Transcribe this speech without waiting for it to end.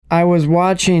I was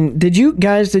watching. Did you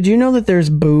know that there's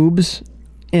boobs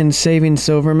in Saving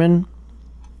Silverman?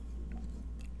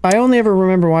 I only ever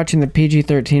remember watching the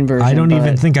PG-13 version. I don't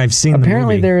even think I've seen the movie.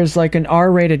 Apparently there is like an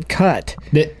R-rated cut.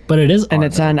 But it is and R,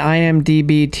 it's on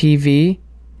IMDb TV.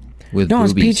 With no,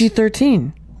 boobies. it's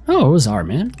PG-13. Oh, it was R,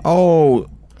 man. Oh.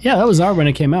 Yeah, that was R when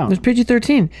it came out. There's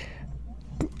PG-13.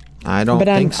 I don't But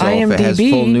on think so. If it has IMDb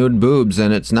full nude boobs,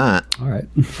 then it's not. All right.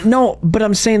 No, but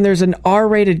I'm saying there's an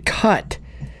R-rated cut,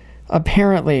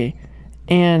 apparently,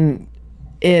 and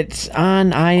it's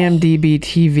on IMDb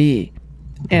TV.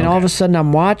 And all of a sudden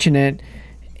I'm watching it,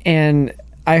 and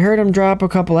I heard him drop a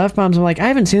couple F-bombs. I'm like, I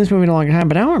haven't seen this movie in a long time,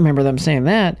 but I don't remember them saying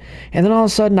that. And then all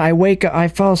of a sudden I wake up, I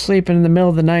fall asleep in the middle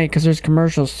of the night because there's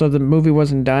commercials, so the movie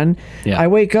wasn't done. Yeah. I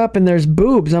wake up and there's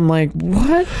boobs. I'm like,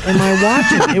 what am I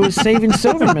watching? It was Saving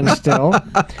Silverman still.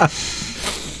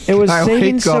 It was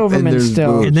Saving Silverman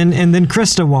still. And then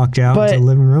Krista walked out into the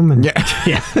living room and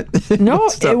No,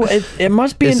 it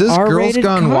must be Is an this R-rated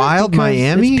Girls Gone cut Wild because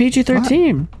Miami? It's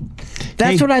PG-13.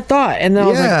 That's what I thought, and then I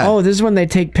was like, "Oh, this is when they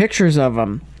take pictures of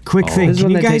them." Quick thing, This is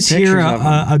can when you they guys take hear pictures of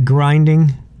 'em. a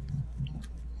grinding?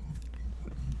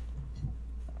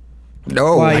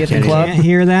 No, Why, I you at the can't. club? Can't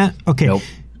hear that? Okay. Nope.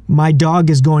 My dog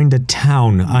is going to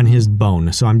town on his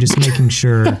bone, so I'm just making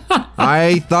sure.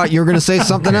 I thought you were going to say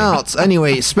something else.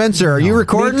 Anyway, Spencer, are you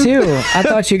recording? Me too. I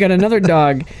thought you got another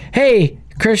dog. Hey,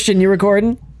 Christian, you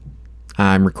recording?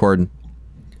 I'm recording.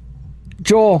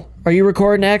 Joel, are you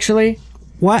recording actually?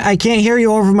 What? I can't hear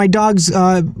you over my dog's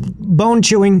bone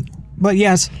chewing, but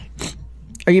yes.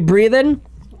 Are you breathing?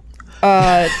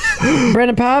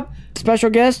 Brandon Pop, special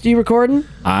guest, you recording?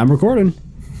 I'm recording.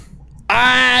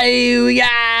 We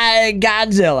got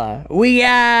Godzilla. We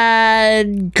got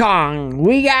Kong.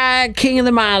 We got King of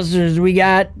the Monsters. We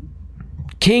got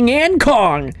King and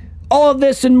Kong. All of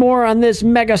this and more on this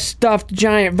mega stuffed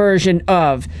giant version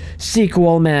of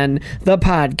Sequel Men, the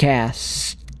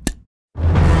podcast.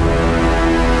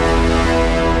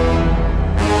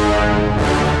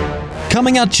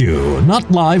 Coming at you,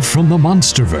 not live from the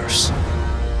Monsterverse.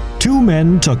 Two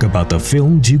men talk about the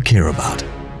films you care about.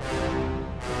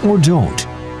 Or don't.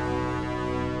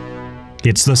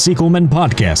 It's the Sequel Men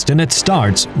podcast, and it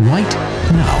starts right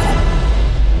now.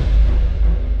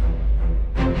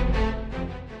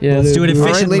 Yeah, Let's do it All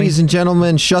right, efficiently. ladies and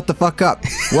gentlemen, shut the fuck up.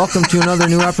 Welcome to another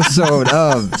new episode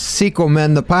of Sequel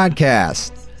Men, the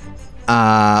podcast.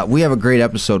 We have a great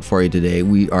episode for you today.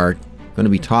 We are going to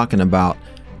be talking about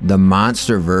the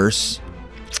Monsterverse,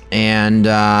 and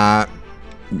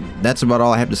that's about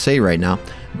all I have to say right now.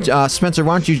 Spencer,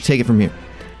 why don't you take it from here?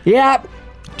 Yep.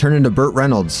 Turn into Burt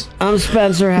Reynolds. I'm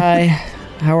Spencer. Hi.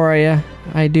 How are you?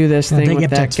 I do this thing with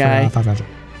that guy.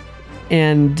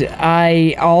 And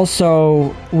I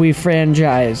also, we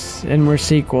franchise and we're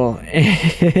sequel.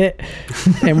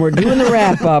 And we're doing the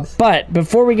wrap up. But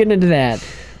before we get into that,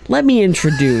 let me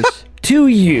introduce to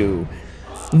you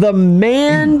the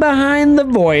man behind the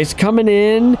voice, coming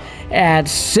in at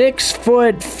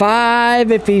 6'5"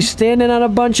 if he's standing on a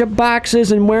bunch of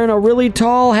boxes and wearing a really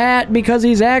tall hat because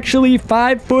he's actually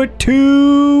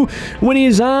 5'2" when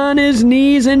he's on his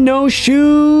knees and no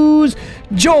shoes.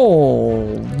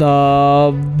 Joel,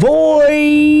 the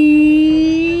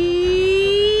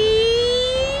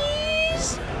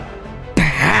voice.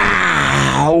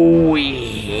 Pow,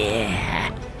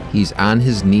 yeah. He's on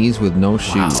his knees with no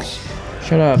shoes.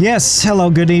 Shut up. Yes, hello,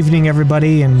 good evening,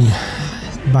 everybody, and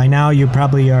by now you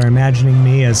probably are imagining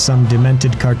me as some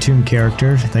demented cartoon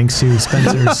character, thanks to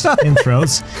Spencer's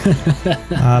intros.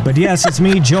 But yes, it's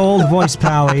me, Joel, the voice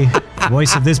Powie,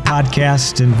 voice of this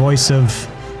podcast, and voice of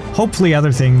hopefully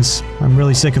other things. I'm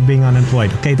really sick of being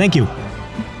unemployed. Okay, thank you.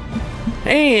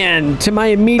 And to my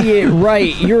immediate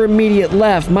right, your immediate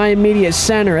left, my immediate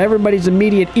center, everybody's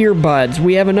immediate earbuds,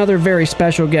 we have another very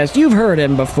special guest. You've heard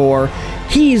him before.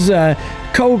 He's a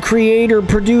co-creator,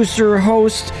 producer,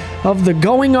 host of the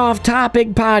Going Off Topic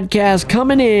podcast,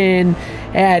 coming in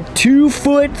at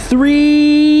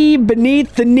 2'3"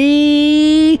 beneath the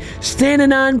knee,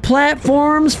 standing on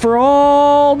platforms for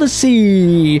all to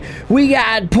see. We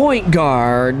got point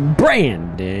guard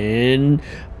Brandon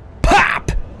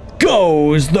Pop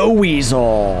Goes the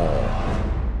Weasel.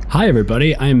 Hi,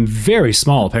 everybody. I'm very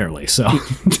small, apparently, so.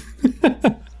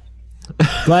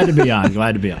 Glad to be on.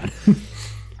 Glad to be on.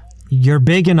 You're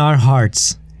big in our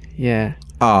hearts. Yeah.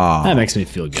 Oh, That makes me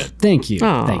feel good. Thank you.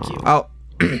 Aw. Thank you. oh,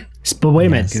 But wait a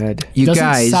minute. Good. you Doesn't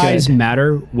guys. size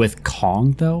matter with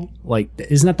Kong, though? Like,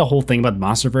 isn't that the whole thing about the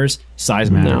Monsterverse?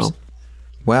 Size matters. No.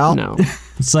 Well, No.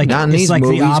 It's like not in it's they're like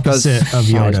the opposite of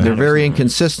Yoda. very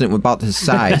inconsistent about his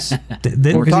size.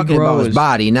 Th- We're he talking about his grows.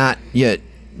 body, not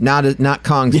not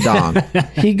Kong's dong.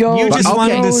 He goes. You just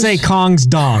wanted to say Kong's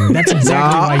dong. That's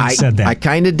exactly why you said that. I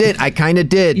kind of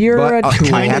did. You're a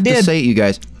tool. I have to say it, you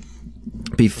guys.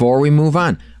 Before we move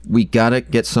on, we gotta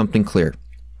get something clear.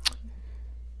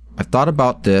 I've thought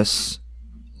about this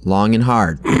long and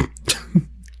hard,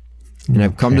 and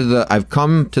I've come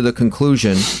to the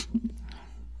conclusion.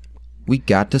 We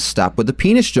got to stop with the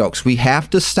penis jokes. We have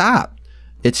to stop.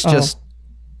 It's just.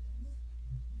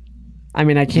 I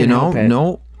mean, I can't help it.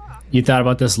 No. You thought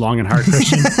about this long and hard,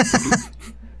 Christian?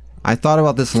 I thought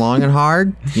about this long and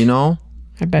hard. I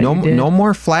bet you did. No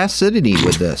more flaccidity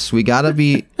with this. We gotta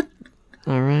be.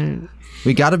 All right.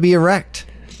 We gotta be erect.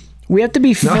 We have to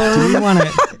be firm.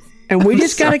 And we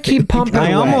just gotta keep pumping.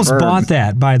 I almost bought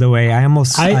that, by the way. I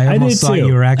almost thought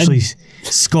you were actually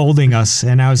scolding us,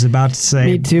 and I was about to say,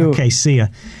 Me too. Okay, see ya.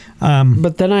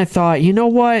 But then I thought, you know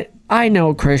what? I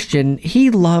know Christian. He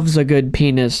loves a good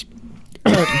penis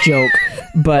joke,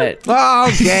 but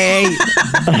okay.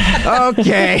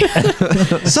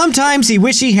 Sometimes he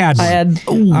wish he had one.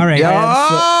 All right.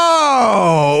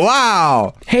 Oh,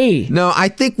 wow. Hey. No, I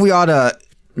think we ought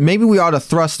to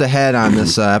thrust ahead on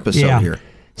this episode here.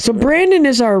 So Brandon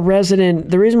is our resident.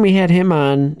 The reason we had him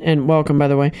on, and welcome, by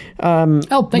the way.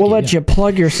 We'll let you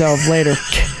plug yourself later.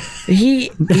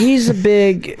 He's a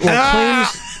big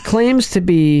claims to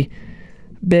be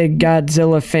big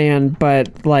Godzilla fan,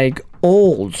 but like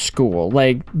old school,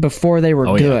 like before they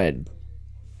were good.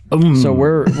 So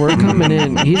we're coming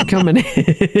in. He's coming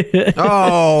in.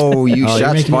 Oh,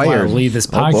 shots fired! Leave this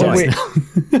podcast.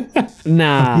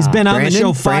 Nah, he's been on the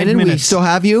show 5 minutes. We still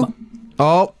have you.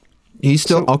 Oh, he's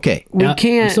still okay. We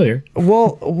can't. I'm still here.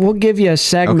 We'll give you a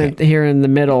segment here in the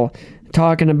middle,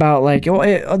 talking about like,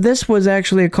 this was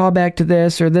actually a callback to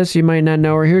this, or this you might not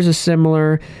know, or here's a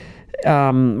similar.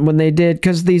 When they did,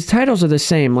 because these titles are the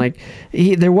same. Like,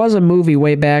 there was a movie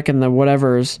way back in the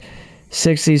whatever's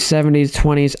 60s, 70s,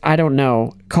 20s, I don't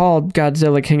know, called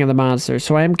Godzilla King of the Monsters.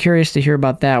 So I am curious to hear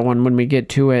about that one when we get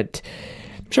to it.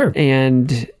 Sure.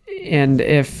 And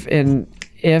if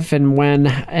and when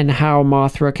and how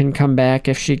Mothra can come back,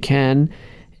 if she can,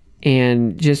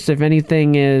 and just if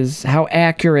anything is how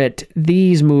accurate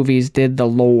these movies did the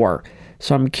lore.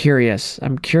 So I'm curious.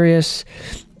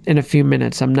 In a few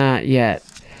minutes. I'm not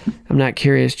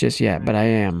curious just yet, but I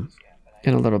am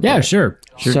in a little bit. Yeah, sure.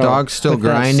 Is your dog still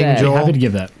grinding, Joel? Happy to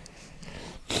give that.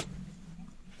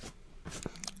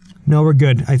 No, we're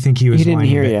good. I think he was. He didn't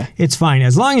hear you. It's fine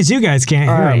as long as you guys can't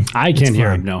hear him. I can't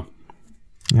hear him. No,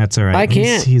 that's all right. I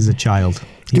can't. He's a child.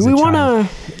 Do we want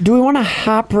to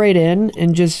hop right in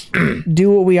and just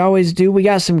do what we always do? We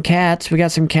got some cats. We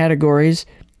got some categories.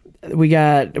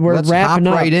 Let's wrapping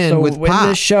hop up. Right in so with in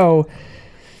this show.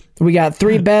 We got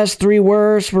 3 best, 3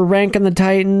 worst. We're ranking the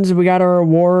Titans. We got our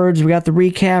awards. We got the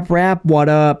recap wrap. What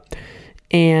up?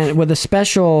 And with a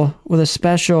special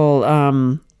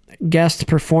guest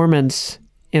performance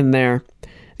in there.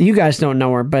 You guys don't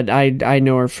know her, but I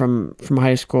know her from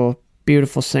high school.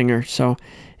 Beautiful singer. So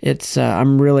it's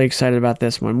I'm really excited about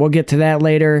this one. We'll get to that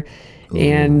later. Ooh.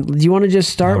 And do you want to just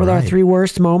start with our 3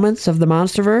 worst moments of the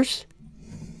Monsterverse?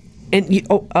 And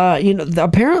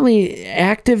apparently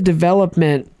active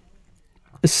development.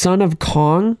 Son of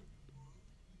Kong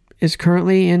is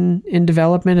currently in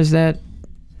development. Is that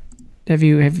have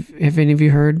any of you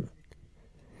heard?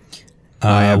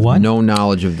 I have no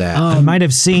knowledge of that. I might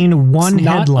have seen one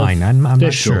headline. I'm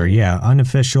not sure. Yeah,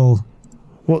 unofficial.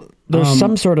 Well, there's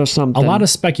some sort of something. A lot of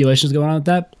speculation is going on with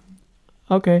that.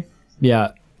 Okay.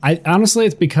 Yeah, I honestly,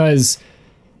 it's because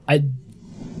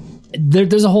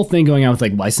there's a whole thing going on with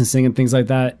like licensing and things like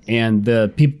that, and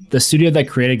the studio that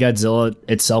created Godzilla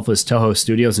itself was Toho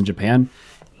Studios in Japan,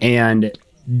 and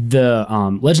the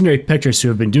Legendary Pictures, who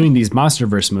have been doing these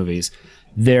Monsterverse movies,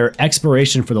 their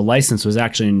expiration for the license was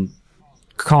actually in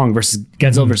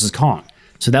Godzilla versus Kong.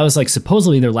 So that was like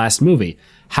supposedly their last movie.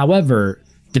 However,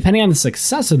 depending on the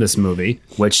success of this movie,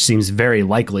 which seems very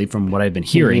likely from what I've been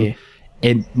hearing,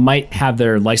 it might have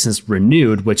their license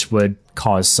renewed, which would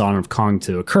cause Son of Kong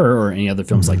to occur or any other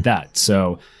films like that.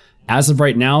 So as of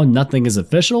right now, nothing is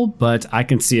official, but I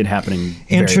can see it happening.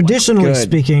 And traditionally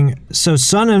speaking, so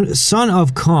Son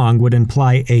of Kong would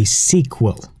imply a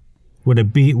sequel. Would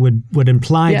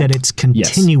imply that it's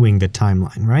continuing the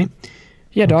timeline, right?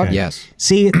 Yeah, dog. Okay. Yes.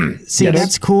 See,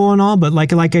 that's cool and all, but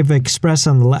like I've expressed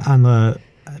on the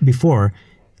before,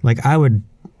 like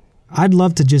I'd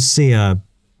love to just see a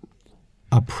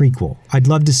prequel. I'd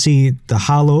love to see the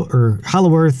Hollow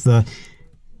Earth, the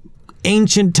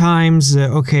ancient times.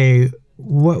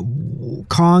 What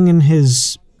Kong and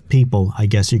his people, I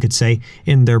guess you could say,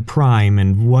 in their prime,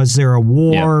 and was there a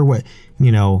war?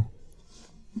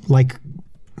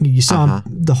 you saw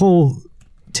the whole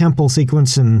temple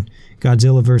sequence in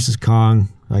Godzilla versus Kong,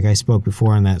 like I spoke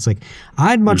before on that. It's like,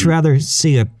 I'd much rather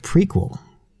see a prequel,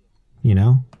 you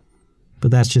know?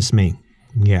 But that's just me.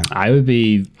 Yeah. I'd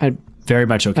very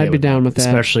much okay I'd be down with that.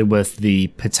 Especially with the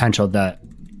potential that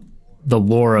the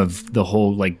lore of the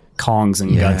whole, like, Kongs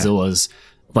and Godzillas,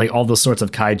 like, all those sorts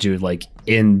of kaiju, like,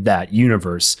 in that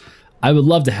universe. I would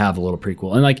love to have a little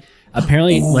prequel. And, like,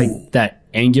 apparently, like,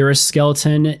 that Anguirus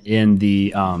skeleton in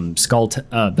the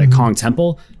the Kong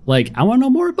temple, like, I want to know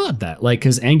more about that. Like,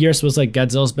 because Anguirus was, like,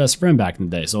 Godzilla's best friend back in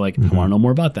the day. So, like, I want to know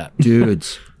more about that.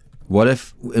 Dudes, what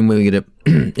if, and we get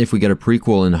if we get a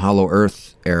prequel in Hollow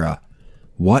Earth era,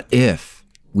 what if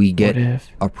we get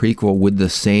a prequel with the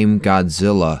same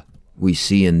Godzilla we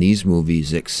see in these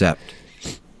movies, except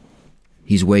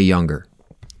he's way younger?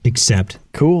 Except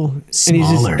cool. Smaller.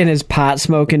 And he's just in his pot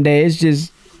smoking days,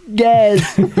 just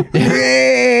yes,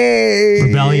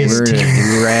 rebellious Wearing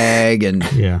a rag and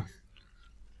yeah.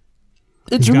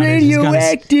 it's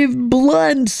radioactive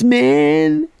blunts,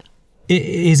 man.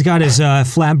 He's got his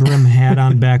flat brim hat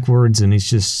on backwards, and he's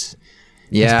just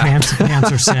his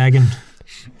pants are sagging.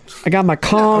 I got my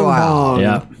Kong bong.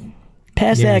 Yeah.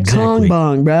 Pass that Kong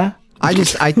bong, bruh. I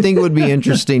think it would be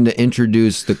interesting to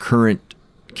introduce the current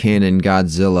canon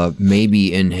Godzilla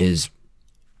maybe in his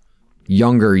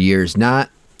younger years, not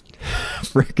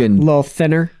freaking A little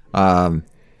thinner.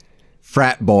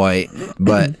 frat boy,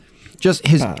 but just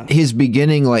his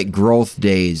beginning, like, growth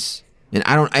days. And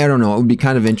I don't know, it would be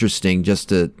kind of interesting just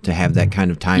to have that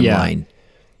kind of timeline. Yeah.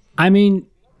 I mean,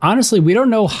 honestly, we don't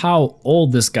know how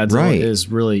old this Godzilla is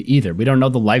really either. We don't know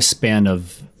the lifespan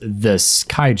of this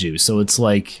kaiju. So it's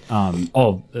like,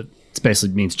 it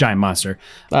basically means giant monster.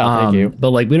 Thank you.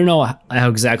 But, like, we don't know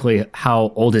exactly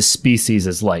how old his species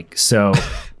is like. So,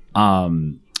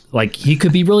 like, he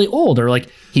could be really old, or, like,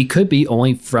 he could be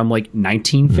only from, like,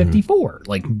 1954.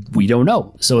 Like, we don't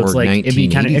know. So it's like, it'd be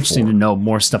kind of interesting to know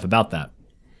more stuff about that.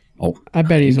 Oh, I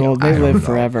bet he's old. They live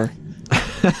forever.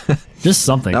 Just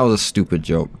something. that was a stupid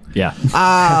joke. Yeah.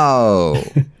 Oh.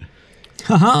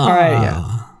 All right.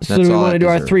 Yeah. So do we want to do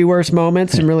our 3 worst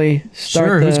moments and really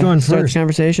start who's going start first? the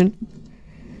conversation?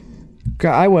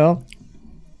 I will.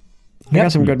 I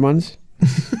got some good ones.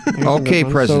 Okay,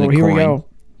 President So here Coin. we go.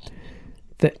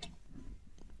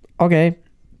 Okay.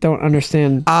 Don't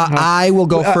understand. I will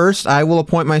go first. I will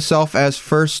appoint myself as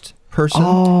first person.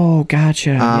 Oh,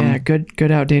 gotcha. Yeah,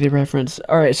 good outdated reference.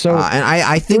 All right, so And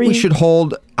I think we should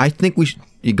hold. I think we should.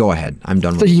 You go ahead. I'm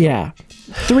done with it. yeah.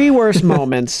 3 worst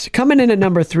moments. Coming in at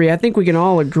number 3, I think we can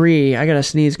all agree. I got a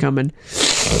sneeze coming.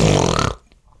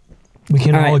 We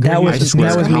can all agree. That was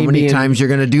How me many being, times you're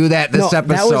going to do that this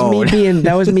episode?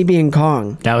 That was me being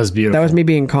Kong. That was beautiful. That was me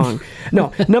being Kong.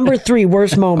 No, number 3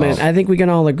 worst moment. I think we can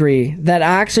all agree that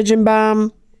oxygen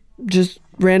bomb just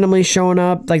randomly showing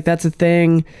up, like, that's a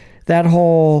thing. That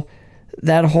whole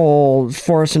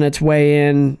forcing its way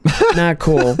in, not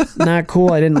cool. Not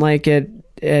cool. I didn't like it.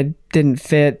 It didn't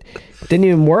fit. Didn't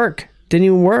even work.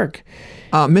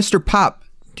 Mr. Pop,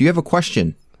 do you have a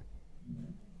question?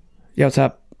 Yo, what's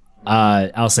up?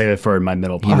 I'll save it for my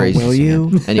middle He part. raised will his you?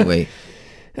 hand. Anyway,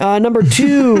 Number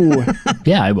 2,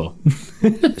 Yeah, I will.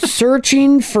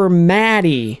 searching for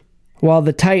Maddie while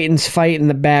the Titans fight in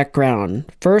the background.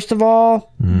 First of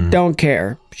all, don't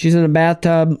care. She's in a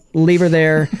bathtub. Leave her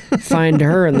there. Find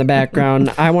her in the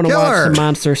background. I want to Kill watch her. the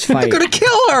monsters fight. I'm gonna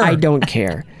kill her. I don't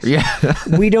care. Yeah.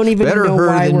 We don't even Better know her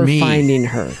why than we're me. finding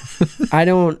her. I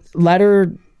don't let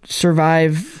her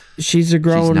survive. She's a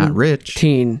grown not rich.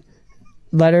 teen.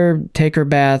 Let her take her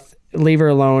bath. Leave her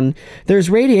alone. There's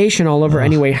radiation all over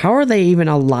anyway. How are they even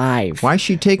alive? Why is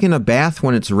she taking a bath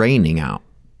when it's raining out?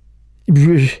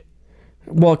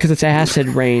 Well, because it's acid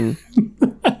rain.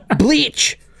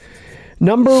 Bleach.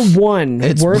 Number 1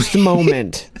 It's worst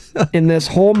moment in this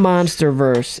whole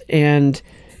MonsterVerse, and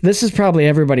this is probably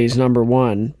everybody's number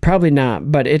 1. Probably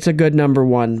not, but it's a good number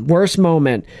 1. Worst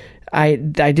moment. I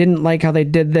didn't like how they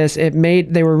did this.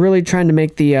 They were really trying to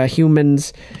make the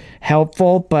humans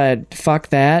helpful, but fuck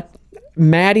that.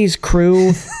 Maddie's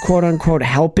crew, quote unquote,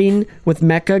 helping with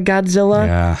Mecha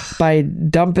Godzilla by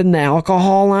dumping the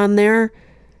alcohol on there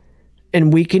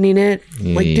and weakening it.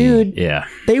 Like, dude, Yeah.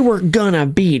 they were gonna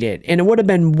beat it, and it would have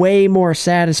been way more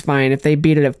satisfying if they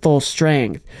beat it at full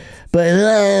strength.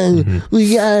 But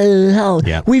we gotta help.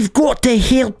 Yeah. We've got to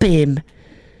help him.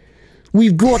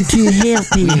 We've got to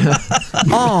help him.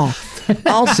 Oh,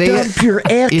 I'll Say dump it. your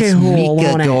It's alcohol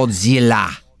Mika on it.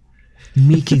 Godzilla.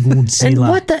 Mickey Godzilla. And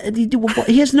what the?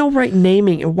 He has no right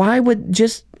naming. Why would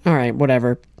just? All right,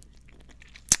 whatever.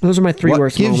 Those are my 3 What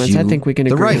worst gives moments. I you think we can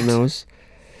the agree right? on those.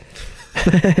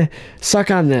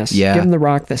 Suck on this. Yeah. Give him the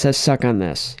rock that says suck on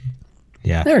this.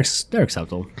 Yeah. They're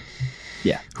acceptable.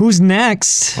 Yeah. Who's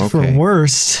next for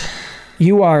worst?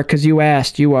 You are, because you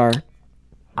asked. You are.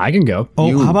 I can go.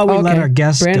 Oh, how about we let our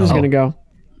guest Brandon's go? going to go.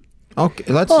 Okay,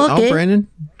 let's. Okay. Oh, Brandon,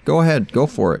 go ahead. Go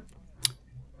for it.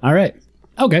 All right.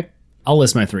 Okay. I'll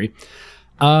list my 3.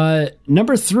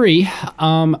 Number 3,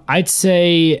 I'd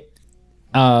say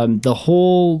the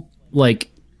whole,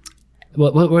 like,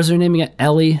 what was her name again?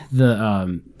 Ellie?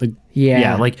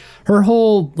 Yeah, like, her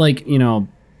whole, like, you know,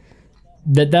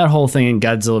 that whole thing in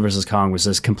Godzilla vs. Kong was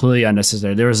just completely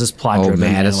unnecessary. There was this plot driven.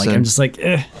 Madison. Like, I'm just like,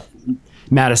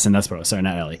 Madison, that's what I was, sorry,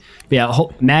 not Ellie. But yeah,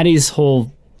 Maddie's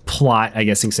whole plot, I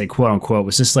guess you can say, quote unquote,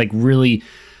 was just like really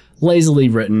lazily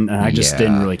written, and I just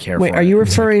didn't really care for it. Wait, are you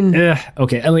referring...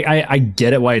 okay, like, I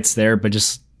get it why it's there, but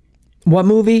just... What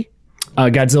movie?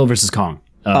 Godzilla vs. Kong.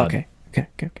 Okay.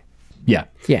 Yeah.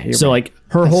 Yeah, you're so, right. like,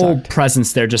 her That whole sucked.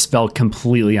 presence there just felt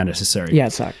completely unnecessary. Yeah,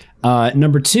 it sucked.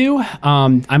 Number 2,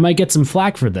 I might get some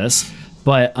flack for this,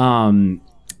 but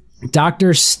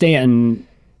Dr. Stanton,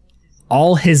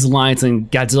 all his lines in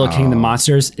Godzilla King of the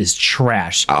Monsters is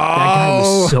trash. That guy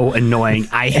was so annoying.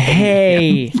 I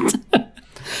hate him.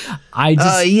 I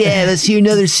just... yeah, let's hear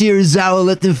another Serizawa.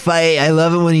 Let them fight. I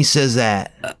love it when he says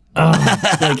that.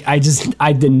 like,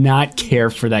 I did not care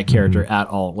for that character at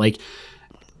all. Like,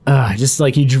 just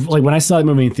like when I saw that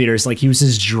movie in theaters, like he was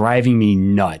just driving me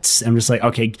nuts. I'm just like,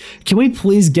 okay, can we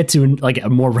please get to like a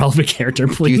more relevant character,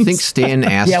 please? Do you think Stan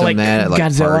asked him that at like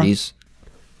Godzilla. parties?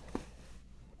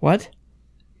 What?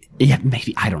 Yeah,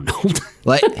 maybe. I don't know.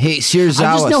 Like, hey, I just know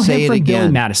Serizawa, say him it from Billy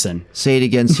again. Madison. Say it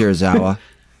again, Serizawa.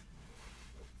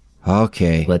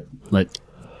 Okay. Let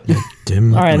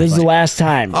Dim. All right, this is the last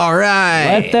time. All right.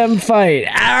 Let them fight.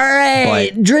 All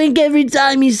right. But- Drink every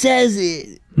time he says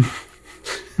it.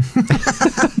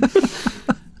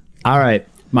 All right.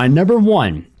 My number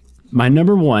one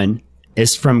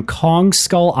is from Kong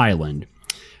Skull Island.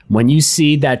 When you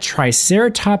see that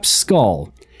Triceratops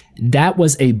skull, that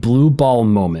was a blue ball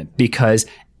moment because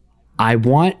I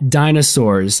want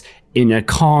dinosaurs in a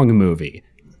Kong movie.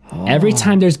 Every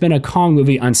time there's been a Kong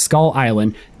movie on Skull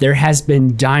Island, there has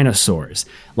been dinosaurs.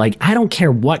 Like, I don't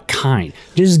care what kind.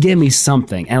 Just give me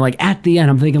something. And like at the end,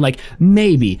 I'm thinking like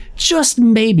maybe, just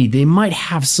maybe, they might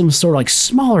have some sort of like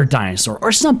smaller dinosaur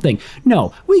or something.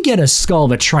 No, we get a skull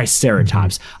of a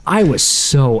Triceratops. I was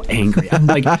so angry. I'm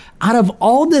like, out of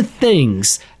all the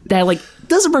things that like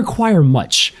doesn't require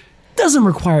much, doesn't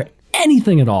require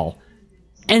anything at all,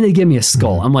 and they give me a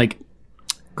skull. I'm like,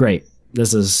 great.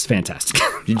 This is fantastic.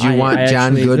 Did you want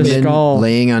John actually- Goodman skull-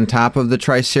 laying on top of the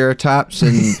Triceratops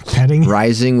and Petting?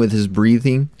 rising with his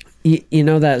breathing? You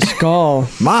know that skull.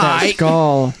 That Mike!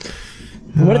 skull.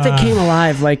 What if it came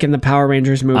alive like in the Power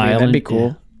Rangers movie? That'd Island, be cool.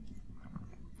 yeah.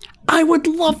 I would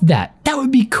love that. That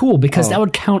would be cool because that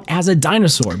would count as a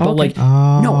dinosaur. But like,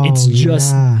 no, it's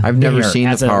just I've never there seen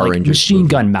as the a, Power like, Rangers machine movie.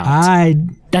 gun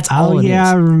mount. That's all it is.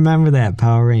 I remember that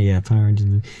Power Rangers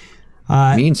movie.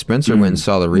 Me and Spencer went and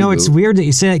saw the reboot. No, it's weird that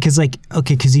you say that because, like,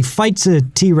 okay, because he fights a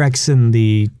T-Rex in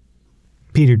the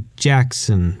Peter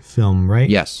Jackson film, right?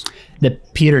 Yes. The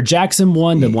Peter Jackson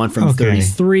one, the one from Okay.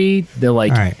 33. They're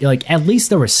like, All right. like at least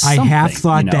there was something. I half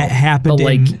thought you know? that happened. But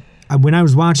like, when I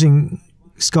was watching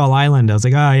Skull Island, I was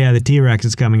like, oh yeah, the T-Rex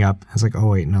is coming up. I was like, oh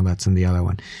wait, no, that's in the other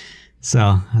one. So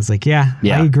I was like, yeah.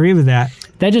 I agree with that.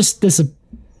 that just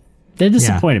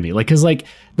disappointed me. Like, cause like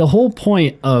the whole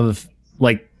point of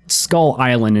like Skull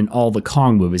Island and all the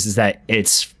Kong movies is that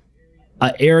it's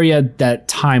an area that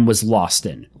time was lost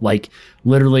in. Like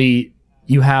literally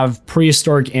you have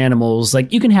prehistoric animals,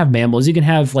 like you can have mammals, you can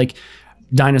have like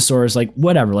dinosaurs, like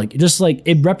whatever, like just like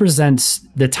it represents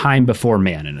the time before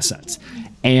man in a sense.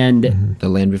 And The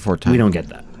Land Before Time. we don't get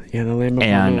that. Yeah, the Land Before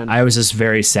And Man. I was just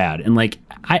very sad. And like,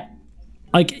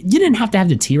 you didn't have to have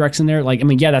the T-Rex in there. Like, I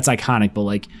mean, yeah, that's iconic, but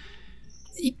like,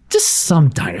 just some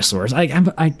dinosaurs. I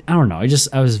don't know.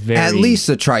 I was very At least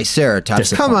the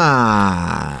Triceratops. Come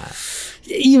on.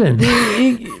 even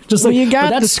just like you got but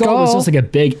that the skull was skull. just like a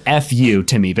big fu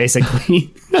to me,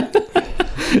 basically.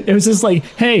 It was just like,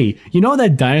 hey, you know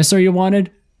that dinosaur you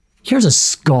wanted? Here's a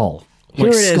skull. Here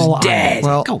it is, Skull dead.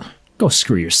 Island. Well- go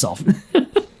screw yourself.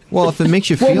 Well, if it makes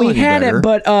you well, feel we any had better. it,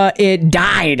 but it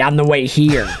died on the way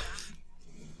here.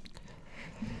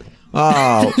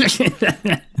 Oh.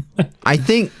 I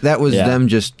think that was Yeah. them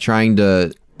just trying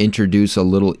to introduce a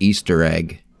little Easter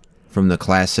egg from the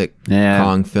classic Yeah.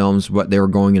 Kong films, but they were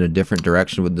going in a different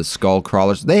direction with the skull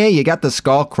crawlers. Hey, you got the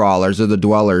skull crawlers, or the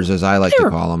dwellers, as I like to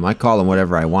call them. I call them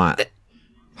whatever I want.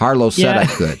 Harlow said Yeah. I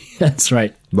could, That's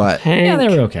right. but Yeah, they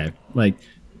were okay. Like,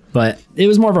 But it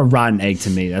was more of a rotten egg to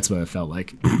me. That's what it felt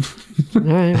like. All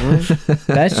right, well,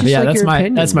 that's just Yeah, like that's your my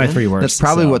opinion, that's my man. 3 words. That's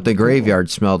probably what the graveyard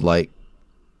smelled like.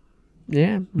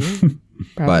 Yeah,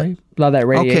 probably. Love that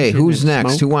radiation. Okay, who's and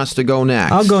next? smoke. Who wants to go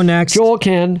next? I'll go next. Joel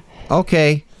can.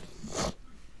 Okay.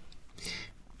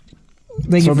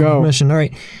 Thank you for go. permission. All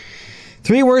right.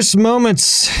 3 worst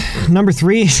moments. Number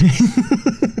 3.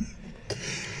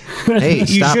 Hey,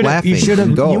 stop laughing. You should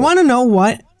have. Go. You want to know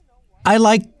what? I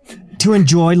like to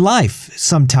enjoy life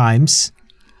sometimes,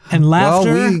 and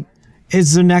laughter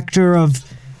is the nectar of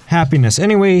happiness.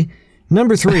 Anyway,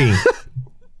 number 3,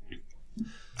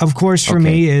 of course, for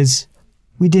me is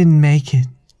we didn't make it.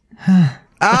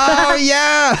 Oh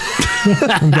yeah.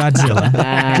 From Godzilla.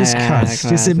 Just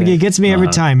cuss. It gets me every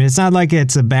time. And it's not like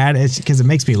it's a bad, it's because it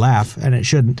makes me laugh, and it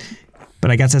shouldn't.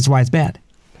 But I guess that's why it's bad.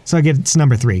 So I get it's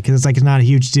number 3, because it's like it's not a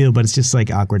huge deal, but it's just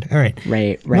like awkward. All right.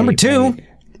 Right. Number 2.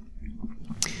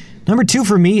 Number 2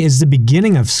 for me is the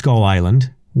beginning of Skull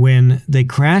Island when they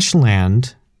crash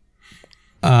land.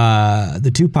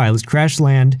 The 2 pilots crash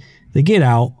land. They get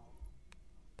out.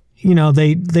 You know,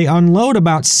 they unload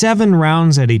about 7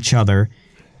 rounds at each other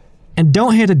and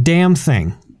don't hit a damn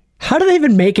thing. How do they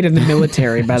even make it in the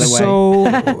military, by the way? So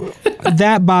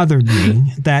that bothered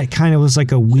me. That kind of was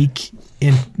like a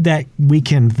that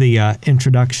weakened the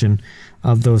introduction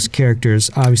of those characters.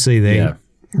 Obviously, they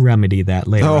remedy that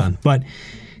later on. But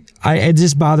it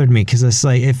just bothered me because it's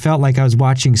like it felt like I was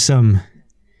watching some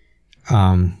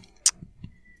a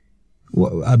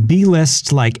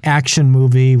B-list like action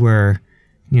movie where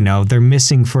they're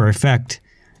missing for effect,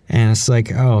 and it's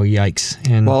like, oh yikes!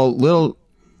 And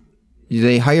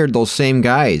they hired those same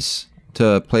guys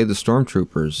to play the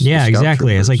stormtroopers. Yeah,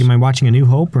 exactly. It's like, am I watching A New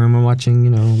Hope or am I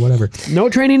watching whatever? No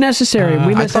training necessary.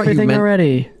 We missed everything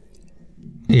already.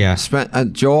 Yeah,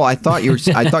 Joel, I thought you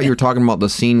were talking about the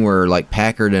scene where like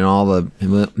Packard and all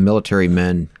the military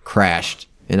men crashed,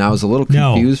 and I was a little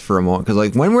confused for a moment because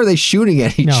like when were they shooting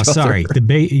at each other? No, sorry,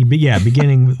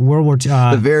 beginning World War II.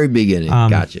 The very beginning.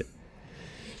 Gotcha.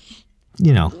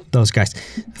 Those guys.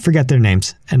 Forget their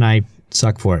names, and I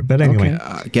suck for it. But anyway,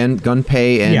 again,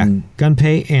 Gunpei and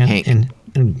Gunpei and Hank. and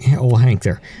old Hank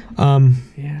there.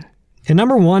 Yeah. And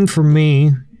number 1 for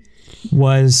me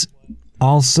was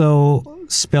also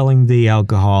spilling the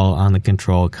alcohol on the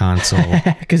control console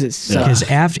because it sucks. Because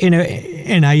after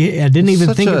and I didn't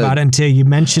even think about it until you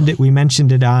mentioned it. We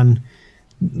mentioned it on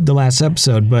the last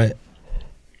episode, but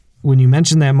when you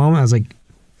mentioned that moment, I was like,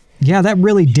 yeah, that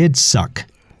really did suck,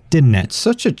 didn't it? It's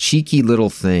such a cheeky little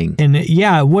thing. And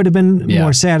it would have been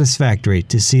more satisfactory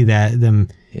to see them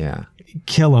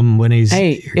kill him when he's.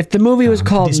 Hey, if the movie was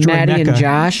called Maddie and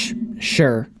Josh,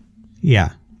 sure.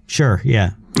 Yeah, sure,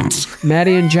 yeah.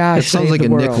 Maddie and Josh. It sounds like a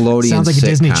Nickelodeon. Sounds like a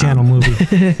Disney Channel movie.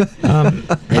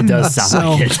 It does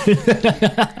sound like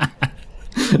it.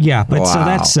 Yeah, but so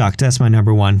that sucked. That's my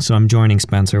number 1. So I'm joining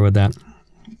Spencer with that.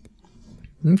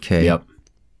 Okay. Yep.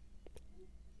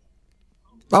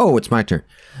 Oh, it's my turn.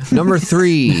 Number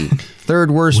 3,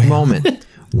 third worst moment.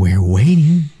 We're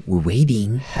waiting. We're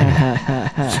waiting.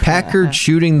 Packard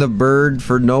shooting the bird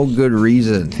for no good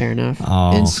reason. Fair enough.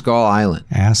 In Skull Island.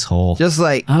 Asshole. Just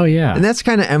like, yeah. And that's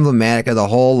kind of emblematic of the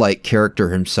whole like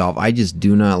character himself. I just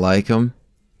do not like him.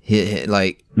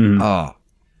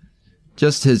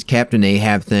 Just his Captain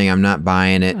Ahab thing. I'm not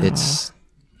buying it. It's,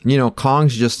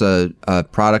 Kong's just a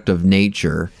product of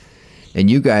nature. And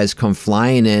you guys come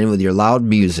flying in with your loud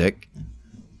music,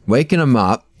 waking him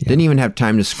up. Yeah. Didn't even have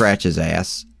time to scratch his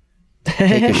ass.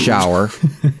 Take a shower.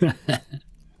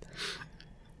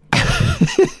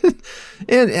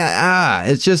 And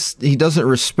it's just he doesn't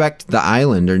respect the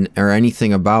island or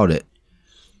anything about it,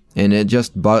 and it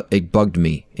just it bugged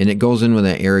me. And it goes in with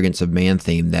that arrogance of man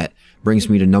theme that brings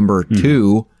me to number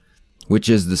 2, which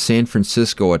is the San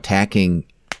Francisco attacking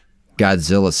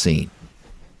Godzilla scene.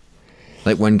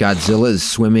 Like when Godzilla is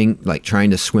swimming, like trying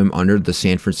to swim under the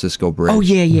San Francisco Bridge. Oh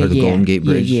yeah, or the Golden Gate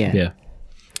Bridge. Yeah.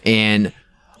 And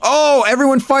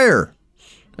everyone fire!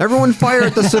 Everyone fire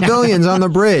at the civilians on the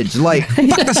bridge. Like,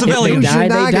 fuck the civilians. They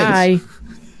die.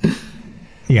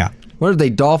 Yeah. What are they,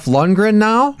 Dolph Lundgren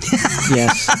now?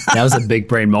 Yes. That was a big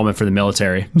brain moment for the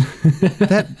military.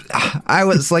 I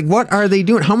was like, what are they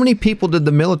doing? How many people did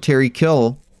the military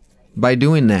kill by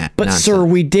doing that? But sir,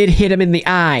 we did hit him in the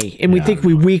eye, and we think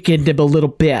we weakened him a little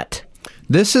bit.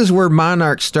 This is where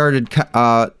Monarch started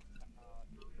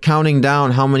counting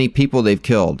down how many people they've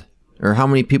killed. Or how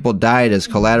many people died as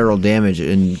collateral damage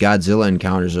in Godzilla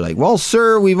encounters. They're like, well,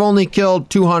 sir, we've only killed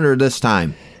 200 this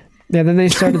time. Yeah, then they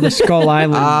started the Skull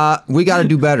Island. We got to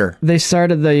do better. They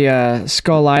started the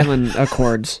Skull Island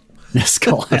Accords.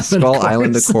 Skull Island Skull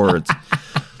Island Accords.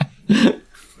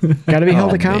 Got to be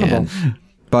held accountable. Man.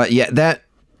 But yeah,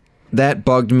 that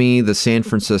bugged me, the San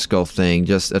Francisco thing,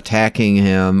 just attacking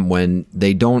him when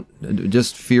they don't,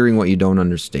 just fearing what you don't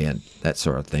understand, that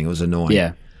sort of thing. It was annoying.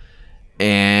 Yeah.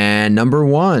 And number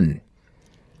 1,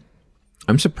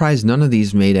 I'm surprised none of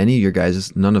these made any of your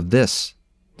guys, none of this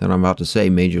that I'm about to say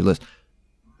made your list.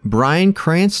 Bryan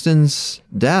Cranston's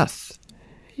death.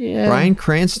 Yeah. Bryan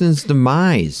Cranston's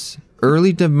demise.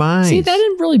 Early demise. See, that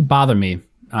didn't really bother me,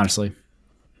 honestly.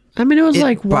 I mean, it was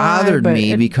It bothered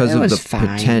me because of the fine.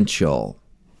 potential.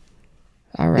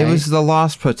 All right. It was the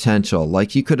lost potential.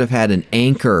 Like, you could have had an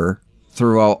anchor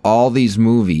throughout all these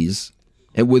movies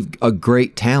with a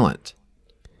great talent.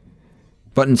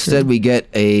 But instead we get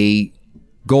a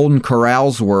Golden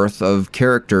Corral's worth of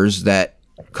characters that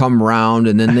come around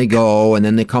and then they go and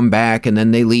then they come back and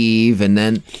then they leave and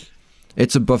then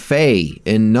it's a buffet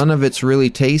and none of it's really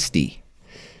tasty.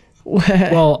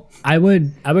 Well, I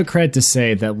would credit to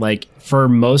say that, like, for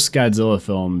most Godzilla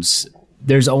films,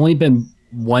 there's only been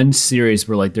one series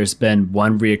where, like, there's been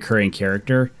one reoccurring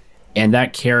character, and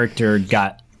that character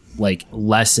got, like,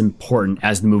 less important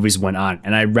as the movies went on.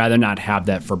 And I'd rather not have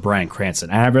that for Bryan Cranston.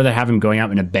 I'd rather have him going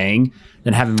out in a bang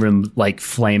than having him, like,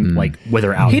 flame, like,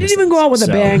 wither out. He didn't even go out with a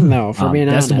bang, though, for being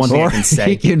that's honest. the one thing I Or can say.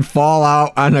 he can fall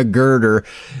out on a girder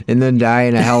and then die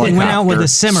in a helicopter. He went out with a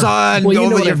simmer. Son, Well, you go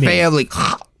know with what your I mean. family.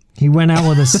 He went out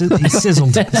with he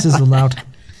sizzled out,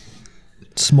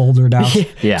 smoldered out.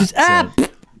 Yeah. Just,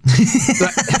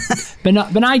 But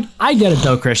I get it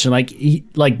though, Christian.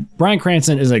 Like Bryan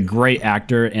Cranston is a great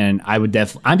actor, and I would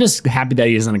I'm just happy that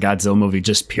he is in a Godzilla movie.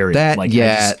 Just period. That like,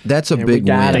 that's a big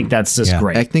got I win. think that's just Yeah.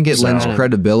 great. I think it So, lends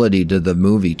credibility to the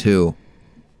movie too.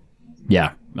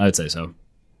 Yeah, I would say so.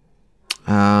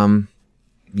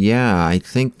 Yeah, I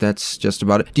think that's just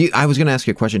about it. I was going to ask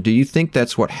you a question. Do you think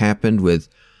that's what happened with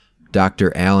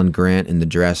Dr. Alan Grant in the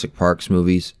Jurassic Park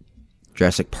movies?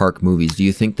 Do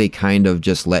you think they kind of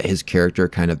just let his character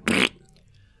kind of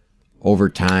over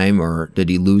time, or did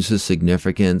he lose his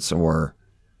significance, or?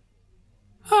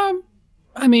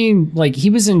 I mean, like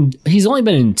he's only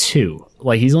been in 2.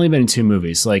 Like he's only been in 2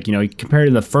 movies. Like, you know, compared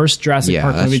to the first Jurassic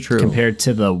Park that's movie, true. compared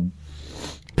to the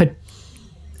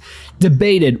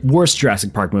debated worst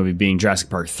Jurassic Park movie being Jurassic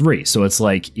Park 3. So it's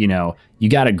like, you know, you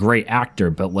got a great actor,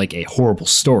 but like a horrible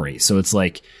story. So it's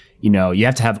like, you know, you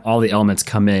have to have all the elements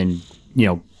come in, you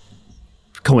know,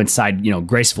 coincide, you know,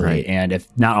 gracefully. Right. And if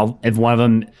one of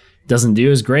them doesn't do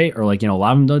as great, or like, you know, a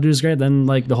lot of them don't do as great, then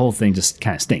like the whole thing just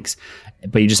kind of stinks.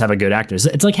 But you just have a good actor.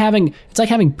 It's like having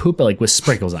poop like with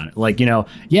sprinkles on it. Like, you know,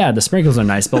 yeah, the sprinkles are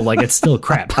nice, but like it's still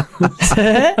crap.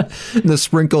 The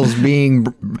sprinkles being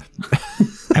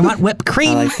I want whipped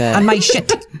cream like that. on my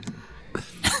shit.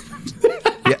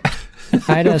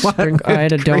 I had a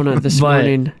donut this But-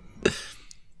 morning.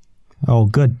 Oh,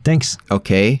 good. Thanks.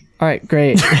 okay. All right,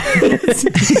 great. All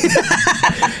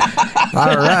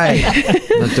right.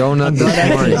 The donut this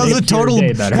morning. That was a total.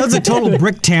 day better. That was a total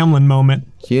Brick Tamlin moment.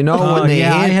 You know Oh when they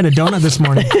yeah, I hand- had a donut this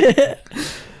morning.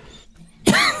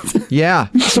 Yeah.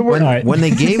 Alright. When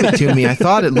they gave it to me, I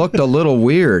thought it looked a little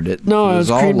weird. It No, it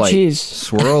was all cream like cheese.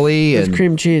 swirly It's and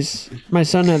cream cheese. My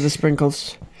son had the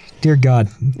sprinkles. Dear God.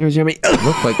 It was yummy.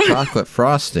 looked like chocolate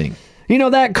frosting. You know,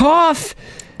 that cough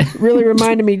really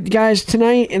reminded me, guys,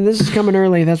 tonight, and this is coming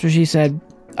early, that's what she said.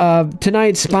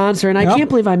 Tonight's sponsor, and I Yep. can't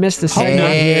believe I missed this segment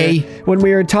Hey. here when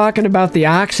we were talking about the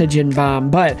oxygen bomb,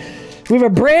 but we have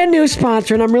a brand new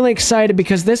sponsor, and I'm really excited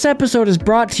because this episode is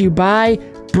brought to you by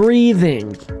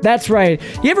breathing. That's right.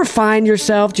 You ever find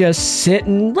yourself just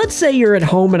sitting, let's say you're at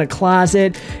home in a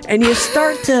closet, and you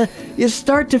start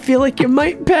to feel like you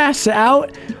might pass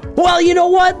out? Well, you know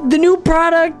what? The new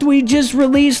product we just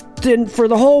released for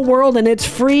the whole world, and it's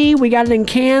free. We got it in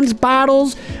cans,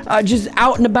 bottles, just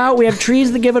out and about. We have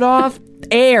trees that give it off.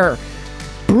 Air.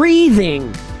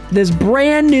 Breathing. This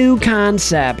brand new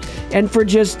concept. And for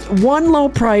just one low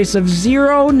price of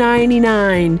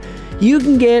 $0.99, you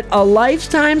can get a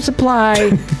lifetime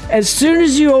supply as soon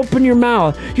as you open your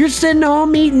mouth. You're sitting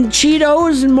home eating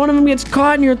Cheetos and one of them gets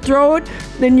caught in your throat,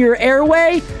 then your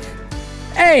airway.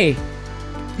 Hey,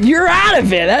 you're out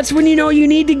of it. That's when you know you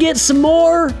need to get some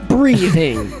more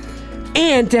breathing.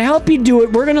 And to help you do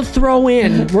it, we're gonna throw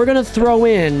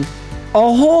in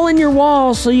a hole in your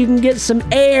wall so you can get some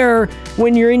air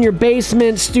when you're in your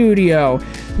basement studio.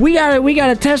 We got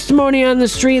a testimony on the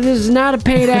street. This is not a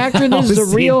paid actor. This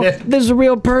is a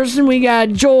real person. We got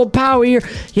Joel Power here.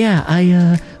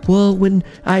 Yeah, when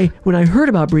I heard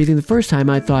about breathing the first time,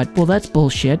 I thought, well, that's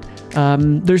bullshit.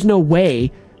 There's no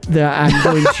way I'm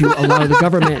going to allow the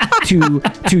government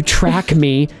to track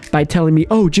me by telling me,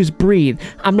 oh, just breathe.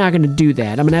 I'm not going to do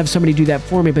that. I'm going to have somebody do that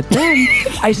for me. But then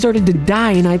I started to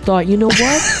die, and I thought, you know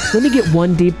what? Let me get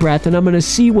one deep breath, and I'm going to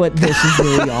see what this is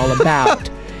really all about.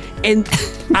 And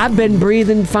I've been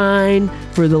breathing fine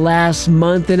for the last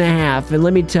month and a half, and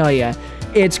let me tell you,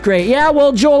 it's great. Yeah,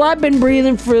 well, Joel, I've been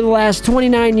breathing for the last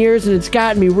 29 years, and it's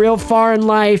gotten me real far in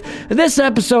life. This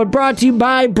episode brought to you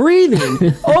by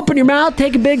breathing. Open your mouth,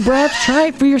 take a big breath, try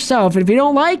it for yourself, and if you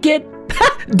don't like it,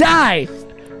 die.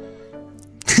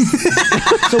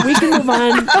 So we can move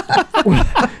on.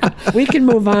 We can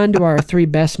move on to our 3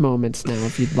 best moments now,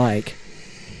 if you'd like.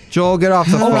 Joel, get off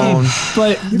the phone.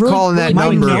 But you're calling that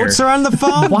number. My notes are on the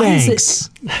phone. Why Thanks.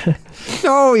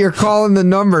 No, you're calling the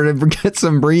number to get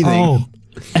some breathing.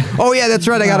 Oh yeah, that's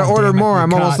right. I got to order more.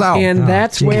 I'm almost out. And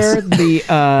that's where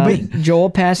the Joel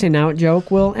passing out joke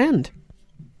will end.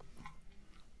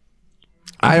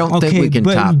 I don't think we can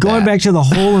top going that. back to the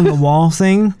hole in the wall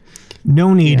thing,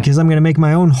 no need, because I'm going to make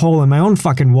my own hole in my own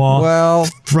fucking wall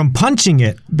from punching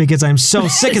it because I'm so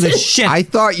sick of this shit. I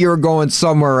thought you were going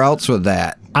somewhere else with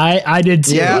that. I did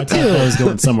too. Yeah. I thought I was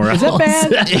going somewhere else. Is that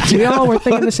bad? We all were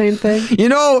thinking the same thing. You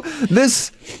know,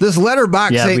 this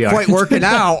letterbox ain't quite working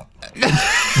out.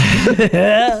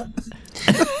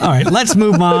 All right, let's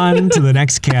move on to the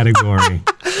next category.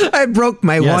 I broke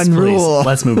my one please. rule.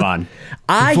 Let's move on.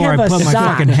 I Before have I a put my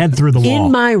sock fucking head through the wall.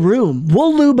 in my room.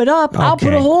 We'll lube it up. I'll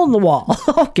put a hole in the wall.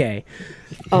 Okay.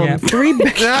 Yeah. 3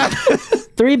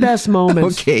 best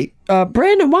moments. Okay.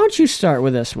 Brandon, why don't you start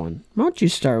with this one?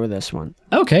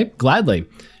 Okay, gladly.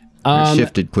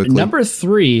 Shifted quickly. Number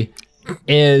 3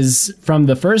 is from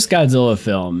the first Godzilla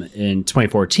film in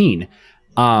 2014.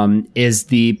 Is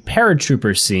the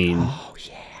paratrooper scene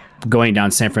going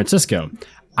down San Francisco.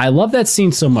 I love that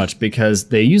scene so much because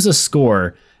they use a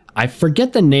score. I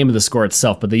forget the name of the score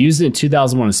itself, but they used it in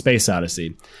 2001: A Space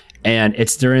Odyssey. And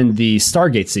it's during the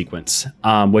Stargate sequence,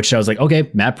 which I was like,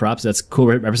 okay, mad props. That's cool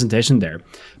representation there.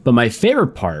 But my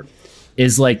favorite part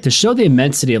is like to show the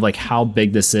immensity of like how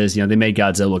big this is. You know, they made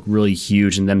Godzilla look really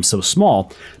huge and them so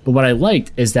small. But what I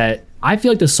liked is that I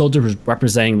feel like the soldier was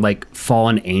representing like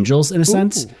fallen angels in a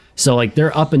sense. So like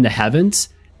they're up in the heavens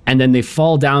and then they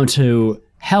fall down to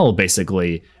hell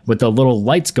basically with the little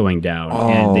lights going down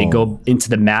and they go into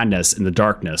the madness and the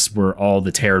darkness where all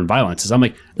the terror and violence is. I'm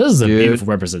like, this is a beautiful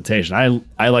representation.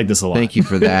 I like this a lot. Thank you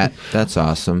for that. That's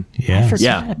awesome. I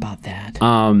forgot about that.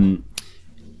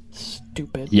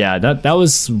 Stupid. Yeah, that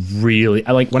was really,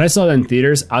 I like when I saw that in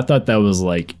theaters, I thought that was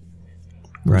like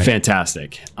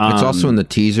fantastic. It's also in the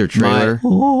teaser trailer.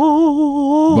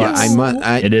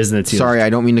 It is in the teaser. Sorry,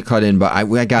 I don't mean to cut in, but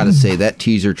I gotta say that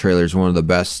teaser trailer is one of the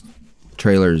best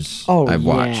trailers I've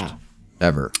watched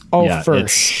ever.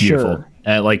 It's sure.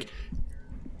 Beautiful. Like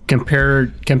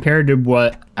compared to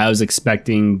what I was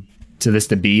expecting to this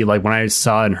to be, like when I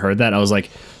saw and heard that, I was like,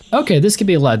 okay, this could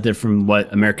be a lot different from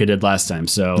what America did last time.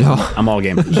 So I'm all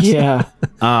game for this. Yeah.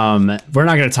 We're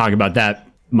not going to talk about that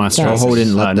monster. Toho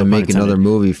didn't let them make another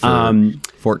movie for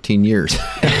 14 years.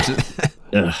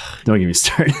 Ugh, don't get me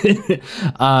started.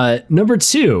 Number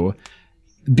 2,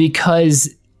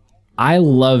 because I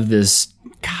love this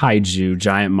kaiju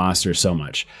giant monster so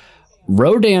much.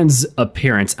 Rodan's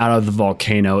appearance out of the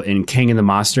volcano in King of the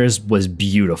Monsters was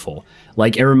beautiful.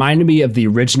 Like, it reminded me of the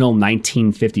original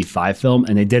 1955 film,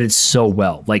 and they did it so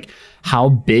well. Like, how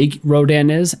big Rodan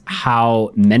is,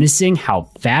 how menacing, how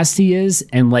fast he is,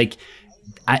 and like,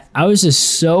 I was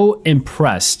just so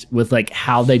impressed with like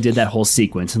how they did that whole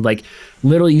sequence. And like,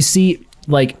 literally you see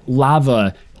like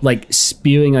lava like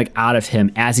spewing like out of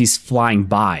him as he's flying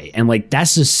by, and like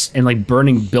that's just, and like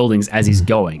burning buildings as he's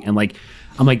going. And like,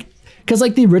 I'm like, because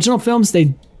like the original films,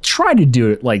 they tried to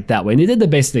do it like that way, and they did the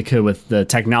best they could with the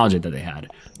technology that they had.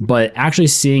 But actually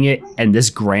seeing it in this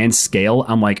grand scale,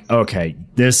 I'm like, okay,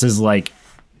 this is like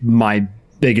my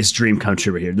biggest dream come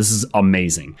true right here. This is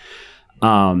amazing.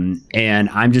 And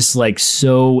I'm just like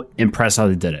so impressed how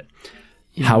they did it.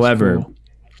 Yeah, however, cool.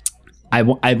 I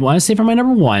want to say for my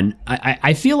number 1,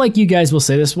 I feel like you guys will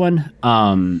say this one,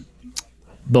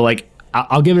 but like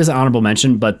I'll give it as an honorable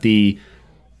mention. But the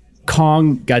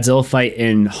Kong Godzilla fight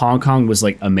in Hong Kong was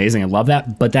like amazing. I love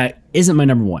that, but that isn't my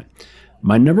number 1.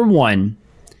 My number 1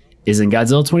 is in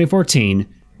Godzilla 2014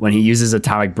 when he uses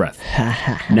atomic breath.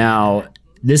 Now,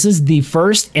 this is the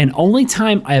first and only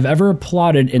time I have ever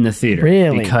applauded in the theater.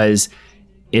 Really? Because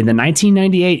in the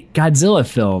 1998 Godzilla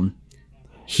film,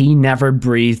 he never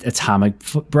breathed atomic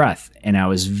breath. And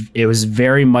it was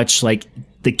very much like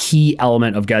the key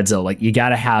element of Godzilla. Like, you got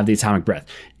to have the atomic breath.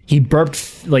 he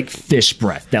burped like fish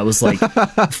breath that was like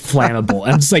flammable.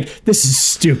 I'm just like, this is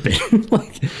stupid.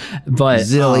 But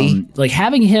like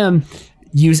having him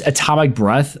use atomic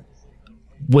breath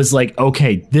was like,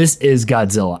 okay, this is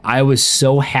Godzilla. I was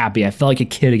so happy. I felt like a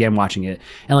kid again watching it.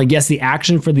 And like, yes, the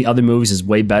action for the other movies is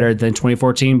way better than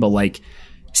 2014, but like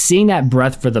seeing that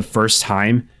breath for the first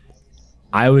time,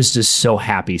 I was just so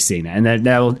happy seeing that.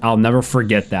 And I'll never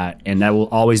forget that. And that will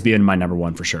always be in my number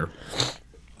one for sure.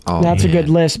 Oh, that's a good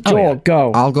list. Joel,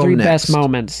 go. I'll go 3 next. best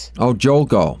moments. Oh, Joel,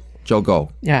 go. Joel,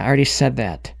 go. Yeah, I already said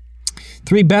that.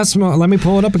 3 best let me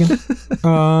pull it up again. That's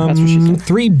what she said.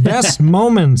 3 best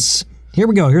moments. Here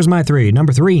we go. Here's my 3.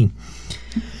 Number 3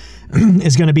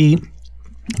 is going to be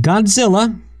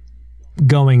Godzilla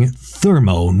going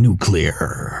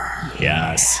thermonuclear.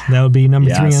 Yes. That would be number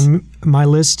 3 on my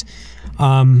list.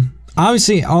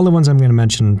 Obviously, all the ones I'm going to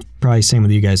mention, probably same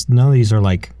with you guys. None of these are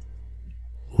like,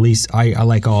 least I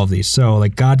like all of these. So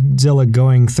like Godzilla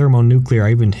going thermonuclear,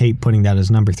 I even hate putting that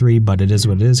as number 3, but it is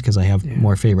what it is because I have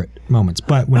more favorite moments.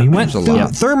 But when he went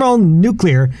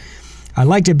thermonuclear, I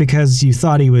liked it because you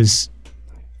thought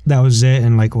that was it,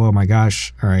 and like, oh my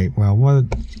gosh, all right, well,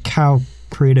 how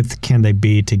creative can they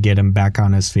be to get him back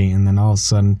on his feet? And then all of a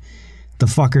sudden, the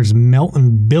fucker's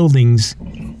melting buildings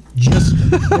just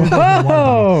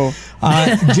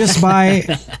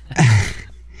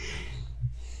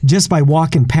just by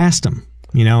walking past him,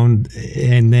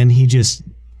 and then he just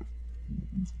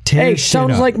tears shit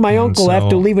sounds up. like my uncle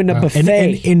after leaving a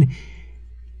buffet.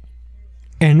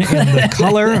 And the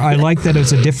color, I like that it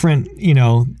was a different,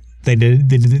 they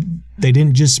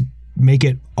didn't just make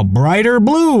it a brighter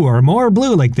blue or more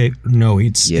blue. Like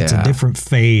it's a different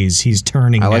phase. He's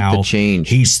turning now. I like the change.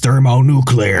 He's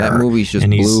thermonuclear. That movie's just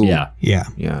blue.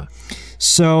 Yeah.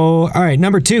 So, all right,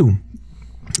 number 2.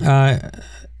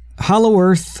 Hollow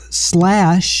Earth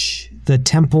 / the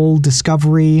temple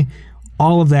discovery,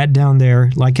 all of that down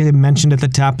there. Like I mentioned at the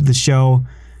top of the show,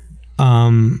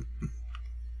 I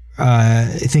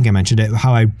think I mentioned it,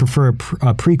 how I prefer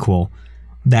a prequel.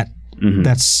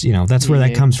 That's where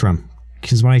that comes from.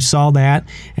 Because when I saw that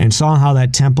and saw how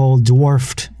that temple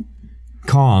dwarfed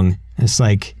Kong, it's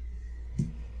like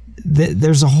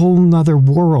there's a whole nother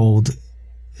world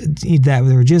that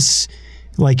they're just,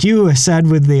 like you said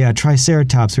with the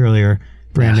Triceratops earlier,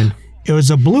 Brandon, it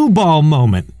was a blue ball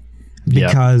moment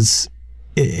because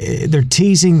they're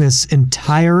teasing this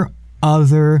entire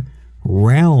other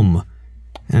realm.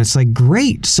 And it's like,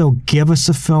 great. So give us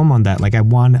a film on that. Like I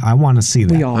want to see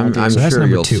that. I'm sure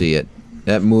you'll see it.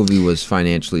 That movie was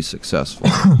financially successful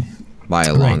by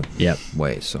a long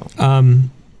way. So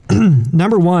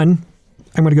number 1,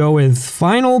 I'm going to go with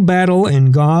Final Battle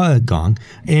in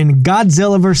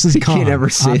Godzilla vs. Kong. You never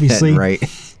say Obviously, that right.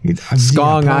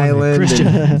 Skong Island.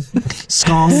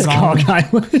 Skong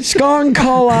Island. Skong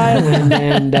Call Island.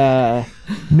 And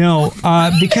no,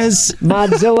 because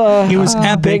Modzilla. It was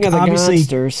epic. Obviously.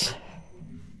 Monsters.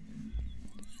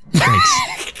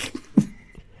 Thanks.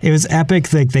 It was epic.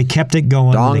 They kept it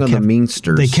going. Dong of the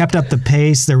Meansters. They kept up the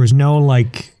pace. There was no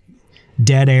like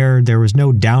dead air. There was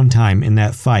no downtime in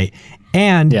that fight.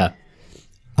 And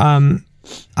I'm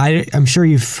sure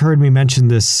you've heard me mention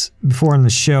this before on the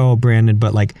show, Brandon,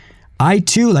 but like I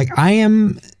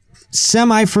am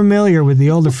semi-familiar with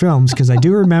the older films because I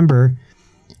do remember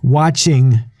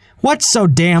watching What's So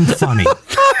Damn Funny.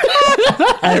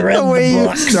 I read the way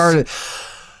you started.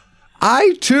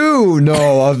 I too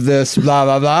know of this blah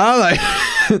blah blah. Like,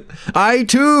 I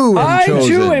too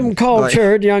am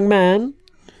cultured, young man.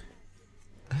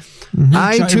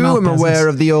 I too am aware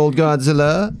of the old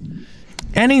Godzilla.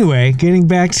 Anyway, getting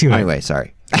back to it. Anyway,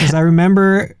 sorry. Because I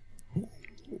remember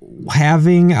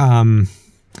having the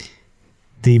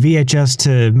VHS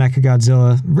to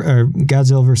Mechagodzilla, or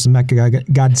Godzilla versus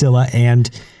Mechagodzilla, and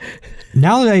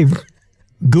now that I've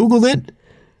Googled it,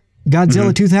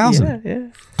 Godzilla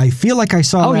 2000. I feel like I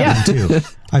saw that one too.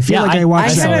 I feel like I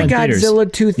watched that one. I had a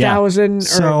Godzilla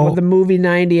 2000 or the movie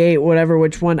 98, whatever,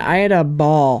 which one. I had a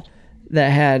ball that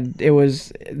had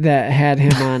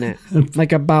him on it,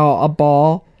 like a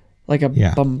ball, like a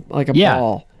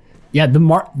ball. Yeah,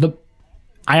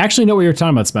 I actually know what you're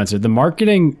talking about, Spencer. The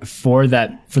marketing for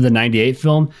the 98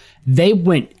 film, they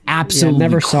went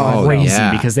absolutely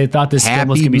crazy because they thought this film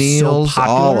was going to be so popular.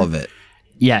 All of it.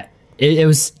 Yeah, it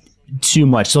was too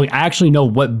much. So like, I actually know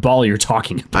what ball you're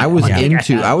talking about. I was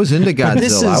into Godzilla. I was into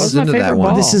that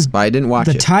one. But I didn't watch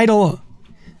it. The title,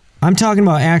 I'm talking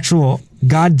about actual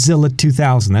Godzilla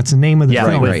 2000. That's the name of the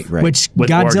film. Right. Which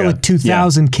Godzilla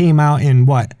 2000 came out in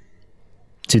what?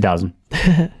 2000.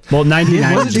 Well,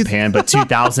 99 in Japan, but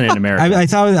 2000 in America. I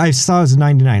thought it was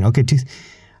 99. Okay,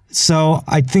 so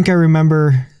I think I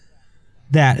remember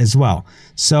that as well.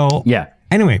 So Yeah.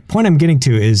 Anyway, point I'm getting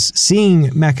to is seeing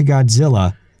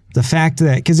Mechagodzilla, the fact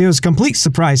that, because it was a complete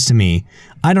surprise to me.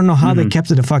 I don't know how they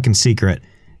kept it a fucking secret,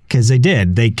 because they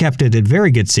did. They kept it a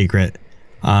very good secret.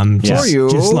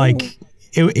 Just like,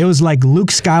 it was like Luke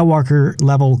Skywalker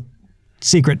level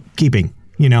secret keeping,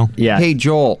 you know? Yeah. Hey,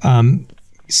 Joel.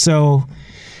 So,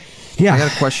 yeah. I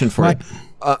got a question for you.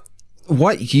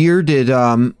 What year did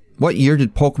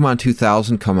Pokemon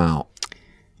 2000 come out?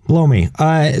 Blow me.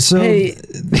 Hey,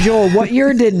 Joel, what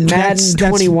year did Madden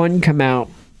 21 come out?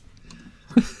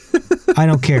 I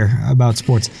don't care about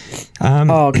sports.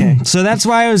 Okay. So that's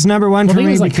why it was number one for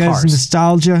me, like because Cars.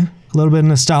 nostalgia, a little bit of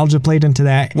nostalgia played into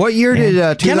that. What year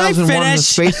did 2001 The finish?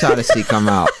 Space Odyssey come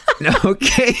out?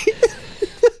 Okay.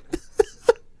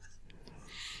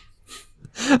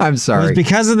 I'm It was sorry.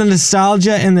 because of the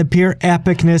nostalgia and the pure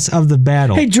epicness of the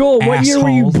battle. Hey, Joel, what year were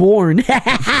you Asshole. born?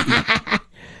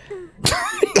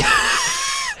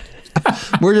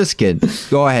 We're just kidding.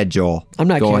 Go ahead, Joel. I'm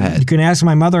not Go kidding. You ahead. can ask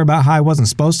my mother about how I wasn't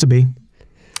supposed to be.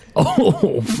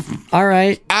 Oh. All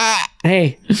right.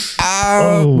 Hey,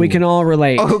 we can all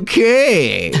relate.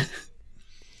 Okay.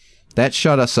 That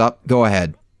shut us up. Go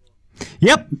ahead.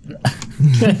 Yep.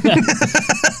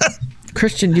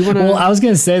 Christian, do you want to... Well, I was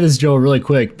going to say this, Joel, really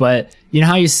quick, but you know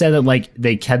how you said that like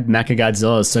they kept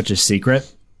Mechagodzilla as such a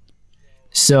secret?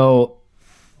 So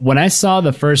when I saw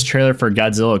the first trailer for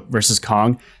Godzilla versus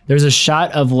Kong, there's a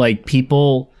shot of like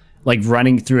people like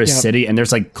running through a city and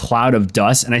there's like cloud of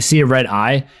dust and I see a red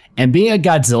eye. And being a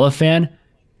Godzilla fan,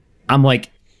 I'm like,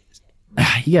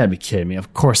 you gotta be kidding me.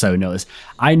 Of course I would know this.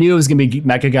 I knew it was gonna be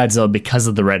Mechagodzilla because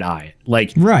of the red eye.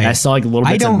 Like, Right. I saw like a little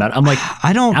bit of metal. I'm like,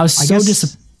 I was so guess-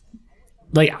 disappointed.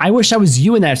 Like, I wish I was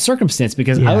you in that circumstance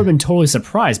because I would have been totally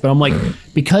surprised. But I'm like,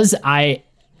 because I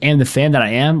am the fan that I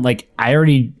am, like,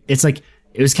 it's like,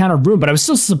 it was kind of rude, but I was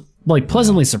still like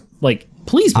pleasantly like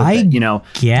pleased with it, you know?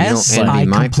 Guess You don't envy I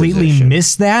my completely position.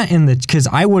 missed that because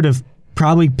I would have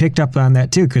probably picked up on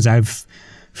that too because I'm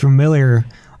familiar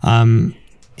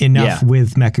enough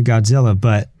with Mechagodzilla,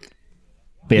 but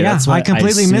yeah, yeah, that's what I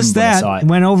completely assumed missed when I that. saw it.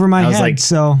 Went over my I was head. like,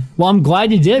 so well, I'm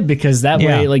glad you did because that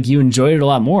Yeah. way, like, you enjoyed it a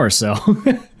lot more. So,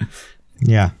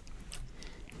 yeah.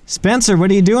 Spencer, what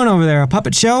are you doing over there? A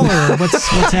puppet show or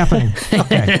what's happening?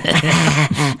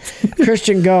 Okay.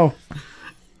 Christian, go.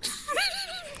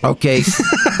 Okay.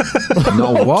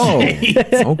 No, whoa.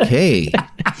 Okay.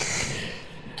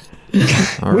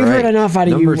 All We've right. heard enough out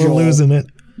of Number you, Joel, Losing it.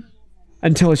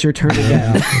 until it's your turn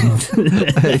again.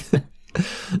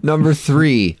 Number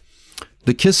 3,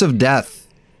 The Kiss of Death,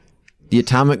 the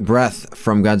atomic breath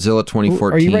from Godzilla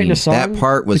 2014. Are you writing a song? That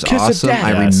part was The Kiss of awesome. Death.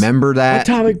 I Yes. remember that.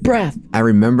 Atomic breath. I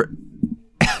remember.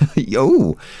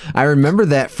 I remember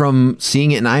that from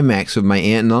seeing it in IMAX with my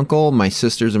aunt and uncle, my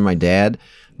sisters, and my dad.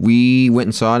 We went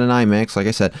and saw it in IMAX, like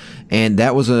I said, and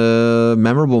that was a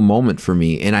memorable moment for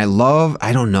me. And I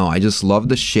just love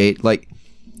the shade. Like,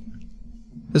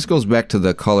 this goes back to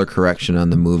the color correction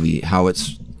on the movie, how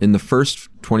it's in the first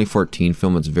 2014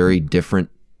 film, it's very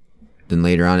different than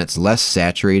later on. It's less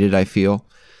saturated, I feel.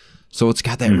 So it's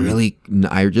got that really,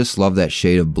 I just love that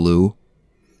shade of blue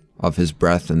of his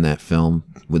breath in that film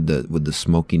with the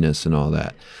smokiness and all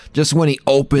that. Just when he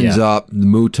opens up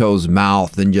Muto's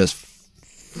mouth and just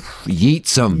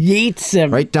yeets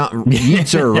him right down,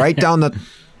 yeets her right down the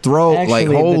throat. Actually, like,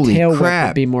 the holy tail whip crap.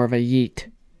 would be more of a yeet.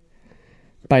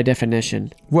 By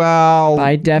definition. Well,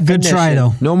 By definition. Good try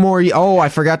though. no more. Oh, I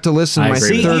forgot to listen. I My agree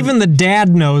See, with third. even the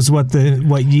dad knows what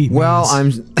yeet Well,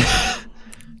 means.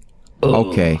 I'm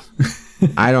okay.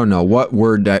 I don't know what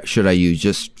word should I use.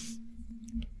 Just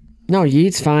No,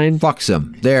 yeet's fine. fucks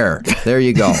him. There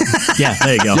you go. yeah,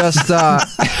 there you go. Just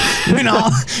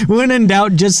when in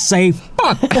doubt, just say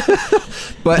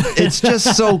but it's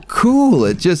just so cool.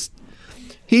 It just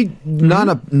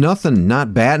nothing,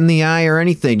 not bat in the eye or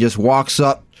anything. Just walks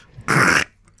up,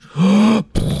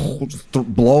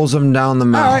 blows him down the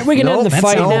mouth. All right, we can end the that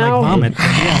fight sounded now. like vomit. We're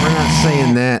not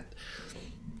saying that.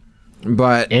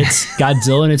 But It's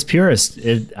Godzilla in its purest.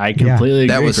 I completely agree.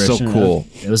 That was so Christian. cool.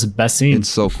 It was the best scene. it's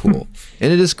so cool.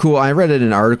 And it is cool. I read in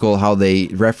an article how they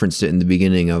referenced it in the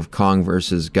beginning of Kong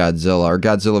versus Godzilla, or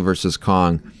Godzilla versus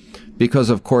Kong, because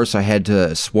of course I had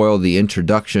to spoil the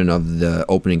introduction of the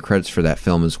opening credits for that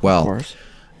film as well. Of course.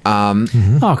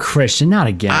 Oh, Christian, not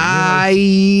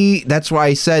again. That's why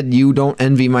I said you don't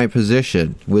envy my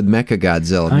position with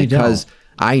Mechagodzilla, I because don't.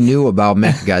 I knew about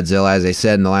Mechagodzilla, as I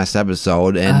said in the last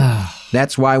episode, and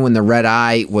that's why when the red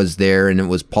eye was there and it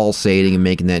was pulsating and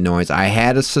making that noise, I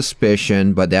had a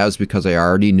suspicion, but that was because I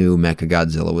already knew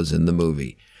Mechagodzilla was in the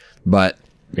movie. But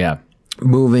Yeah.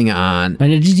 Moving on.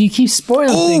 And you keep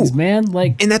spoiling things, man.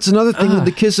 Like, and that's another thing with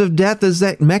the Kiss of Death is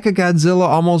that Mechagodzilla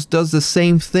almost does the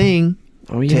same thing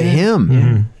to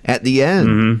him at the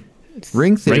end.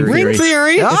 Ring theory. Ring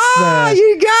theory. You got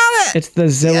it. It's the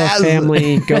Zilla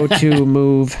family go-to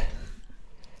move.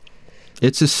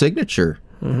 It's a signature.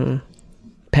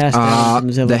 Passed down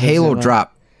from Zilla the to Halo Zilla.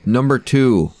 drop. Number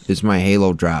 2 is my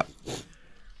Halo drop.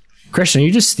 Christian, are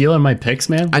you just stealing my picks,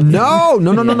 man? No.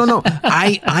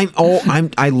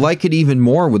 I like it even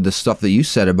more with the stuff that you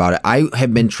said about it. I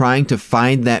have been trying to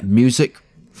find that music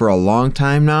for a long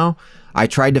time now. I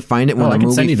tried to find it when the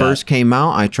movie first came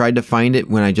out. I tried to find it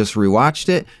when I just rewatched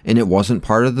it, and it wasn't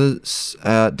part of the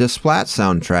Desplat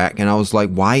soundtrack. And I was like,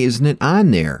 why isn't it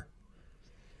on there?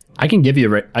 I can give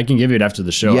you it after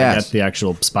the show. Yes. I got the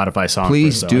actual Spotify song.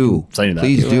 Please do.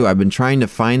 Please do. I've been trying to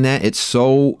find that. It's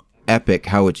so epic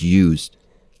how it's used.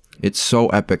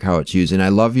 And I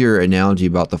love your analogy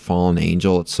about the fallen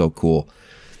angel. It's so cool.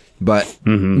 But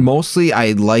mostly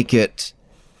I like it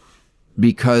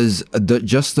because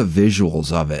just the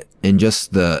visuals of it and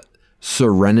just the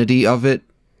serenity of it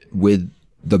with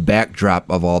the backdrop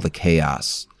of all the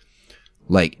chaos.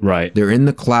 Like, they're in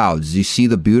the clouds. You see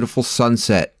the beautiful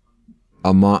sunset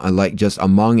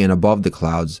among and above the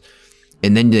clouds,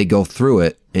 and then they go through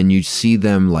it, and you see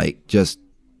them like just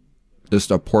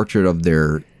a portrait of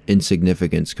their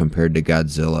insignificance compared to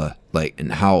Godzilla, like,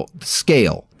 and how the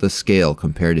scale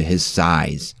compared to his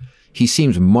size. He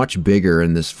seems much bigger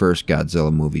in this first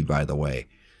Godzilla movie, by the way,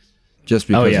 just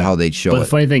because of how they show it. But the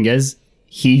funny thing is,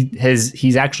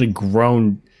 he's actually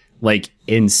grown like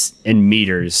in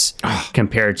meters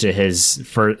compared to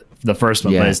the first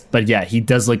one. Yeah. But he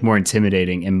does look more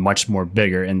intimidating and much more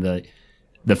bigger in the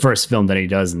first film than he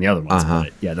does in the other ones.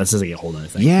 But yeah, that's just like a whole other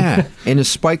thing. Yeah, and his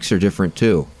spikes are different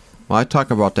too. Well, I talk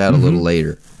about that a little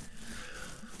later.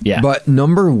 Yeah. But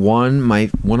number one,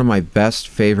 one of my best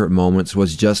favorite moments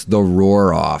was just the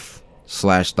roar off /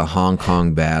 the Hong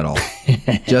Kong battle.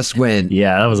 Just when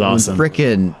that was awesome.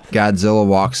 Frickin' Godzilla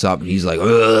walks up and he's like,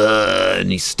 ugh,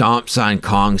 and he stomps on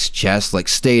Kong's chest like,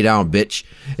 stay down, bitch.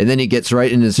 And then he gets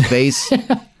right in his face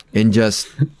and just,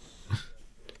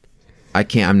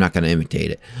 I'm not going to imitate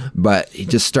it, but he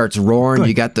just starts roaring. Good.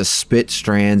 You got the spit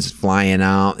strands flying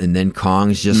out, and then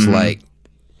Kong's just like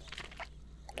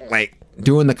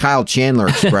doing the Kyle Chandler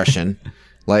expression.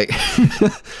 Like,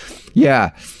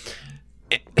 yeah.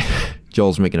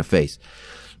 Joel's making a face.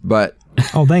 But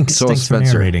thanks. So thanks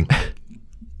Spencer. For narrating.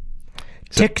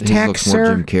 Tic Tac, he looks more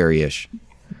Jim Carrey-ish.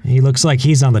 He looks like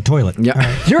he's on the toilet. Yeah.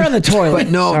 Right. You're on the toilet. But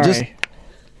no, just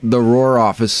the roar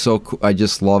off is so cool. I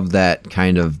just love that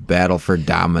kind of battle for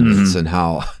dominance and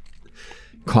how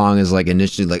Kong is like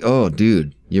initially like, oh,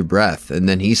 dude, your breath. And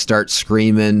then he starts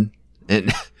screaming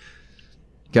and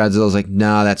Godzilla's like,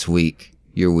 nah, that's weak.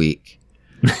 You're weak.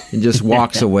 And just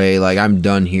walks away like, I'm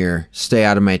done here. Stay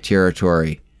out of my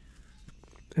territory.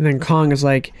 And then Kong is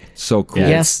like, so cool.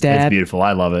 Yes, Dad. It's beautiful.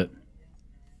 I love it.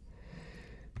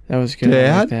 That was good.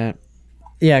 Dad? I like that.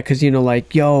 Yeah, because,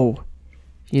 like, yo,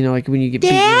 like when you get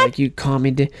beat, you're like, you call me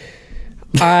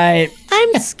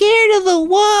I'm scared of the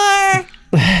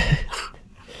war.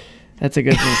 That's a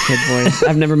good little kid voice.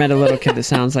 I've never met a little kid that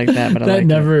sounds like that, but I like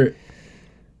it.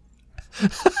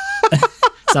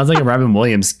 Sounds like a Robin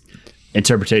Williams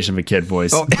interpretation of a kid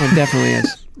voice. Oh, it definitely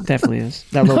is. Definitely is.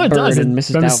 That little bird and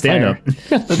Mrs.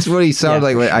 Doubtfire. That's what he sounded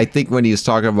like. I think when he was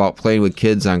talking about playing with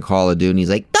kids on Call of Duty, he's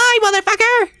like, die,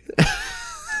 motherfucker!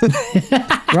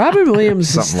 Robin Williams'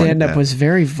 stand-up was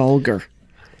very vulgar.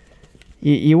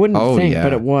 You wouldn't think,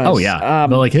 but it was. Oh, yeah.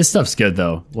 But, like, his stuff's good,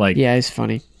 though. Like, yeah, he's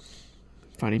funny.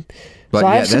 Funny. But so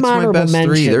yeah, I have some that's my best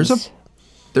mentions. 3.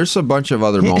 There's a bunch of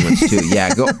other moments, too.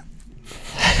 Yeah, go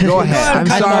ahead. I'm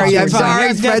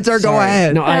sorry, Spencer. Go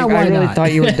ahead. No, I really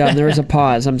thought you were done. There was a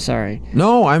pause. I'm sorry.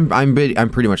 No, I'm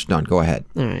pretty much done. Go ahead.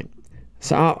 All right.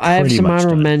 So I have some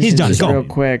honorable mentions just real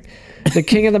quick. The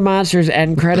King of the Monsters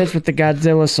end credits with the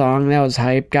Godzilla song. That was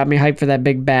hype. Got me hyped for that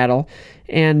big battle.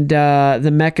 And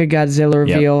the Mecha Godzilla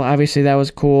reveal. Yep. Obviously, that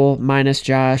was cool. Minus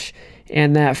Josh.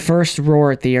 And that first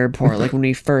roar at the airport, like when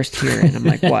we first hear it. I'm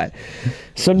like, what?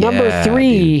 So number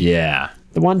 3. Dude. Yeah.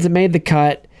 The ones that made the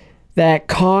cut. That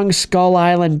Kong Skull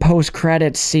Island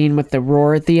post-credits scene with the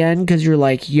roar at the end, because you're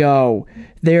like, yo,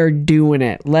 they're doing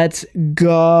it. Let's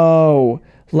go.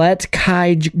 Let's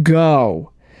Kaij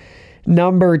go.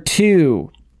 Number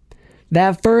 2,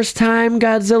 that first time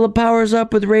Godzilla powers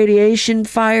up with radiation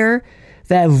fire,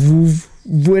 that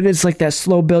when it's like that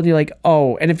slow build, you're like,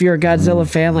 oh, and if you're a Godzilla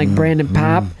fan like Brandon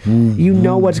Pop, you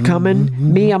know what's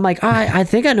coming. Me, I'm like, I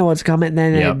think I know what's coming, and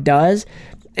then it does.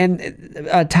 And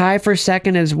a tie for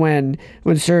second is when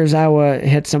Serizawa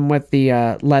hits him with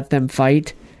the let them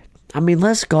fight. I mean,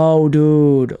 let's go,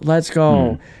 dude. Let's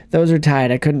go. Those are tied.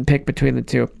 I couldn't pick between the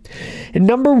two. And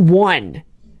number 1,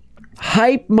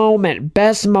 hype moment,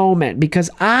 best moment, because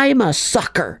I'm a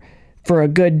sucker for a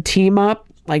good team up,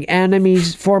 like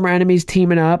former enemies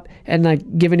teaming up and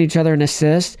like giving each other an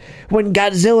assist. When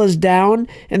Godzilla's down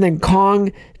and then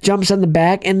Kong jumps on the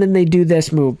back and then they do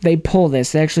this move. They pull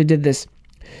this. They actually did this.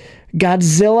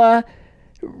 Godzilla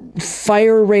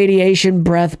fire radiation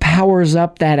breath powers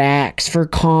up that axe for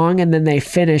Kong, and then they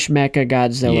finish Mecha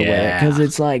Godzilla with it because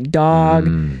it's like, dog,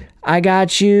 I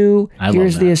got you.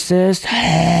 Here's the assist.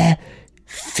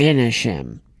 Finish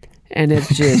him. And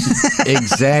it's just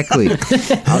exactly. I was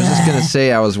just gonna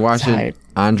say, I was watching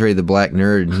Andre the Black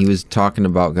Nerd, and he was talking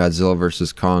about Godzilla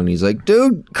versus Kong. And he's like,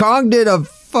 dude, Kong did a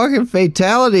fucking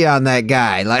fatality on that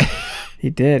guy. Like. He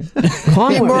did.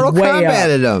 Kong he Mortal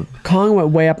Kombated him. Kong went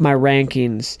way up my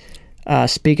rankings.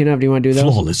 Speaking of, do you want to do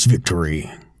those? Flawless victory.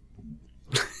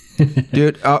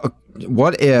 Dude,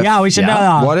 what if... Yeah, we should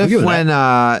know. What if when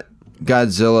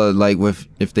Godzilla, like,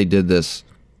 if they did this,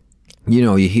 you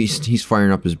know, he's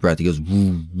firing up his breath. He goes...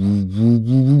 Woo, woo, woo,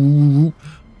 woo, woo.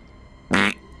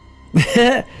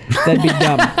 That'd be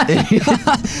dumb.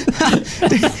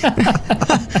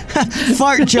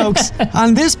 Fart jokes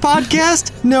on this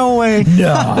podcast? No way.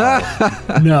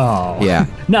 No. Yeah.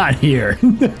 Not here.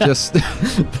 Just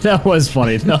that was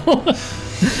funny though.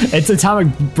 It's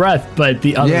atomic breath, but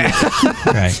the other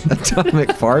Right. Atomic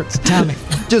farts. Atomic.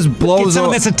 Just blows Get some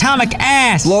of this atomic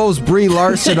ass. blows Brie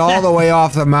Larson all the way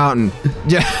off the mountain.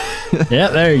 Yeah. Yeah,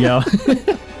 there you go.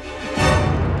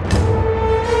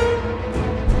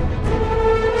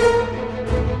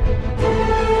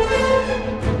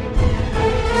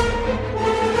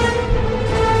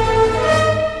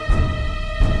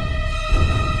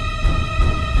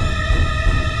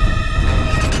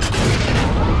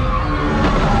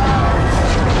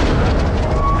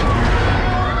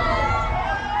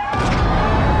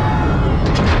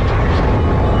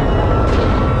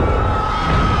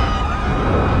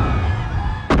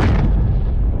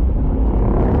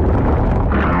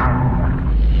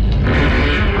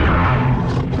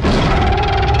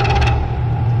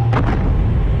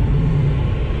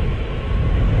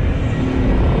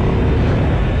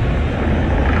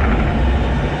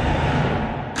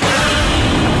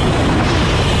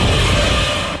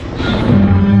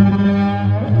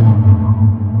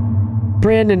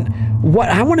 Brandon, what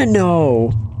I want to know,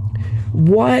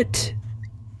 what,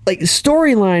 like,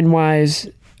 storyline wise,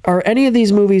 are any of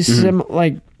these movies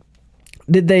like,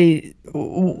 did they,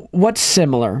 what's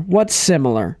similar?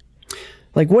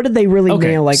 Like, what did they really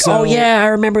nail? Like, oh yeah, I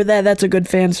remember that. That's a good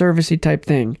fan servicey type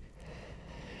thing.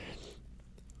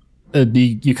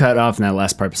 You cut off in that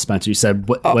last part, Spencer. You said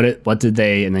what did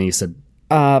they, and then you said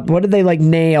what did they like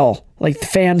nail? Like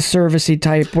fan servicey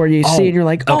type where you see and you're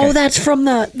like, oh, that's from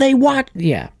they watch.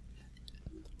 Yeah.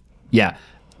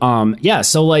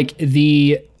 So like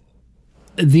the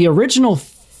original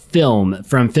film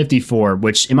from '54,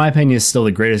 which in my opinion is still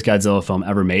the greatest Godzilla film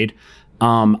ever made.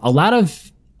 A lot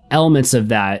of elements of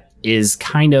that is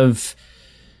kind of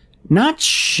not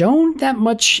shown that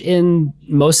much in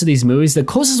most of these movies. The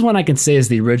closest one I can say is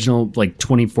the original, like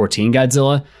 2014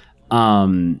 Godzilla.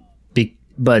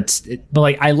 But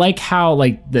like I like how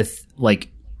like the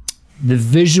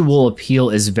visual appeal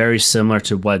is very similar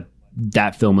to what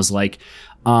that film was like.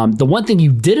 The one thing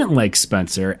you didn't like,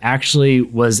 Spencer, actually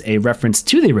was a reference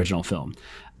to the original film,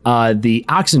 the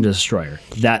Oxygen Destroyer,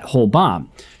 that whole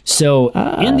bomb. So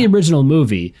in the original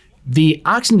movie, the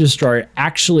Oxygen Destroyer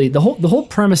actually, the whole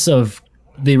premise of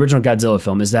the original Godzilla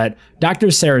film is that Dr.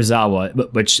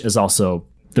 Serizawa, which is also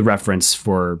the reference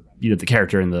for, you know, the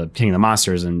character in the King of the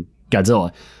Monsters and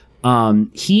Godzilla,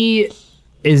 he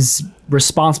is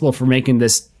responsible for making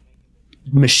this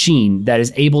machine that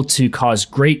is able to cause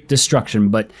great destruction,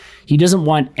 but he doesn't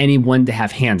want anyone to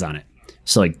have hands on it.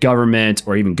 So like government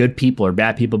or even good people or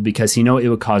bad people, because he knows it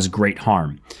would cause great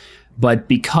harm. But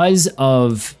because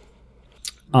of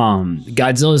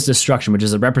Godzilla's destruction, which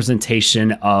is a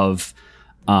representation of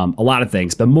a lot of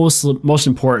things, but most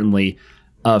importantly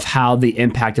of how the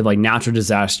impact of like natural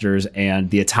disasters and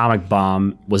the atomic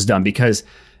bomb was done. Because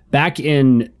back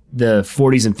in the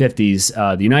 40s and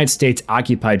 50s, the United States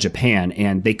occupied Japan,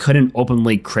 and they couldn't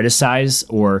openly criticize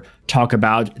or talk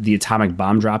about the atomic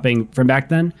bomb dropping from back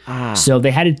then. So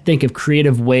they had to think of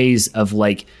creative ways of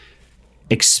like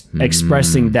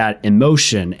expressing that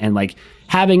emotion, and like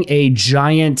having a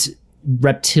giant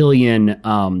reptilian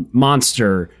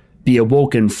monster be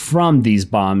awoken from these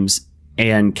bombs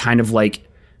and kind of like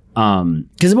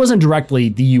because it wasn't directly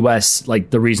the U.S. like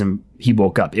the reason he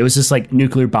woke up. It was just like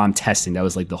nuclear bomb testing. That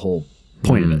was like the whole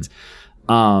point of it.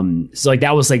 So like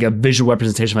that was like a visual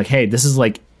representation. Like, hey, this is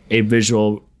like a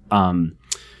visual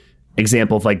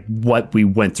example of like what we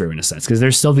went through in a sense, because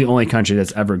they're still the only country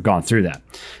that's ever gone through that.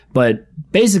 But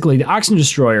basically, the oxygen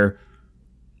destroyer,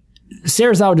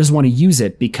 Serizawa doesn't want to use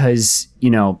it because, you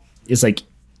know, it's like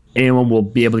anyone will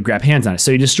be able to grab hands on it.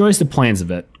 So he destroys the plans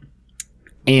of it.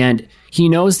 And he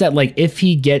knows that like if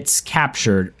he gets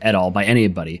captured at all by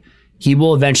anybody, he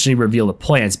will eventually reveal the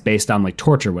plans based on like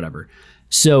torture or whatever.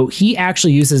 So he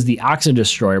actually uses the oxygen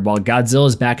destroyer while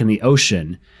Godzilla's back in the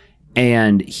ocean,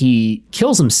 and he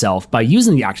kills himself by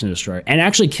using the oxygen destroyer and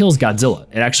actually kills Godzilla.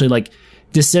 It actually like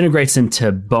disintegrates him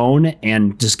to bone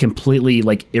and just completely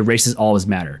like erases all his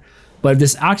matter. But if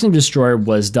this oxygen destroyer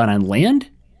was done on land,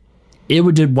 it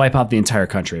would wipe out the entire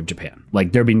country of Japan.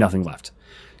 Like there'd be nothing left.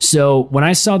 So when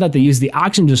I saw that they used the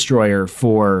oxygen destroyer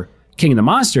for King of the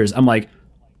Monsters, I'm like,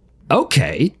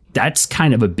 okay, that's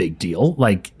kind of a big deal.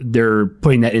 Like they're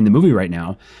putting that in the movie right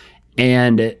now.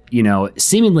 And, you know,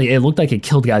 seemingly it looked like it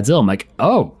killed Godzilla. I'm like,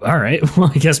 oh, all right.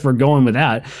 Well, I guess we're going with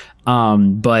that.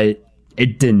 But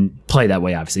it didn't play that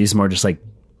way, obviously. It's more just like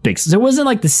big. So it wasn't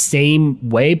like the same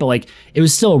way, but like it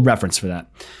was still a reference for that.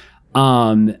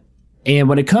 And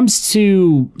when it comes to,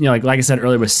 you know, like I said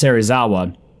earlier with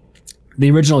Serizawa, the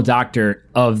original doctor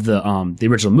of the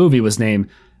original movie was named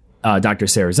Dr.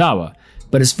 Serizawa.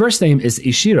 But his first name is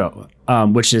Ishiro,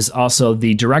 which is also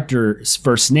the director's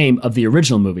first name of the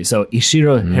original movie. So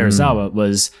Ishiro Hirasawa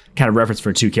was kind of reference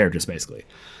for two characters, basically.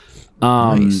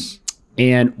 Nice.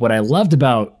 And what I loved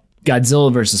about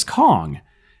Godzilla vs. Kong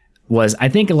was, I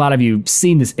think a lot of you have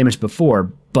seen this image before,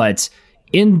 but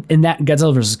in that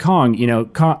Godzilla vs. Kong, you know,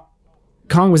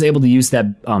 Kong was able to use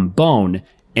that bone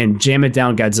and jam it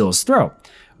down Godzilla's throat.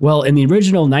 Well, in the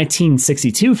original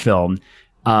 1962 film,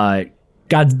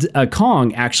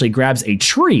 Kong actually grabs a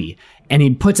tree and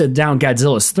he puts it down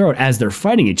Godzilla's throat as they're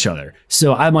fighting each other.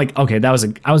 So I'm like, okay, I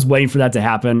was waiting for that to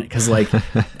happen because like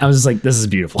I was just like, this is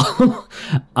beautiful.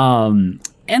 And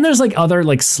there's like other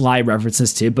like sly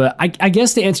references too. But I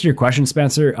guess to answer your question,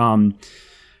 Spencer,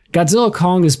 Godzilla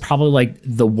Kong is probably like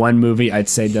the one movie I'd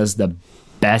say does the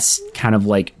best kind of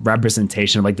like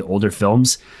representation of like the older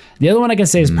films. The other one I can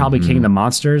say is probably King of the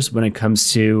Monsters when it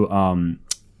comes to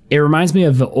it reminds me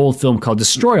of the old film called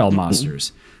Destroy All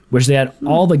Monsters, which they had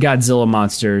all the Godzilla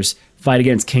monsters fight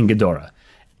against King Ghidorah.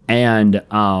 And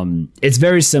it's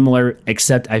very similar,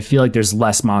 except I feel like there's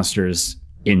less monsters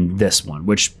in this one,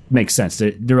 which makes sense.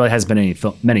 There really hasn't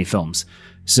been many films.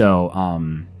 So,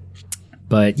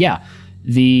 but yeah,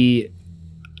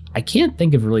 I can't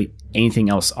think of really anything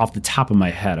else off the top of my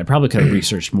head. I probably could have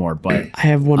researched more, but I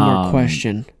have one more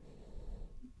question.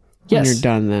 Yes. When you're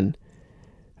done then.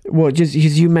 Well, just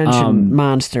because you mentioned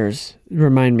monsters,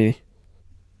 remind me.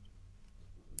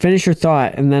 Finish your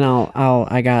thought, and then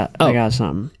I got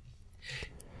something.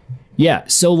 Yeah,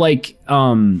 so like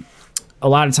a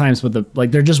lot of times with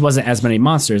there just wasn't as many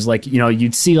monsters. Like, you know,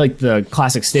 you'd see like the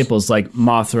classic staples like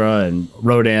Mothra and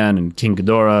Rodan and King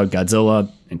Ghidorah,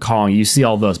 Godzilla and Kong. You see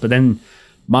all those, but then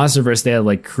Monsterverse, they had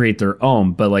like create their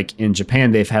own. But like in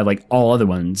Japan, they've had like all other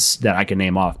ones that I can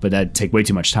name off, but that'd take way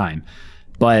too much time.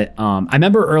 But I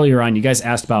remember earlier on, you guys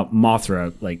asked about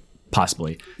Mothra, like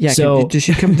possibly. Yeah. So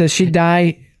does she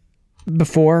die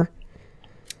before?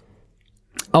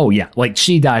 Oh yeah, like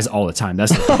she dies all the time.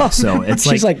 That's the thing. So it's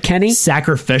she's like Kenny,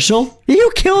 sacrificial.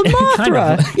 You killed Mothra, kind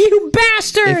of. You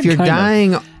bastard! If you're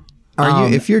dying,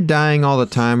 if you're dying all the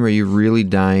time, are you really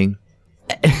dying?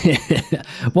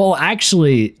 Well,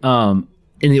 actually, in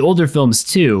the older films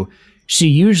too, she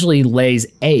usually lays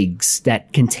eggs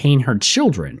that contain her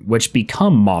children, which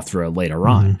become Mothra later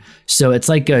on. So it's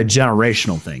like a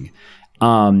generational thing.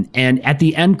 And at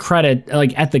the end credit,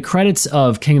 like at the credits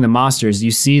of King of the Monsters,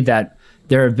 you see that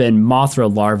there have been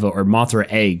Mothra larvae or Mothra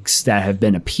eggs that have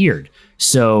been appeared.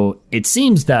 So it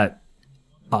seems that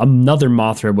another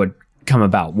Mothra would come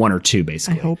about, one or two,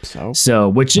 basically. I hope so. So,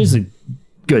 which is a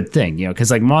good thing, you know,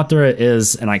 because like Mothra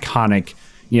is an iconic,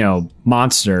 you know,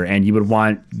 monster, and you would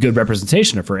want good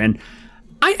representation of her. And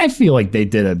I feel like they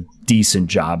did a decent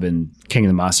job in King of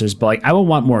the Monsters, but like I would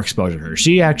want more exposure to her.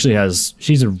 She actually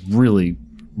she's a really,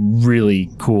 really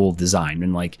cool design,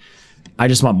 and like I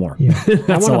just want more. Yeah.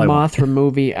 I want a Mothra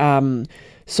movie.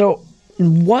 So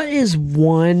what is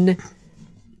one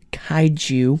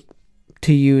kaiju,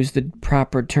 to use the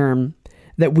proper term,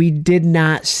 that we did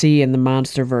not see in the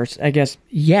Monsterverse, I guess,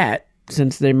 yet,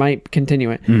 since they might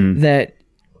continue it, that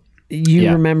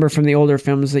you remember from the older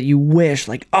films that you wish,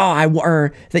 like,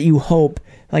 or that you hope,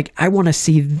 like, I want to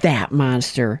see that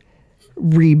monster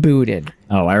rebooted?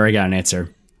 Oh, I already got an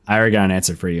answer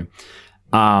for you.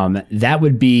 That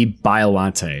would be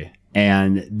Biollante.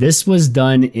 And this was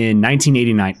done in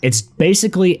 1989. It's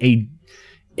basically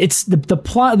the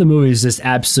plot of the movie is just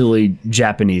absolutely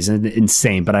Japanese and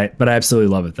insane, but I absolutely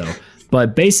love it though.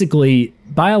 But basically,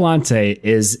 Biollante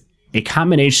is a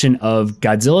combination of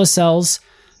Godzilla cells,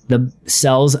 the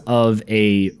cells of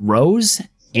a rose,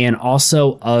 and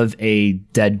also of a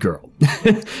dead girl.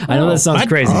 I know that sounds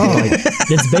crazy. But like,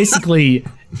 it's basically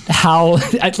how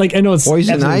I know it's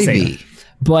poison ivy. Insane,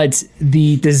 but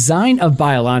the design of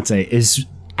Biollante is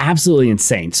absolutely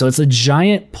insane. So it's a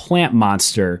giant plant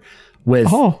monster with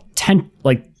 10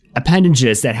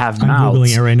 appendages that have mouths. I'm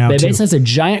Googling it right now, It too. basically has a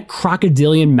giant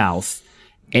crocodilian mouth,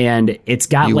 and it's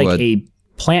got a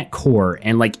plant core,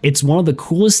 and it's one of the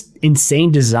coolest,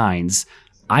 insane designs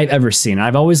I've ever seen.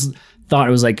 I've always thought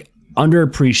it was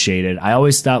underappreciated. I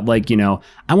always thought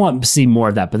I want to see more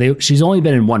of that, but she's only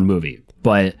been in one movie,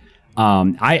 but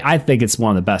I think it's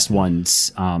one of the best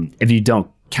ones if you don't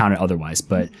count it otherwise.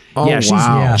 But she's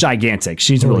gigantic.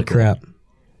 She's really cool. Crap.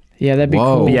 Yeah, that'd be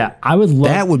cool. Yeah, I would love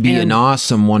that. Would be an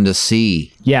awesome one to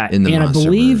see. Yeah, in the and I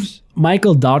believe Monsterverse.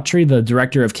 Michael Daughtry, the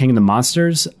director of King of the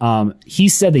Monsters, he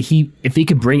said that if he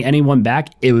could bring anyone back,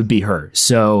 it would be her.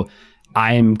 So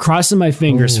I am crossing my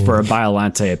fingers for a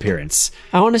Biollante appearance.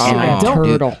 I want to see a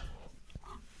turtle.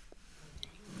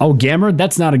 Oh, Gamera?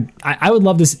 That's not a... I would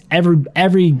love this. Every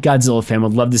Godzilla fan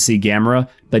would love to see Gamera,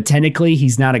 but technically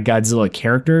he's not a Godzilla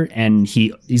character, and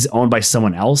he's owned by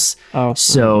someone else. Oh.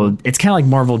 So it's kind of like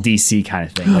Marvel DC kind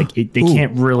of thing. They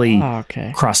can't really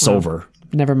cross over.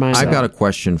 Never mind. I got a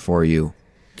question for you.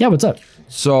 Yeah, what's up?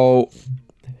 So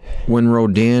when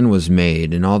Rodan was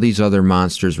made and all these other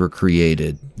monsters were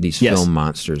created, these film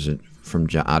monsters from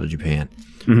out of Japan,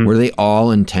 were they all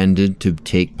intended to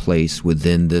take place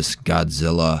within this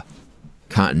Godzilla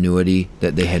continuity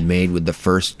that they had made with the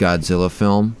first Godzilla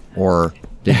film, or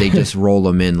did they just roll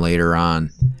them in later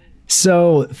on?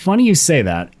 So funny you say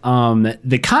that.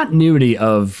 The continuity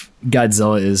of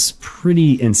Godzilla is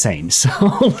pretty insane. So,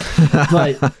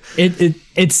 but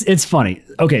it's funny.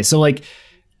 Okay, so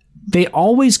they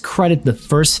always credit the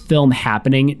first film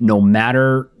happening, no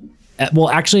matter. Well,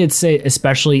 actually, I'd say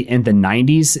especially in the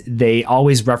 90s, they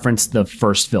always reference the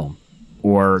first film,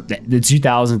 or the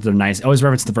 2000s or 90s, always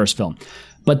reference the first film.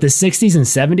 But the 60s and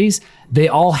 70s, they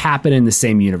all happen in the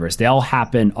same universe. They all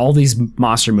happen, all these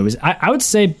monster movies. I would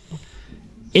say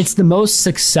it's the most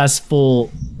successful,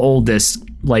 oldest,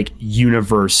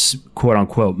 universe, quote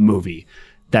unquote, movie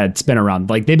that's been around.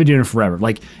 They've been doing it forever.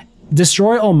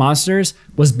 Destroy All Monsters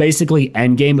was basically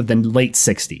Endgame of the late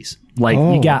 60s.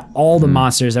 You got all the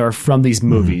monsters that were from these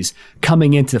movies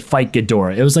coming in to fight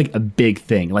Ghidorah. It was a big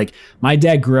thing. My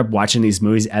dad grew up watching these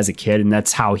movies as a kid, and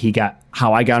that's how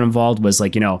I got involved was oh, I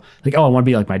want to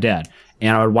be like my dad.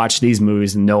 And I would watch these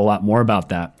movies and know a lot more about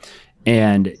that.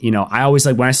 And, I always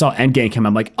when I saw Endgame come,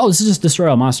 I'm oh, this is just Destroy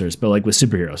All Monsters, but with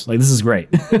superheroes. This is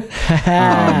great.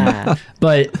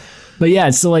 But yeah,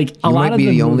 so a lot of the You might be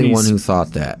the only movies, one who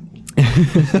thought that.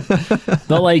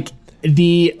 but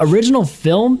the original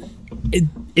film,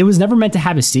 it was never meant to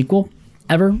have a sequel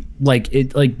ever.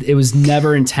 It was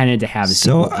never intended to have a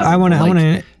sequel. So I want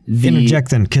to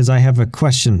interject then, because I have a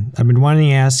question. I've been wanting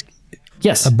to ask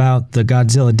about the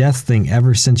Godzilla death thing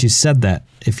ever since you said that.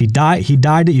 If he died,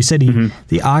 you said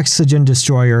the oxygen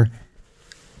destroyer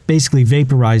basically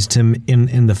vaporized him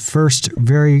in the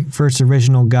very first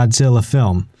original Godzilla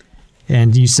film.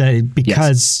 And you said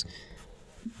because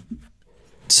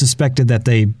suspected that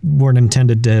they weren't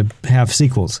intended to have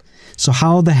sequels. So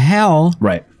how the hell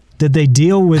did they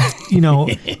deal with,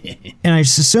 and I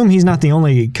assume he's not the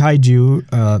only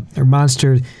kaiju or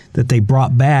monster that they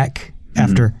brought back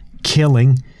after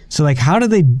killing. So how do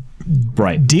they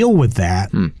deal with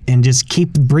that and just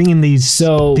keep bringing these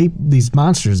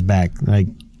monsters back?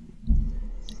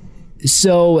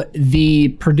 So the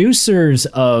producers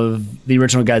of the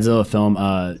original Godzilla film,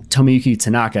 Tomoyuki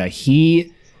Tanaka,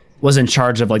 he was in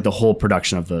charge of the whole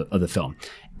production of the film.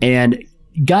 And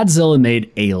Godzilla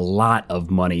made a lot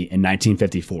of money in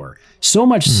 1954. So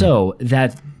much so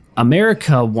that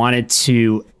America wanted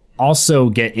to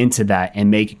also get into that and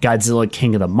make Godzilla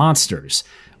King of the Monsters,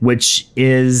 which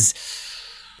is,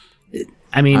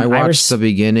 I watched the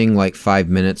beginning, 5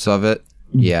 minutes of it.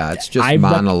 Yeah, it's just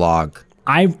monologue.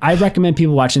 I recommend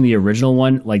people watching the original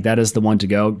one. That is the one to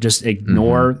go. Just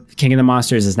ignore King of the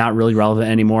Monsters. It's not really relevant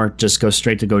anymore. Just go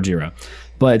straight to Gojira.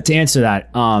 But to answer that,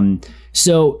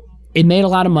 so it made a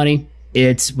lot of money.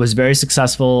 It was very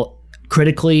successful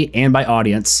critically and by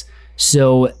audience.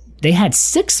 So they had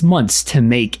 6 months to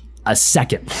make a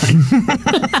second one.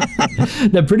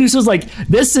 The producer was like,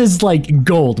 this is like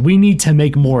gold. We need to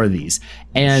make more of these.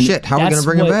 And shit, how are we going to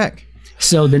bring them back?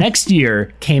 So the next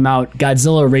year came out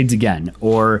Godzilla Raids Again,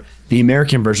 or the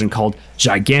American version called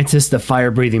Gigantus the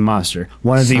Fire-Breathing Monster.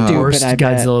 One of the worst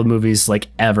Godzilla movies like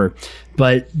ever.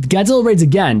 But Godzilla Raids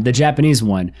Again, the Japanese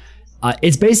one,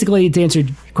 it's basically, to answer your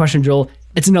question, Joel,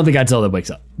 it's another Godzilla that wakes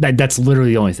up. That's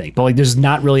literally the only thing. But like, there's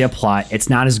not really a plot. It's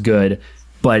not as good,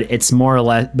 but it's more or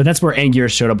less. But that's where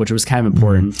Anguirus showed up, which was kind of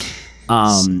important.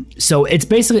 So it's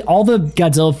basically all the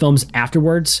Godzilla films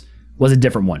afterwards was a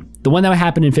different one. The one that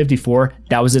happened in 1954,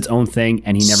 that was its own thing,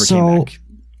 and he never came back.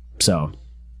 So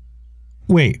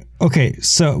wait, okay,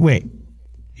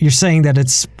 you're saying that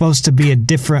it's supposed to be a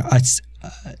different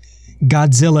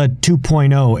Godzilla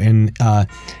 2.0 and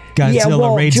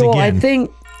Godzilla Raids Joel, Again. I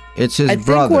think it's his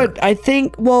brother.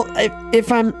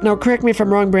 If I'm now, correct me if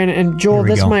I'm wrong, Brandon, and Joel,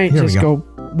 this might just go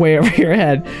way over your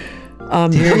head.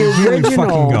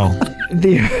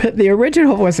 The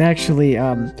original was actually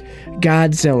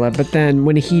Godzilla, but then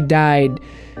when he died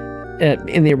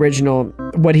in the original,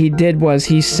 what he did was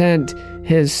he sent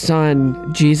his son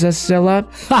Jesuszilla,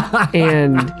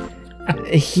 and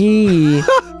he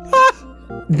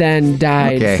then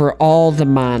died for all the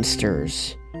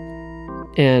monsters,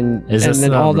 and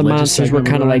then all the monsters were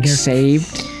kind of like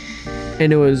saved,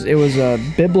 and it was a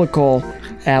biblical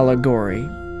allegory.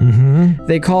 Mm-hmm.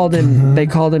 They called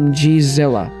him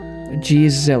G-Zilla.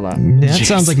 That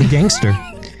sounds like a gangster.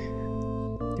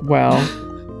 Well,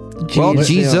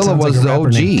 G-Zilla was the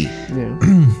OG. Yeah.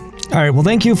 All right. Well,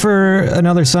 thank you for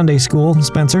another Sunday school,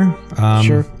 Spencer.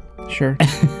 Sure.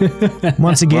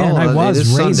 Once again, I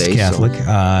was raised Sunday, Catholic,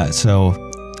 so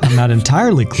I'm not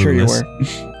entirely clueless. Sure you were.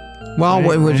 Well,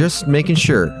 we're just making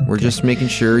sure. We're just making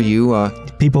sure you.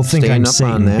 People think I'm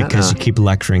Satan because you keep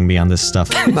lecturing me on this stuff.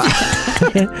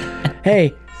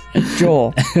 Hey,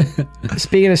 Joel.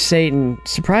 Speaking of Satan,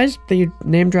 surprised that you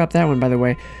name dropped that one, by the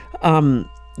way.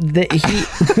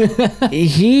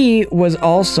 He was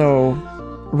also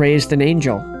raised an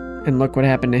angel, and look what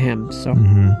happened to him. So.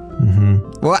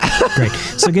 What? Great.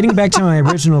 So getting back to my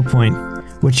original point,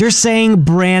 what you're saying,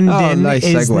 Brandon, nice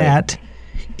is segue. that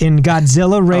in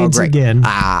Godzilla Raids Again,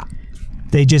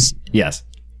 they just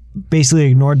basically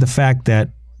ignored the fact that.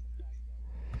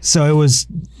 So it was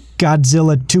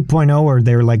Godzilla 2.0, or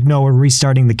they were like, no, we're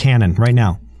restarting the canon right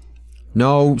now.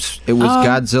 No, it was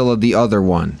Godzilla, the other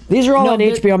one. These are all on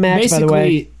HBO Max, by the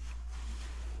way.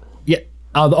 Yeah,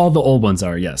 all the old ones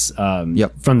are, yes.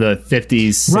 Yep. From the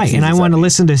 50s. Right, and I want to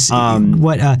listen to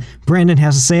what Brandon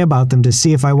has to say about them to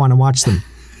see if I want to watch them.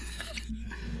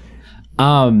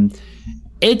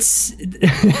 It's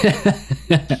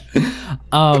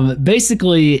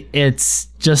basically it's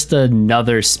just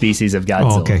another species of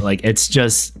Godzilla. Oh, okay. Like it's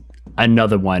just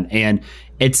another one, and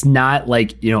it's not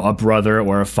like, you know, a brother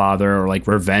or a father or like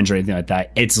revenge or anything like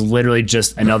that. It's literally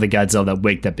just another Godzilla that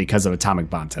waked up because of atomic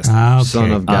bomb testing. Okay.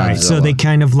 Son of Godzilla. So they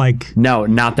kind of like No,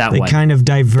 not that one. they kind of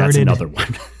diverted. That's another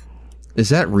one. Is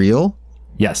that real?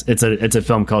 Yes, it's a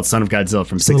film called Son of Godzilla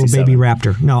from little 1967. baby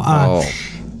raptor. No.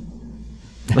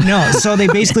 No, so they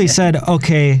basically said,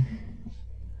 okay,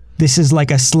 this is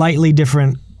like a slightly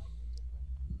different.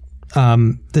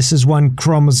 This is one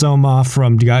chromosome off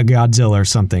from Godzilla or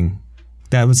something.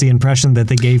 That was the impression that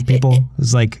they gave people. It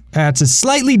was like, it's a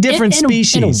slightly different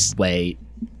species. In a way.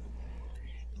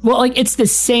 Well, like it's the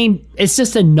same. It's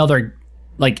just another,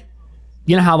 like,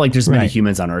 you know how like there's many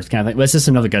humans on Earth kind of thing. But it's just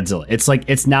another Godzilla. It's like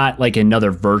it's not like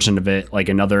another version of it, like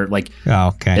another like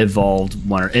evolved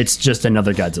one. It's just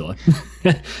another Godzilla.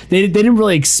 They didn't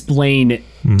really explain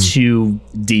too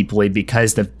deeply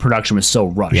because the production was so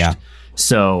rushed. Yeah.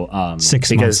 So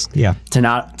 6 months. Yeah.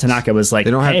 Tanaka was like,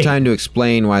 they don't have time to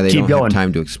explain why they don't have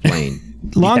time to explain.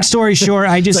 Long story short,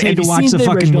 I just need to watch the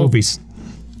fucking movies.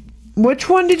 Which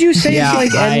one did you say is like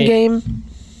Endgame?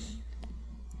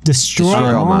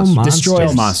 Destroy all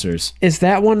monsters. Is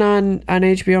that one on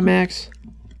HBO Max?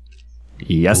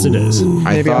 Yes, it is.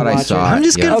 I thought I saw it. I'm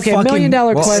just gonna $1 million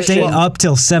question. Stay up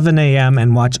till 7 a.m.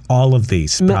 and watch all of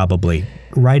these probably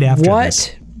right after this.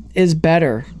 What is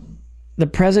better, the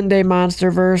present day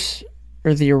MonsterVerse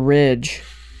or the Orig?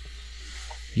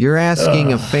 You're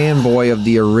asking a fanboy of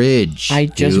the Orig.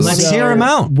 Let's hear him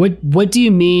out. What do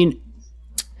you mean?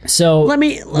 So when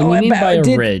you mean by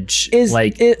a ridge, there's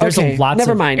a lot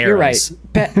never of mind. arrows.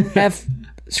 You're right.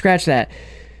 Scratch that.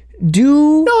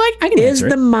 I can answer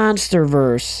the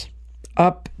MonsterVerse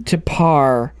up to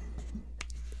par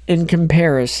in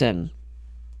comparison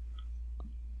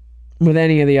with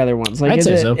any of the other ones? Like,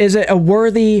 is it a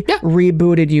worthy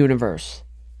rebooted universe?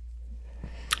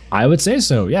 I would say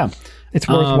so. Yeah, it's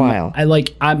worthwhile.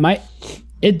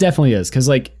 It definitely is, because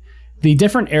like the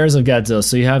different eras of Godzilla.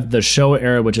 So you have the Showa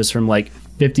era, which is from like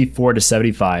 54 to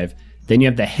 75. Then you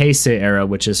have the Heisei era,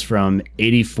 which is from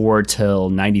 84 till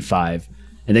 95.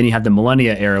 And then you have the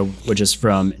Millennia era, which is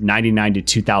from 99 to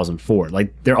 2004.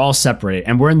 Like they're all separated.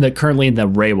 And we're currently in the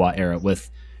Reiwa era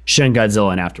with Shin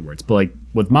Godzilla and afterwards. But like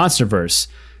with MonsterVerse,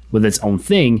 with its own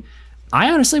thing,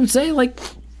 I honestly would say like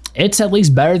it's at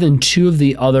least better than two of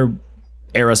the other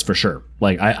eras for sure.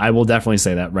 Like I will definitely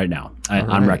say that right now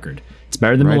on record. It's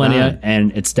better than Millennia,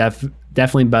 and it's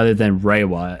definitely better than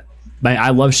Reiwa.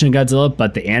 I love Shin Godzilla,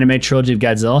 but the anime trilogy of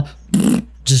Godzilla,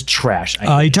 just trash.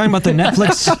 Are you talking about the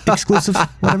Netflix exclusive,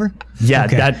 whatever? Yeah,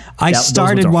 okay. I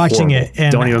started watching it,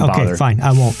 and don't even bother. Okay, fine,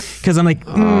 I won't, because I'm like,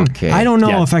 I don't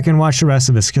know if I can watch the rest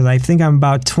of this, because I think I'm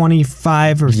about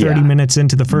 25 or 30 minutes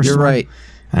into the first one. You're right.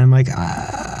 And I'm like,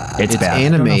 it's bad.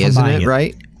 Anime, isn't it?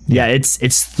 Right? Yeah, it's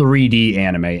 3D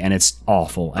anime, and it's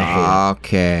awful. I hate it.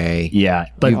 Okay. Yeah,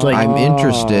 but like I'm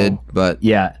interested, but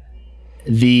yeah,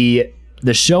 the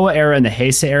Showa era and the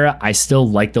Heisei era, I still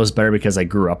like those better because I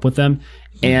grew up with them.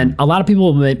 And a lot of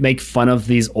people make fun of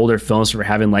these older films for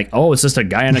having like, oh, it's just a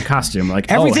guy in a costume.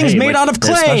 Like everything's made out of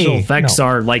clay. Special effects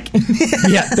are like,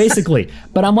 yeah, basically.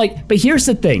 But I'm like, but here's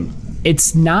the thing: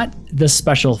 it's not the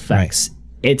special effects;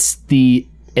 it's the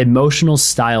emotional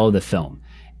style of the film.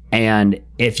 And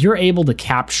if you're able to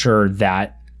capture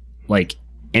that, like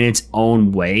in its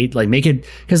own way, like make it,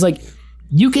 because like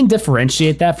you can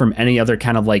differentiate that from any other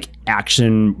kind of like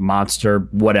action monster,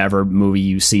 whatever movie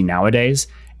you see nowadays.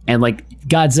 And like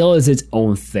Godzilla is its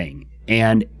own thing.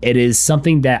 And it is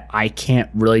something that I can't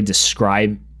really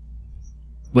describe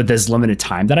with this limited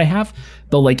time that I have.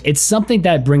 But like it's something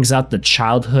that brings out the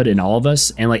childhood in all of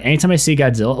us. And like anytime I see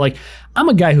Godzilla, like I'm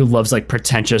a guy who loves like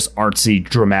pretentious, artsy,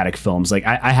 dramatic films. Like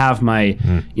I have my,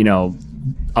 you know,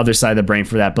 other side of the brain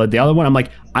for that. But the other one, I'm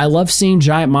like, I love seeing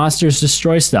giant monsters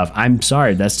destroy stuff. I'm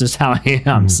sorry, that's just how I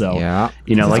am. So,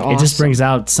 you know, like awesome. It just brings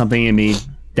out something in me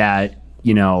that,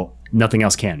 you know, nothing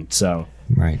else can. So,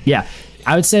 yeah,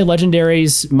 I would say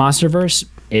Legendary's MonsterVerse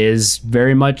is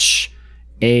very much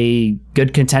a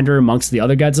good contender amongst the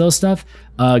other Godzilla stuff.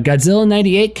 Godzilla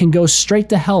 98 can go straight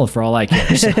to hell for all I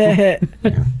care. So.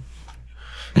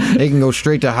 They can go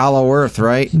straight to Hollow Earth,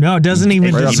 right? No, it doesn't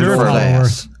even deserve Hollow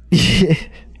Earth.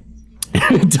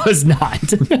 It does not.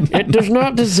 It does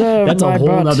not deserve. That's a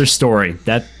whole other story.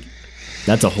 That's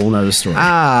a whole nother story.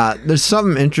 There's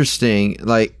something interesting.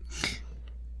 Like,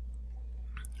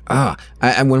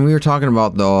 when we were talking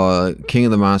about the King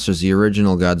of the Monsters, the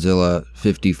original Godzilla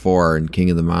 54 and King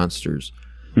of the Monsters,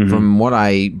 from what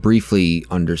I briefly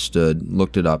understood,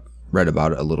 looked it up, read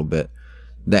about it a little bit,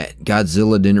 that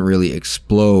Godzilla didn't really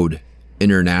explode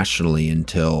internationally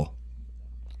until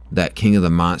that King of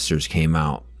the Monsters came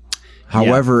out.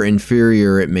 However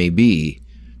inferior it may be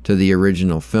to the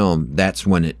original film, that's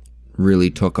when it really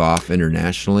took off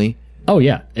internationally. Oh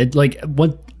yeah, it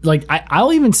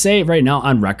I'll even say it right now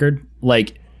on record,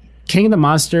 like King of the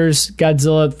Monsters,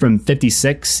 Godzilla from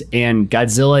 56 and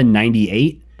Godzilla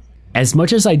 98. As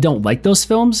much as I don't like those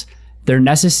films, they're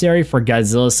necessary for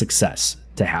Godzilla's success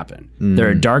to happen.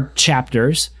 They're dark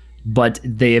chapters, but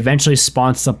they eventually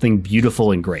spawn something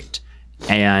beautiful and great.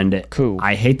 And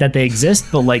I hate that they exist,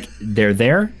 but like they're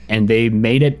there and they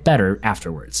made it better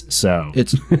afterwards. So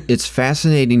it's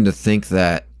fascinating to think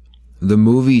that the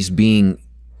movies being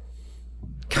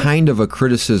kind of a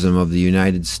criticism of the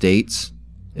United States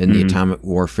and the atomic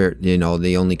warfare, you know,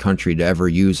 the only country to ever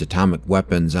use atomic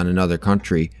weapons on another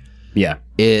country. Yeah.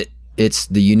 It's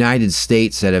the United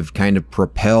States that have kind of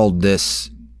propelled this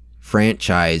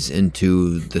franchise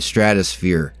into the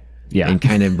stratosphere. Yeah. And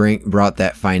kind of brought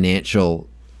that financial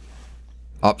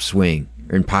upswing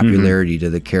and popularity to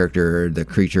the character, the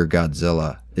creature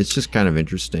Godzilla. It's just kind of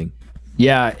interesting.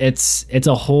 Yeah, it's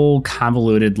a whole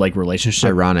convoluted like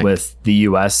relationship with the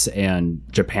US and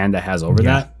Japan that has over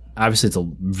that. Obviously it's a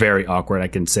very awkward, I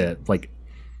can say it like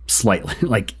slightly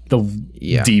like the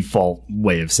default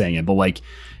way of saying it. But like,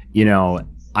 you know,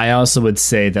 I also would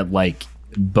say that like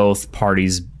both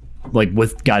parties, like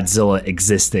with Godzilla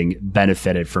existing,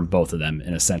 benefited from both of them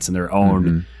in a sense in their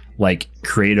own like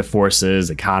creative forces,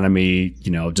 economy,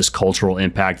 you know, just cultural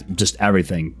impact, just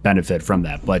everything benefit from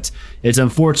that. But it's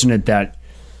unfortunate that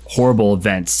horrible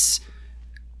events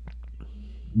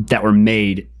that were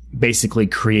made basically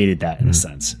created that in a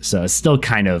sense. So it's still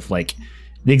kind of like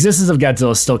the existence of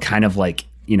Godzilla is still kind of like,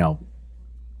 you know,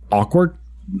 awkward.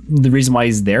 The reason why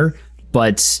he's there.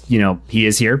 But, you know, he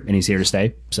is here, and he's here to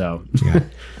stay. So,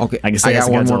 okay, I got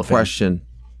one more question.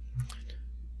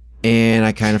 And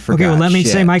I kind of forgot. Okay, well, let me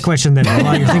say my question then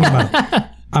while you're thinking about it.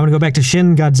 I'm going to go back to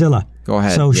Shin Godzilla. Go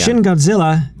ahead. So, Shin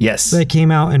Godzilla, yes, that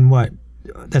came out in what?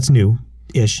 That's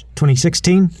new-ish.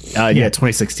 2016? Yeah,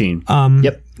 2016.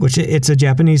 Yep. Which it's a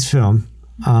Japanese film.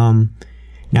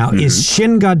 Now, is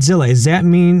Shin Godzilla, is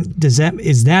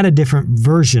that a different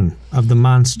version of the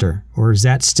monster? Or is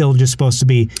that still just supposed to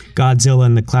be Godzilla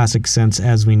in the classic sense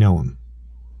as we know him?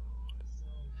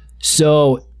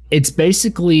 So it's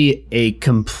basically a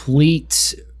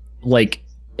complete, like,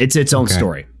 it's its own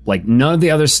story. Like, none of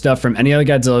the other stuff from any other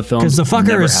Godzilla film. Because the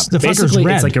fucker's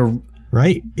red, it's like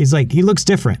right? He's like, he looks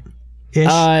different.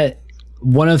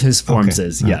 One of his forms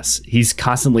is, yes. He's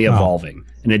constantly evolving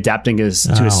and adapting to his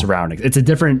surroundings. It's a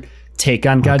different take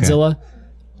on Godzilla.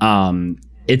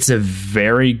 It's a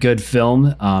very good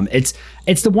film. It's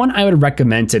the one I would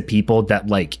recommend to people that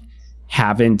like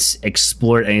haven't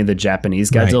explored any of the Japanese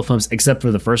Godzilla films except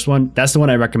for the first one. That's the one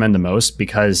I recommend the most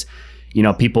because, you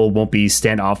know, people won't be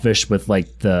standoffish with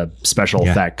like the special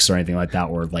effects or anything like that,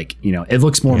 or like, you know, it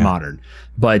looks more modern,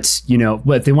 but you know,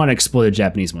 but they want to explore the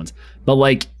Japanese ones. But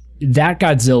like that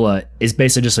Godzilla is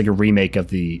basically just like a remake of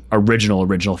the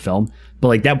original film. But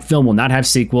like that film will not have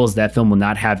sequels. That film will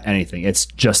not have anything. It's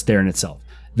just there in itself.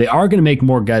 They are going to make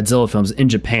more Godzilla films in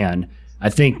Japan, I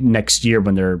think next year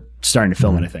when they're starting to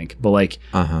film it, I think. But like,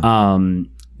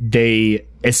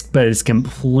 it's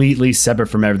completely separate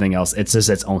from everything else. It's just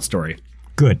its own story.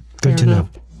 Good to know.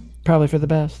 Probably for the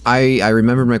best. I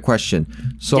remembered my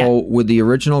question. So with the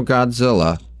original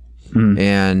Godzilla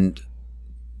and,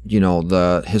 you know,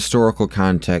 the historical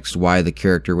context, why the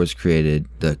character was created,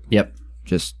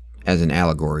 just as an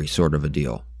allegory sort of a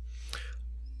deal.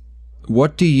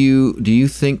 What do you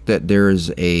think that there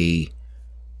is a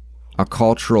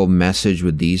cultural message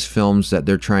with these films that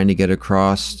they're trying to get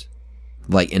across,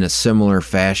 like in a similar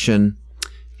fashion?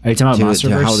 Are you talking about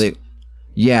MonsterVerse?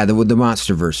 With the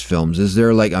MonsterVerse films, is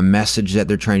there like a message that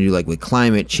they're trying to do, like with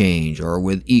climate change or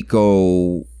with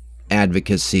eco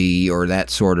advocacy or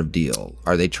that sort of deal?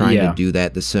 Are they trying to do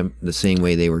that the same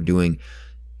way they were doing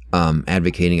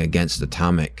advocating against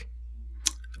atomic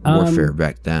warfare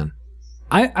back then?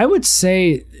 I would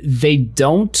say they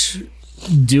don't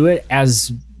do it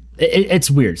as it's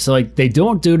weird. So like they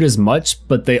don't do it as much,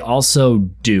 but they also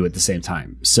do at the same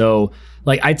time. So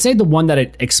like I'd say the one that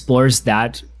it explores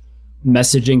that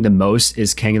messaging the most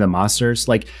is King of the Monsters.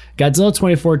 Like Godzilla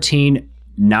 2014,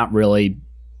 not really.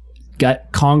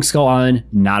 Got Kong Skull Island,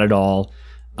 not at all.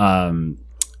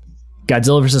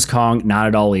 Godzilla vs. Kong, not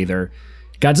at all either.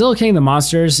 Godzilla King of the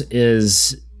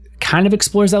Monsters kind of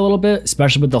explores that a little bit,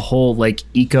 especially with the whole like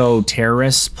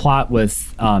eco-terrorist plot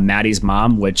with Maddie's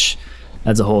mom, which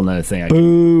that's a whole nother thing I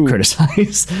can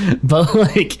criticize. But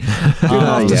like,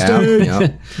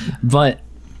 but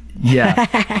yeah,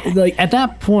 like at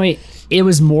that point, it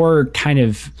was more kind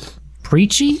of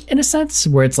preachy in a sense,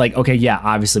 where it's like, okay, yeah,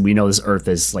 obviously we know this Earth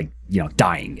is like, you know,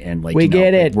 dying, and like we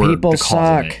get it. People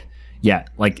suck. Yeah,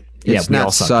 like it's not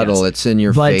all subtle. Suck, yes. It's in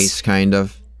your face, kind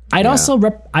of. I also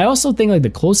think like the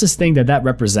closest thing that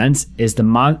represents is the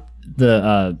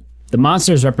monsters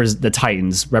the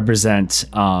Titans represent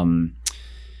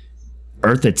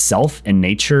Earth itself and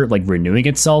nature, like renewing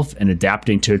itself and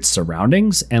adapting to its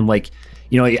surroundings. And like,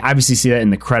 you know, you obviously see that in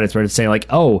the credits where it's saying like,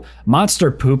 oh,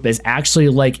 monster poop is actually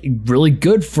like really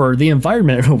good for the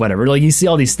environment or whatever. Like you see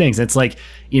all these things. It's like,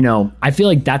 you know, I feel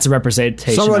like that's a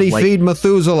representation. Somebody of, like, feed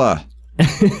Methuselah.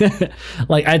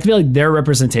 Like I feel like their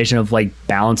representation of like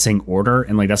balancing order,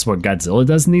 and like that's what Godzilla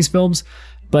does in these films.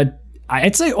 But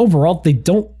I'd say overall they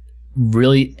don't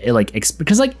really like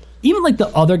because like even like the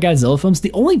other Godzilla films,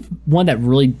 the only one that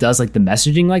really does like the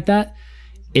messaging like that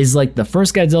is like the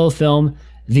first Godzilla film,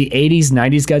 the 80s,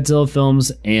 90s Godzilla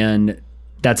films, and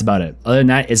that's about it. Other than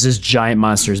that, it's just giant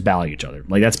monsters battling each other.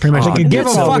 Like that's pretty much. They give a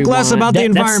fuck less about the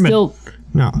environment.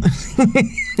 No.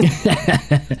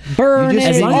 Burn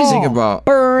it all.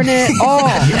 Burn it all.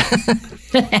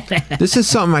 This is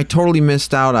something I totally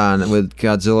missed out on with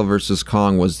Godzilla vs.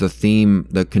 Kong, was the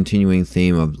continuing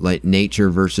theme of like nature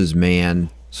versus man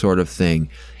sort of thing,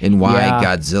 and why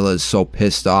Godzilla is so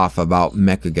pissed off about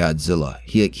Mechagodzilla.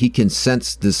 He can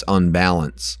sense this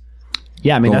unbalance.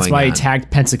 Yeah, I mean that's why he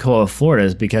attacked Pensacola, Florida,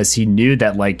 is because he knew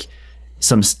that like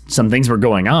some things were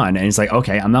going on, and he's like,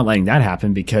 okay, I'm not letting that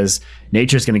happen because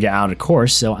nature's going to get out of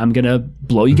course, so I'm going to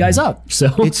blow you guys up.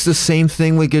 So it's the same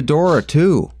thing with Ghidorah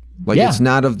too. Like it's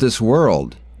not of this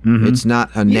world. It's not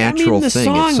a natural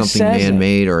thing. It's something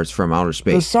man-made or it's from outer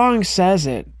space. The song says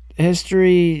it.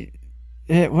 History.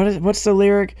 What's the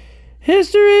lyric?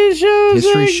 History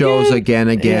shows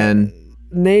again.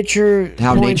 Nature.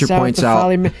 How nature points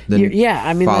out. I mean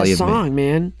that song,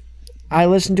 man. I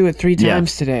listened to it 3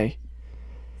 times today.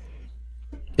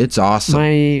 It's awesome. My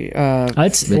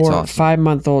It's awesome.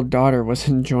 5-month-old daughter was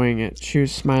enjoying it. She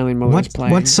was smiling while it was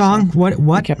playing. What song?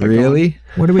 What? Kept it Really? going.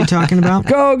 What are we talking about?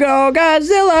 Go go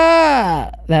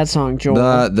Godzilla! That song,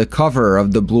 Joel. The cover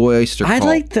of the Blue Oyster Cult.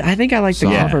 I think I like the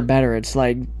song. cover better. It's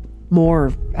like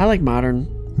more. I like modern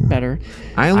better.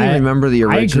 I only remember the I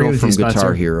agree original with from you, Spencer.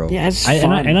 Guitar Hero. Yeah, it's And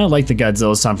fun. I like the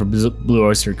Godzilla song from Blue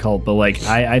Oyster Cult, but like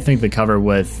I think the cover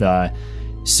with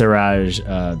Siraj,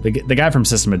 the guy from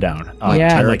System of a Down,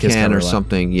 Yeah. I like his Can cover or a lot.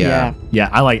 something. Yeah. Yeah,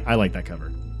 I like that cover.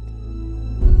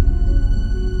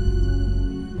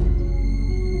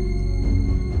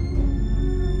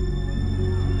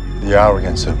 The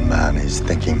arrogance of man is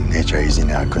thinking nature is in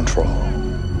our control,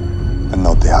 and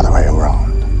not the other way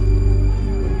around.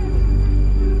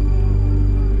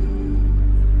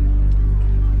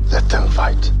 Let them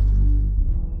fight.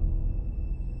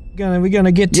 We're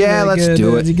gonna get to Yeah, let's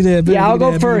do it. Yeah, I'll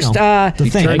go first. The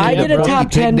thing. I did a top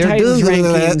 10 Titans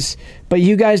rankings, but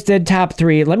you guys did top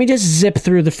 3. Let me just zip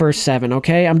through the first 7,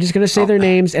 okay? I'm just going to say their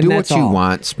names, and Do that's what you all.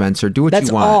 want, Spencer. Do what That's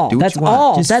you want. all. Do what That's you want.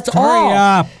 all. Just That's hurry all.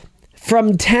 up.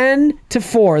 From 10 to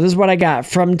 4, this is what I got.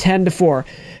 From 10 to 4.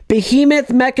 Behemoth,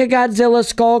 Mechagodzilla,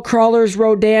 Skullcrawlers,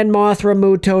 Rodan, Mothra,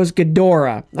 Mutos,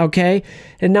 Ghidorah, okay?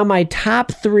 And now my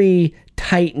top 3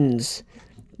 Titans.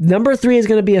 Number 3 is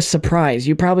going to be a surprise.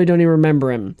 You probably don't even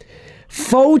remember him.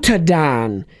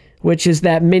 Photodon, which is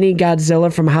that mini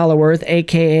Godzilla from Hollow Earth,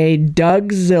 a.k.a.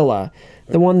 Dougzilla,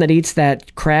 the one that eats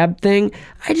that crab thing.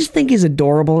 I just think he's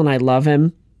adorable and I love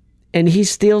him. And he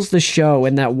steals the show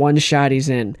in that one shot he's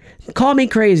in. Call me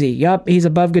crazy. Yup, he's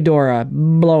above Ghidorah.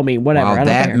 Blow me, whatever. I Wow, don't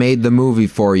that care. made the movie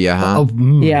for you, huh?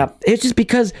 Yeah, it's just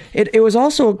because it was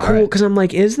also cool because I'm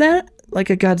like, is that like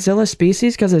a Godzilla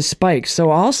species? Because it's spikes.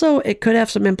 So also it could have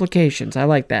some implications. I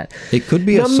like that. It could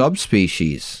be a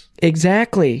subspecies.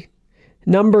 Exactly.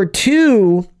 Number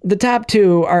 2, the top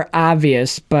 2 are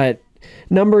obvious, but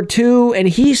number 2, and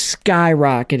he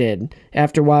skyrocketed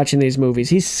after watching these movies.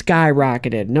 He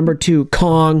skyrocketed. Number 2,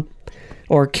 Kong,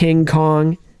 or King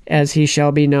Kong, as he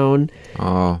shall be known.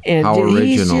 Oh, And how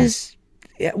he's original. just,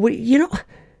 you know,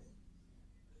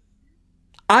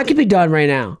 I could be done right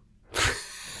now,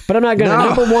 but I'm not gonna.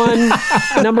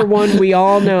 No. Number one, we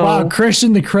all know. Wow,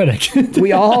 Christian the critic.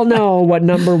 We all know what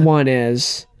number 1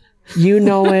 is. You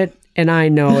know it, and I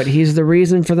know it. He's the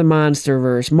reason for the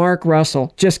Monsterverse. Mark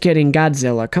Russell. Just kidding.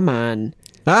 Godzilla. Come on.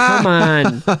 Come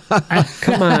on.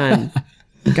 Come on.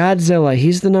 Godzilla.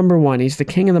 He's the number 1. He's the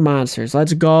king of the monsters.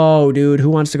 Let's go, dude. Who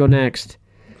wants to go next?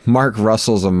 Mark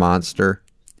Russell's a monster.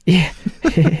 Yeah.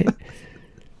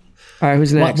 All right,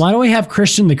 who's next? Why don't we have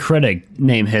Christian the critic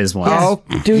name his one? Oh,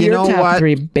 Do you your know top what?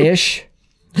 3, bish.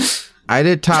 I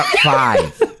did top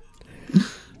 5.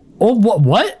 Oh,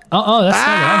 what? Oh, that's not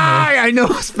what I I know.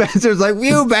 Spencer's like,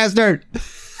 you bastard.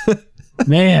 heard.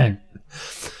 Man.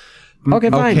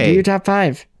 Okay, fine. Okay. Do your top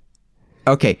 5.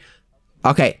 Okay.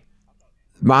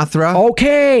 Mothra,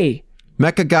 Okay.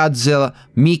 Mechagodzilla,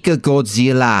 Mika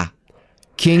Godzilla,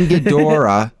 King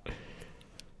Ghidorah,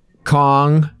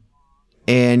 Kong,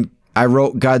 and I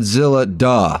wrote Godzilla,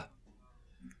 duh.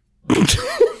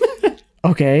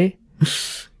 Okay.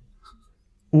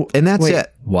 And that's Wait.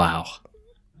 it. Wow.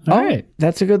 All right.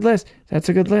 That's a good list. That's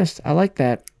a good list. I like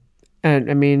that. And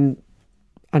I mean,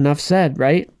 enough said,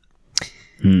 right?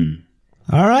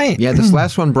 All right. Yeah, this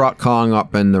last one brought Kong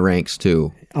up in the ranks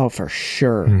too. Oh, for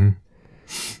sure.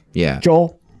 Yeah.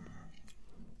 Joel.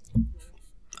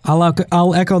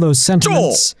 I'll echo those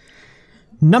sentiments.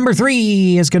 Number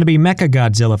 3 is going to be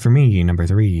Mechagodzilla for me. Number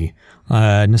 3.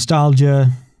 Nostalgia,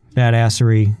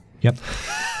 badassery. Yep.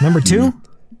 Number 2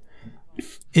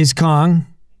 is Kong.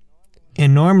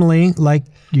 And normally, like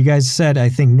you guys said, I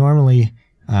think normally,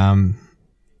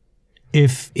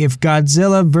 if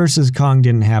Godzilla versus Kong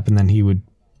didn't happen, then he would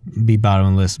be bottom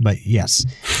of the list. But yes,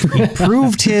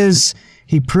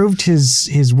 he proved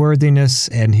his worthiness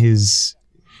and his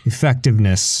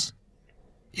effectiveness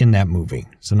in that movie.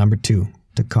 So number 2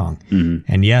 to Kong.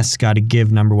 And yes, got to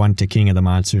give number 1 to King of the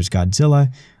Monsters,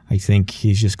 Godzilla. I think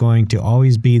he's just going to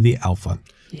always be the alpha.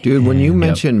 Dude, when you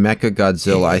mentioned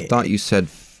Mechagodzilla, I thought you said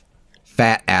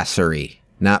fat assery,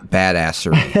 not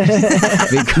badassery.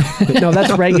 No,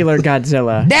 that's regular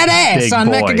Godzilla. That ass Big on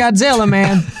boy. Mechagodzilla,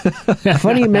 man.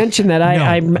 Funny you mentioned that.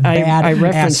 I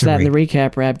referenced that in the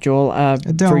recap rap, Joel,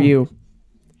 for Don't. you.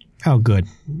 Oh, good.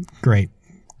 Great.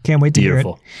 Can't wait to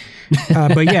Beautiful. hear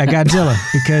it. But yeah, Godzilla,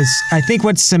 because I think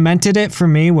what cemented it for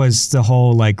me was the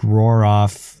whole like roar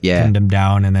off, Yeah. pinned him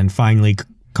down, and then finally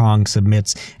Kong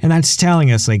submits. And that's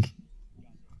telling us like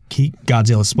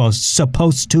Godzilla's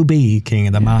supposed to be king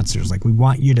of the monsters. Like, we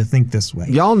want you to think this way.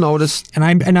 Y'all noticed,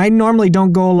 And I normally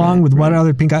don't go along with what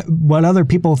other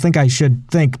people think I should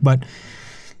think, but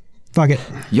fuck it.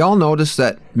 y'all noticed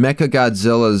that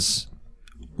Mechagodzilla's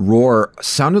roar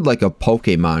sounded like a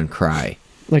Pokemon cry.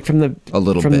 Like from the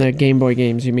the Game Boy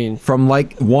games, you mean? From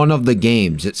like one of the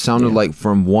games. It sounded like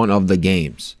from one of the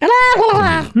games.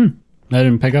 I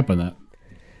didn't pick up on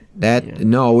that.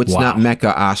 No, it's not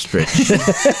Mecha Ostrich.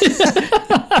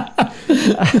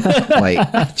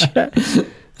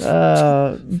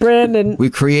 Brandon, we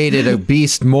created a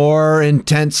beast more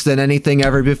intense than anything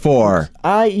ever before.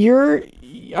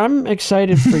 I'm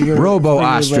excited for your Robo for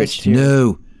your Ostrich. list here.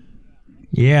 No.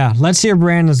 Yeah, let's hear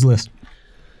Brandon's list.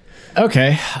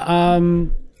 Okay.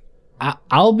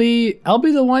 I'll be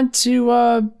the one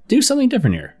to do something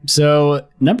different here. So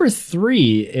number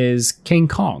 3 is King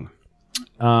Kong.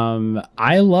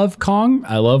 I love Kong.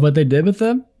 I love what they did with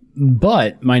him.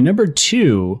 But my number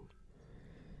 2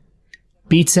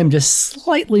 beats him just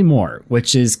slightly more,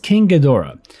 which is King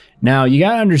Ghidorah. Now, you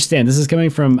gotta understand, this is coming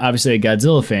from obviously a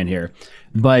Godzilla fan here,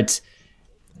 but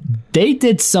they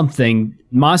did something,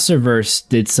 Monsterverse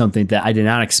did something that I did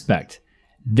not expect.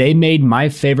 They made my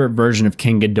favorite version of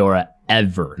King Ghidorah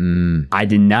ever. I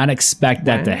did not expect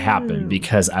that to happen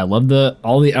because I love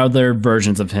all the other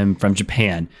versions of him from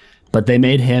Japan, but they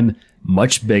made him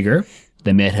much bigger.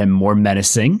 They made him more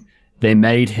menacing. They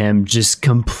made him just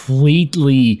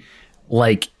completely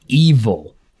like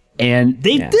evil. And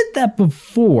they did that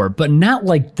before, but not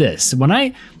like this. When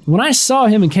I saw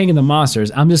him in King of the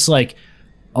Monsters, I'm just like,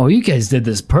 oh, you guys did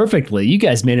this perfectly. You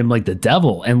guys made him like the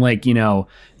devil. And like, you know,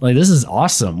 like this is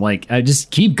awesome. Like, I just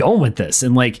keep going with this.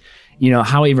 And like, you know,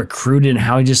 how he recruited and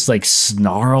how he just like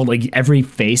snarled. Like every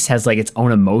face has like its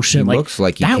own emotion. He looks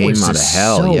like he came out of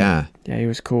hell. So yeah, he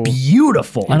was cool.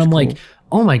 Beautiful. And I'm like,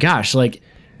 oh my gosh, like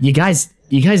you guys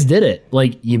did it.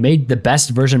 Like you made the best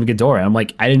version of Ghidorah. I'm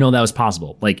like, I didn't know that was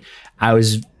possible. Like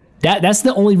that's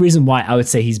the only reason why I would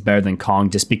say he's better than Kong,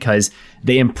 just because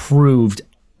they improved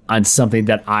on something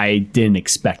that I didn't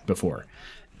expect before.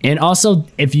 And also,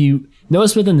 if you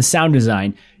notice within the sound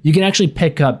design, you can actually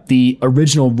pick up the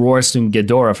original Roarston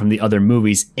Ghidorah from the other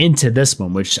movies into this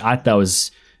one, which I thought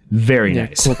was very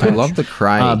nice. Cool. I love the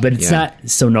cry, but it's not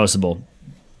so noticeable.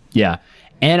 Yeah.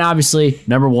 And obviously,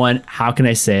 number 1, how can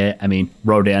I say it? I mean,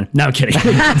 Rodan. No, I'm kidding.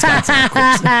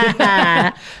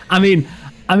 I mean,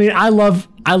 I love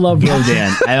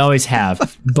Rodan. I always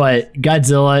have. But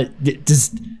Godzilla,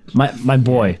 just my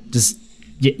boy, just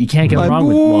you can't get wrong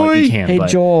with. Well, you can. Hey, but,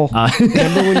 Joel,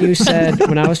 remember when you said,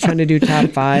 when I was trying to do top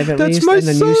 5 at least, and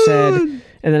then you said,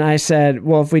 and then I said,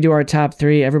 well, if we do our top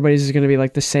 3, everybody's is going to be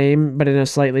like the same, but in a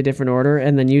slightly different order.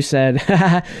 And then you said,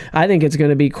 I think it's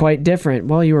going to be quite different.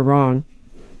 Well, you were wrong.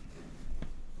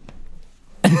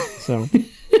 So.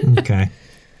 Okay.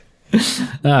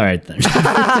 All right then.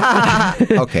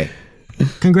 Okay.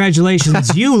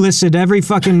 Congratulations, you listed every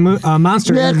fucking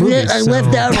monster in the movie. I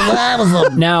left out a lot of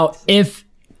them. Now, if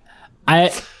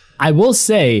I will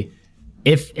say,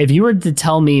 if you were to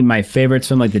tell me my favorites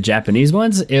from like the Japanese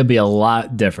ones, it would be a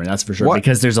lot different. That's for sure,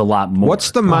 because there's a lot more.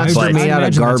 What's the monster made out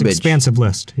of garbage? That's an expansive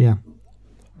list. Yeah.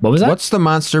 What was that? What's the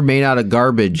monster made out of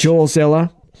garbage?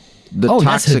 Joelzilla. The that's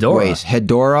toxic Hedorah. waste.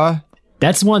 Hedorah.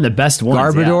 That's one of the best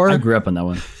ones. Garbodor? Yeah, I grew up on that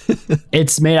one.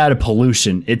 It's made out of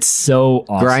pollution. It's so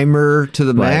awesome. Grimer to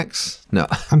the max? No.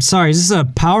 I'm sorry, is this a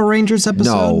Power Rangers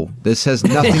episode? No, this has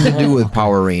nothing to do with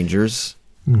Power Rangers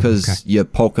because you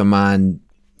Pokemon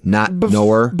not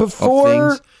knower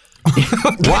before. Of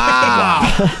things. Wow.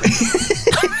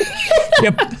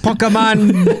 You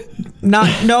Pokemon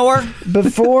not knower?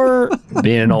 Before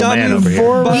being an old man over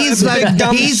here.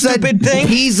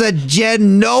 He's a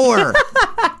Gen knower.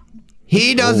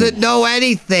 He doesn't know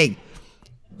anything.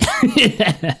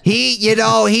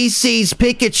 He sees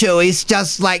Pikachu. He's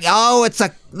just like, oh, it's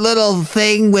a little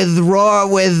thing with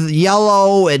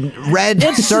yellow and red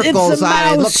circles on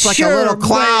it. It looks like a little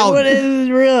cloud. What is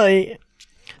it really?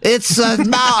 It's a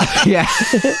mouse. Yeah.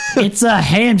 It's a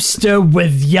hamster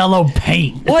with yellow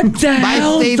paint. What the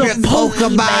hell? My favorite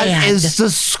Pokemon is the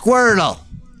Squirtle.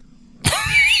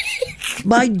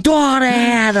 My daughter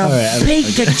had a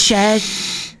Pikachu.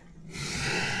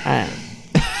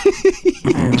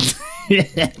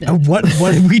 What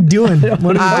are we doing? I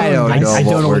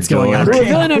don't know what's going on. We're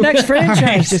filling our next franchise.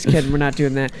 Right. Just kidding. We're not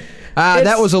doing that.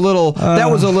 That was a little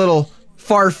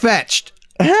far-fetched.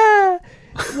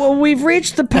 Well, we've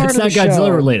reached the part of the show. It's not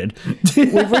Godzilla related.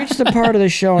 We've reached the part of the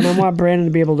show, and I want Brandon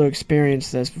to be able to experience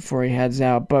this before he heads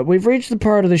out. But we've reached the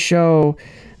part of the show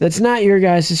that's not your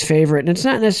guys' favorite, and it's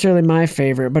not necessarily my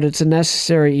favorite, but it's a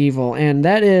necessary evil, and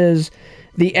that is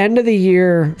the end of the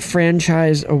year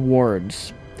franchise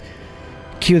awards.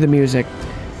 Cue the music.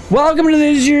 Welcome to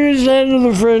this year's end of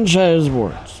the franchise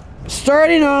awards.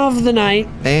 Starting off the night.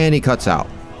 And he cuts out.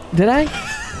 Did I?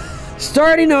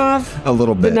 Starting off a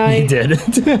little bit. The night, He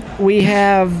did. we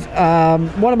have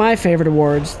one of my favorite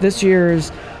awards, this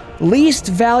year's Least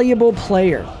Valuable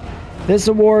Player. This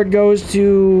award goes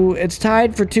to, it's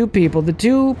tied for two people. The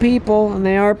two people, and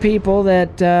they are people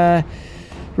that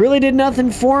really did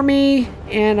nothing for me,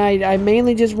 and I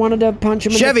mainly just wanted to punch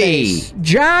them in the face.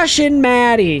 Josh and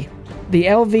Maddie, the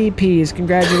LVPs.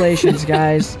 Congratulations,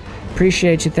 guys.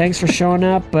 Appreciate you. Thanks for showing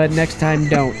up, but next time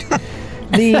don't.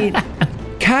 The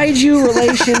Kaiju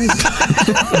Relations...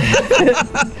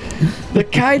 The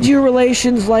Kaiju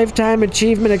Relations Lifetime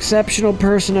Achievement Exceptional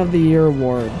Person of the Year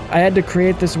Award. I had to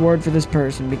create this award for this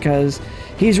person because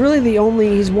he's really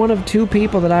he's one of two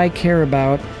people that I care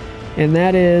about, and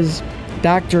that is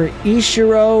Dr.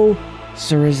 Ishiro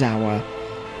Serizawa.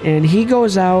 And he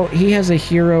goes out, he has a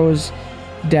hero's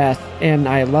death, and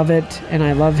I love it, and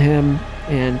I love him,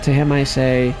 and to him I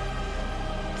say,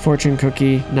 fortune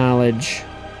cookie knowledge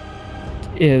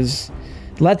is,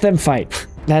 let them fight.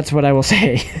 That's what I will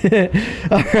say.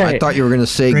 All right. I thought you were going to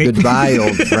say goodbye,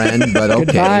 old friend, but okay.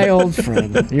 Goodbye, old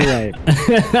friend. You're right.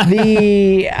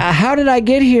 The How Did I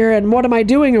Get Here and What Am I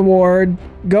Doing award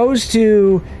goes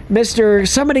to Mr.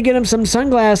 Somebody Get Him Some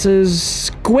Sunglasses,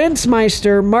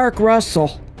 Squintsmeister Mark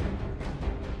Russell.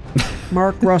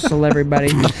 Mark Russell,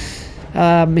 everybody. He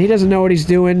doesn't know what he's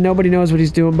doing. Nobody knows what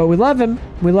he's doing, but we love him.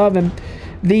 We love him.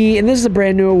 And this is a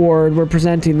brand new award we're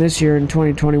presenting this year in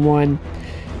 2021.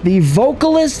 The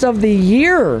Vocalist of the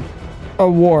Year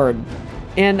Award.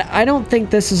 And I don't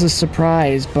think this is a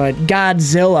surprise, but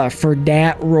Godzilla for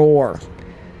that roar.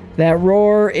 That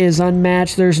roar is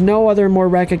unmatched. There's no other more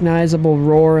recognizable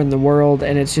roar in the world,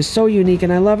 and it's just so unique,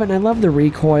 and I love it, and I love the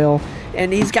recoil.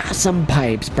 And he's got some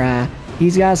pipes, brah.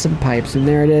 He's got some pipes, and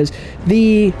there it is.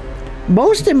 The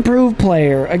most improved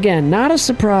player, again, not a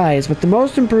surprise, but the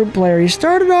most improved player, he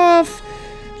started off,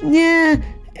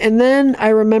 and then I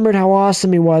remembered how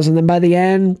awesome he was, and then by the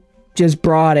end, just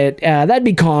brought it. That'd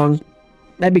be Kong.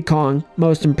 That'd be Kong,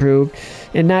 most improved,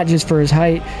 and not just for his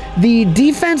height. The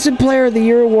Defensive Player of the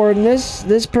Year award, and this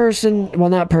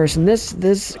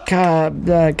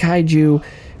kaiju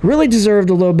really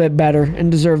deserved a little bit better and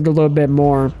deserved a little bit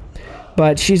more.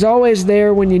 But she's always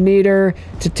there when you need her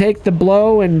to take the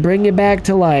blow and bring you back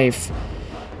to life.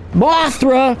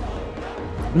 Mothra,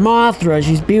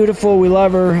 she's beautiful. We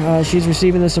love her. She's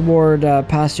receiving this award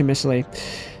posthumously.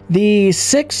 The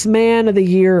Sixth Man of the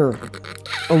Year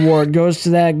award goes to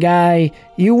that guy.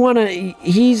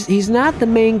 He's not the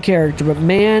main character, but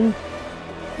man,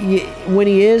 when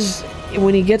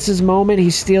he gets his moment, he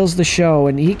steals the show,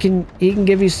 and he can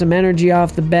give you some energy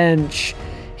off the bench.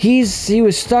 He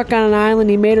was stuck on an island.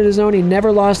 He made it his own. He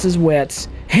never lost his wits.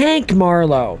 Hank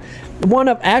Marlowe, one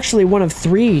of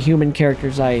three human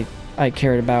characters I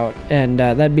cared about, and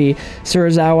that'd be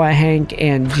Serizawa, Hank,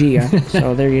 and Gia.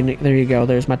 So there you go.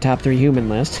 There's my top three human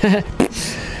list.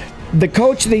 The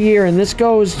Coach of the Year, and this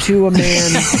goes to a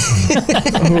man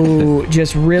who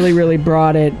just really, really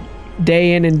brought it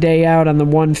day in and day out on the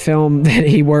one film that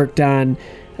he worked on.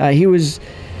 He was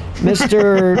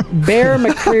Mr. Bear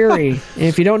McCreary.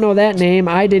 If you don't know that name,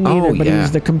 I didn't either, but he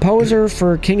was the composer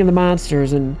for King of the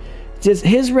Monsters, and just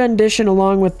his rendition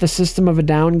along with the System of a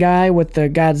Down guy with the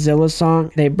Godzilla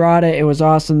song, they brought it. It was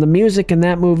awesome. The music in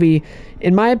that movie,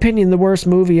 in my opinion, the worst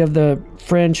movie of the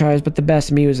franchise, but the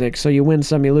best music. So you win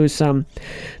some, you lose some.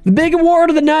 The big award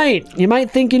of the night. You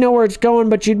might think you know where it's going,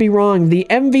 but you'd be wrong. The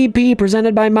MVP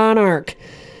presented by Monarch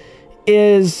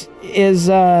is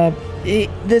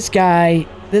this guy.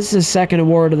 This is his second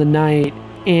award of the night,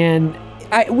 and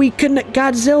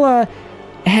Godzilla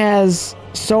has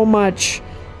so much.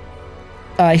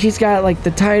 He's got like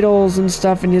the titles and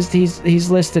stuff, and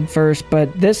he's listed first.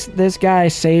 But this guy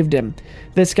saved him.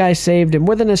 This guy saved him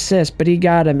with an assist, but he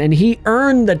got him, and he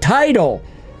earned the title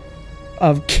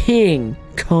of King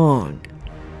Kong.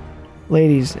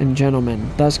 Ladies and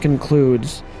gentlemen, thus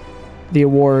concludes the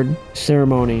award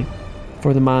ceremony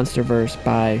for the Monsterverse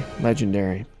by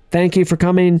Legendary. Thank you for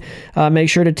coming. Make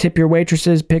sure to tip your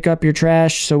waitresses, pick up your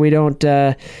trash so we don't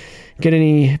get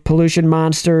any pollution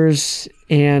monsters,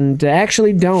 and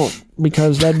actually don't,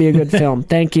 because that'd be a good film.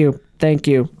 Thank you.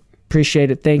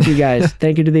 Appreciate it. Thank you, guys.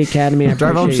 Thank you to the Academy.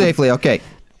 Drive home safely. Okay.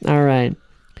 All right.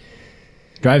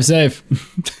 Drive safe.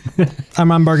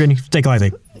 I'm on Bergen. Take it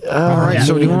lightly. All right.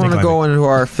 So do you want to go into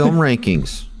our film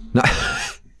rankings? No.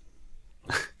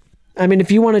 I mean,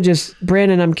 if you want to just,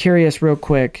 Brandon, I'm curious real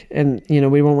quick, and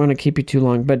we won't want to keep you too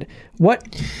long, but what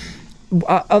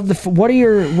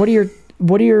are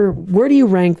where do you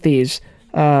rank these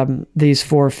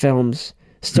 4 films?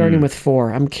 Starting with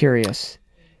 4, I'm curious.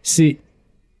 See,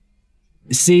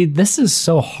 this is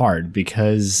so hard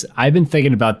because I've been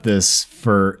thinking about this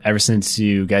ever since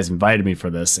you guys invited me for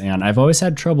this, and I've always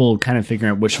had trouble kind of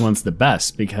figuring out which one's the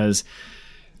best because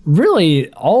really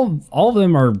all of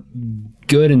them are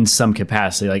good in some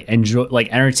capacity, like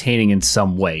entertaining in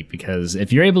some way. Because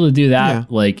if you're able to do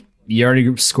that, like you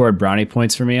already scored brownie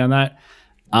points for me on that.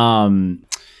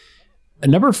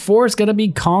 Number 4 is gonna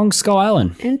be Kong Skull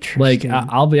Island. Interesting. Like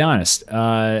I'll be honest,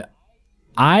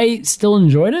 I still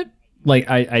enjoyed it. Like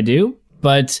I do,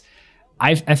 but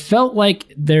I felt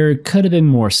like there could have been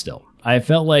more still. I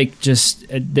felt like just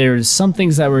there's some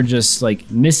things that were just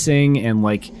like missing, and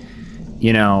like,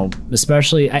 you know,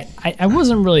 especially I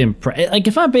wasn't really impressed. Like,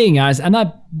 if I'm being honest, I'm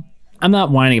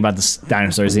not whining about the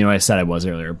dinosaurs. You know, I said I was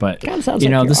earlier, but you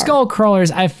know, the skull crawlers,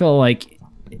 I feel like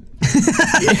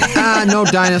no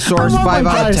dinosaurs. 5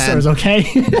 out of 10.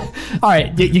 Okay. All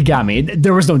right, you got me.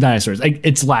 There was no dinosaurs.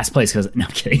 It's last place because no,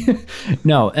 I'm kidding.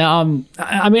 No,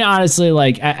 I mean, honestly,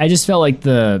 like I just felt like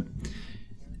the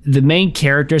main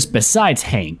characters besides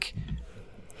Hank,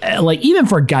 like even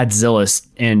for Godzilla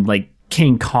and like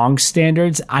King Kong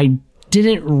standards, I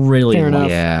didn't really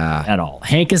like at all.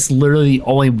 Hank is literally the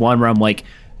only one where I'm like,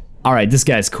 all right, this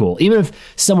guy's cool. Even if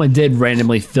someone did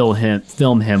randomly film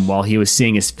him while he was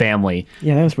seeing his family.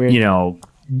 Yeah, that was weird. You know,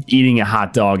 eating a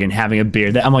hot dog and having a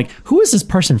beer. I'm like, who is this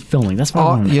person filming? That's what I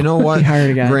want to know. You know what? He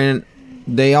hired a guy. Brandon,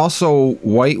 they also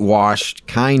whitewashed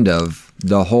kind of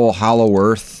the whole Hollow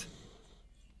Earth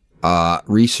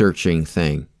researching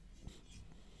thing.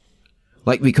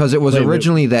 Like, because it was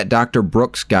originally that Dr.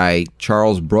 Brooks guy,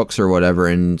 Charles Brooks or whatever,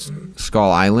 in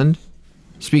Skull Island.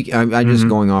 I'm just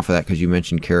going off of that because you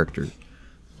mentioned characters.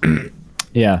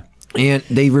 Yeah. And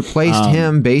they replaced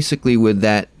him basically with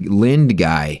that Lind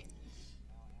guy,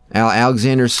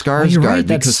 Alexander Skarsgård. Right,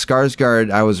 because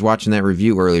Skarsgård, I was watching that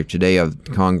review earlier today of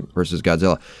Kong versus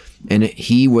Godzilla, and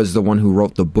he was the one who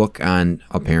wrote the book on,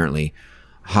 apparently,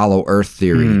 Hollow Earth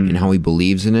theory and how he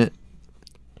believes in it.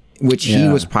 Which he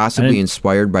was possibly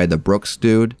inspired by the Brooks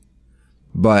dude.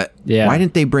 But why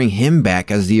didn't they bring him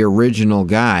back as the original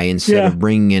guy instead of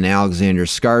bringing in Alexander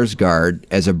Skarsgård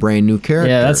as a brand new character?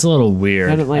 Yeah, that's a little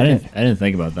weird. I didn't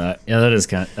think about that. Yeah,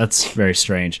 that's very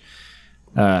strange.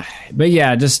 But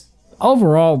yeah, just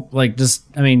overall, like,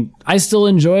 I mean, I still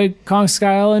enjoy Kong Skull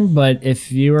Island, but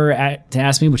if you were to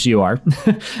ask me, which you are,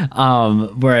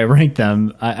 where I rank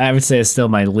them, I would say it's still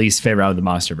my least favorite out of the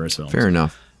MonsterVerse films. Fair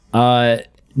enough.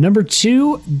 Number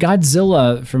 2,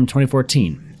 Godzilla from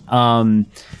 2014.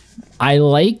 I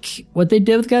like what they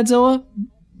did with Godzilla,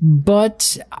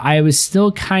 but I was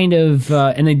still kind of,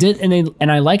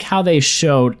 and I like how they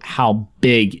showed how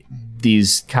big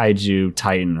these kaiju,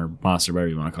 titan, or monster, whatever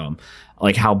you want to call them,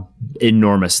 like how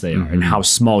enormous they are and how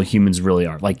small humans really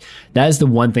are. Like, that is the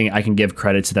one thing I can give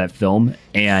credit to that film.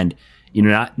 And, you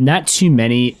know, not too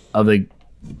many of the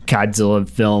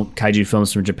kaiju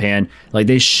films from Japan, like,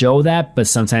 they show that, but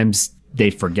sometimes they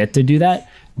forget to do that.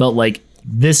 But like,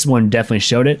 this one definitely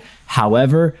showed it.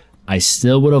 However, I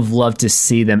still would have loved to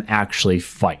see them actually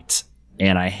fight.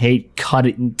 And I hate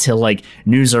cutting to like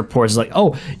news reports like,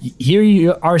 oh, here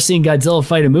you are seeing Godzilla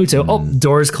fight a Muto. Oh,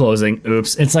 doors closing.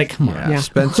 Oops. It's like, come on. Yeah.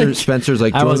 Spencer's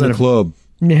like, join the club.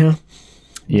 Yeah.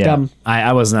 Yeah.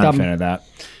 I was not a fan of that.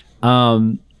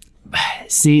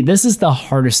 See, this is the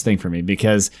hardest thing for me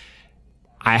because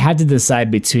I had to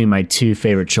decide between my 2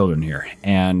 favorite children here,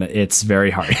 and it's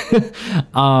very hard.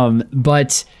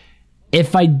 But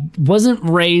if I wasn't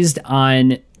raised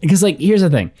on, because like, here's the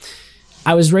thing.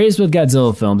 I was raised with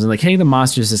Godzilla films, and like King of the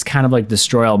Monsters is kind of like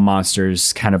Destroy All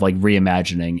Monsters, kind of like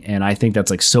reimagining. And I think that's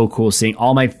like so cool seeing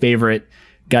all my favorite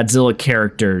Godzilla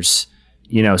characters,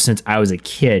 you know, since I was a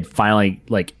kid, finally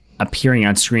like appearing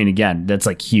on screen again. That's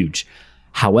like huge.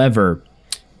 However,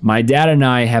 my dad and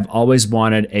I have always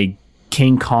wanted a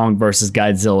King Kong versus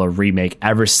Godzilla remake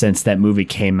ever since that movie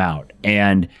came out.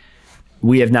 And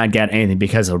we have not got anything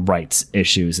because of rights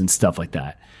issues and stuff like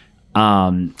that.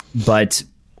 But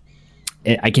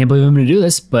I can't believe I'm going to do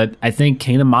this, but I think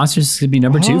King of the Monsters could be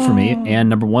number 2 for me. And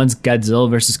number 1's Godzilla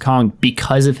versus Kong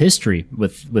because of history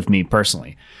with me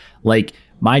personally. Like,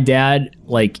 my dad,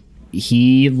 like,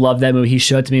 he loved that movie. He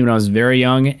showed it to me when I was very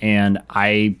young, and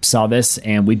I saw this,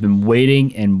 and we've been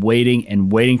waiting and waiting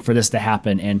and waiting for this to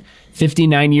happen. And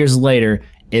 59 years later,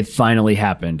 it finally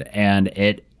happened, and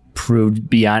it proved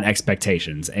beyond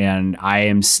expectations. And I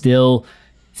am still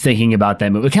thinking about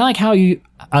that movie. Kind of like how you,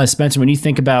 Spencer, when you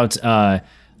think about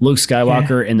Luke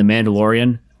Skywalker in The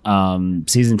Mandalorian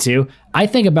season 2, I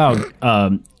think about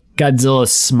Godzilla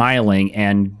smiling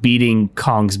and beating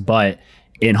Kong's butt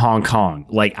in Hong Kong.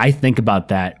 Like, I think about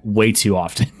that way too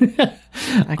often.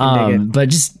 I can dig it. But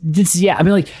just yeah, I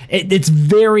mean, like, it's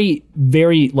very,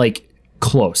 very, like,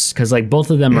 close, because, like,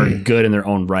 both of them are good in their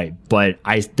own right. But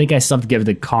I think I still have to give it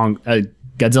to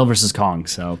Godzilla versus Kong,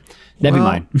 so that'd be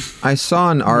mine. I saw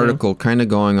an article kind of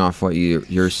going off what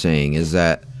you're saying, is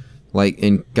that, like,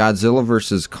 in Godzilla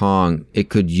versus Kong, it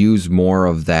could use more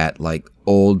of that, like,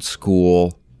 old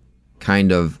school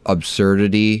kind of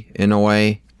absurdity in a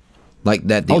way. Like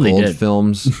that the old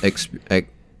films, exhibited.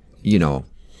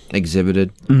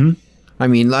 Mm-hmm. I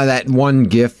mean, that one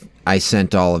GIF I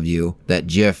sent all of you, that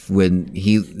GIF when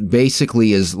he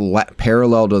basically is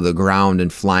parallel to the ground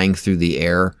and flying through the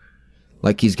air.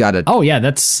 Like he's got a... Oh, yeah,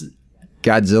 that's...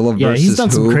 Godzilla versus Yeah, he's done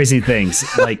who? some crazy things.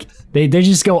 Like, they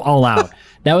just go all out.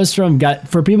 That was from...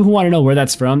 For people who want to know where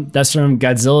that's from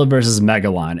Godzilla versus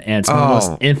Megalon. And it's one of the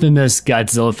most infamous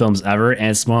Godzilla films ever,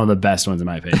 and it's one of the best ones in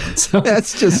my opinion. So,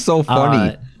 that's just so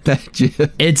funny.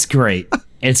 It's great.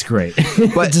 It's great.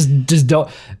 But just don't...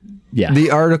 Yeah.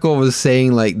 The article was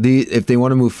saying, like, if they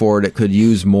want to move forward, it could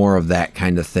use more of that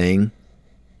kind of thing.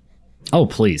 Oh,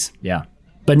 please. Yeah.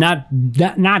 But not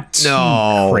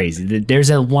too crazy. There's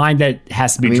a line that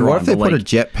has to be drawn. What if they put a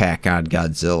jetpack on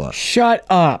Godzilla? Shut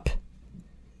up.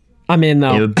 I'm in,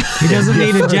 though. He doesn't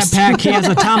need a jetpack. He has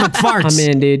atomic farts. I'm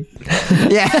in, dude.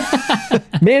 Yeah.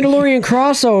 Mandalorian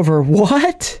crossover.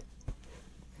 What?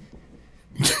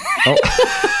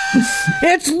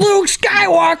 It's Luke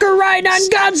Skywalker riding on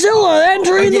Godzilla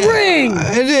entering the ring.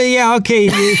 Yeah, okay.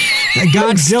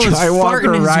 Godzilla's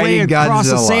farting his way across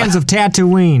the sands of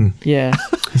Tatooine. Yeah.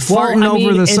 Farting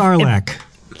over the Sarlacc.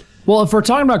 Well, if we're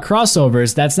talking about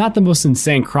crossovers, that's not the most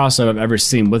insane crossover I've ever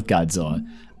seen with Godzilla.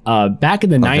 Back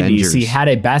in the 90s, he had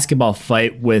a basketball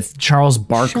fight with Charles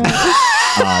Barkley.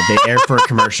 They aired for a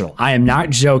commercial. I am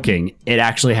not joking. It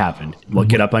actually happened.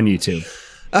 Look it up on YouTube.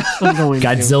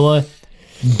 Godzilla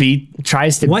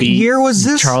tries to beat... What year was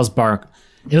this? Charles Barkley.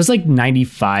 It was like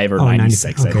 95 or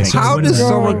 96, I think. So how does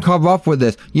someone come up with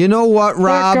this? You know what,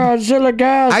 Rob? That Godzilla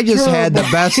guy's I just had the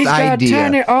best He's got idea.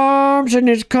 tiny arms and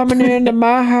he's coming into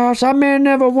my house. I may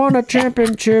never won a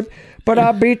championship, but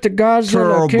I beat the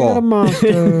Godzilla King of the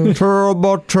Monsters.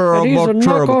 Terrible.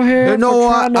 You know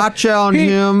what? I challenge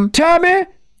him. Tommy,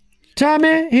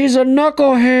 he's a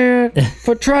knucklehead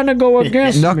for trying to go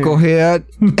against me. Knucklehead.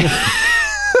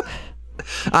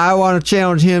 I want to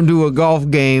challenge him to a golf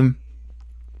game.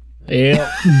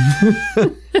 Yeah.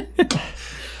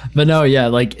 But no, yeah,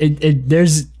 like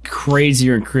there's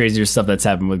crazier and crazier stuff that's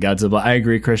happened with Godzilla. I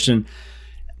agree, Christian.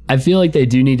 I feel like they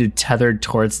do need to tether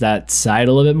towards that side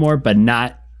a little bit more, but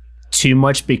not too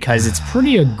much, because it's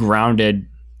pretty a grounded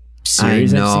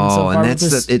series. I know, I've seen so far, and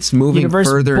it's moving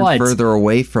further and further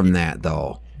away from that,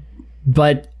 though.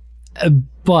 But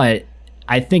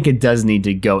I think it does need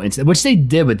to go into, which they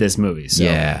did with this movie. So.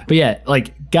 Yeah. But yeah,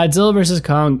 like Godzilla vs.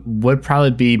 Kong would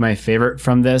probably be my favorite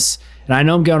from this. And I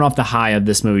know I'm going off the high of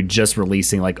this movie just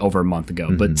releasing like over a month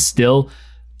ago, but still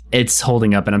it's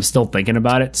holding up and I'm still thinking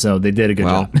about it. So they did a good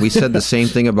job. Well, we said the same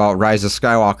thing about Rise of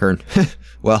Skywalker.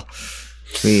 Well,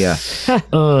 we, yeah.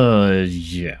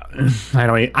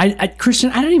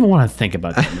 Christian, I don't even want to think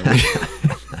about that movie.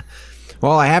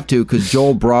 Well, I have to, because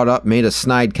Joel made a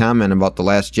snide comment about The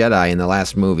Last Jedi in the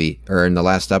last movie, or in the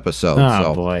last episode.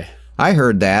 Oh, boy. I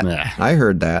heard that.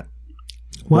 What?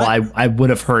 Well, I would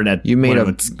have heard it. You made a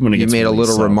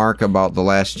little remark about The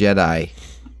Last Jedi,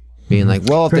 being like,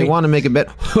 well, if they want to make a bet,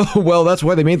 well, that's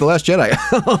why they made The Last Jedi.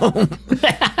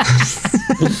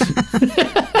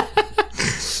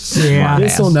 Yeah,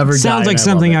 this will never sounds die, like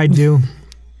something I'd do.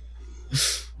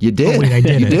 You did. Oh, wait, I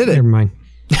did. You did it. Never mind.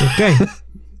 Okay.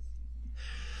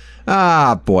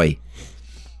 Boy.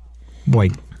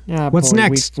 What's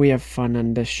next? We have fun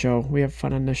on this show.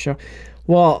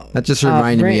 Well, that just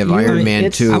reminded me of Iron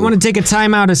Man 2. I want to take a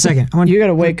time out a second. You got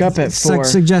to wake up at 4.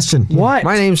 Suggestion. What?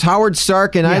 My name's Howard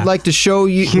Stark, and I'd like to show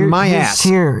you my ass.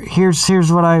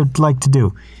 Here's what I'd like to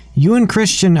do. You and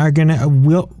Christian are gonna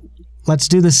let's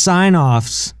do the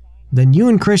sign-offs. Then you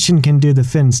and Christian can do the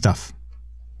Finn stuff.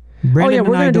 Brandon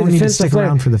and I don't need to stick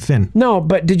around for the Finn. No,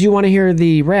 but did you want to hear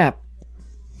the rap?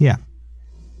 Yeah.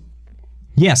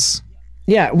 Yes.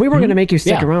 Yeah, we were going to make you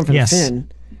stick around for the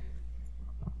Finn.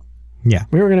 Yeah.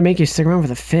 We were going to make you stick around for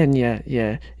the Finn.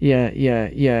 Yeah.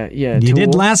 You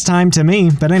did last time to me,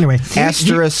 but anyway.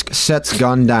 Asterisk sets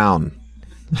gun down.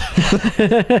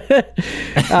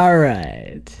 All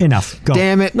right. Enough. Go.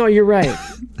 Damn it. No, you're right.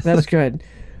 That's good.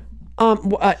 You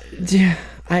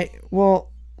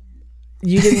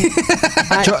didn't.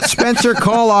 Spencer,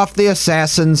 call off the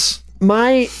assassins.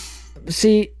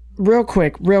 See, real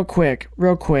quick,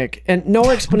 and no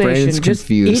explanation. Brandon's just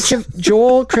confused. each of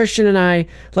Joel, Christian, and I.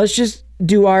 Let's just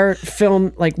do our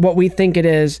film like what we think it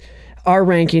is. Our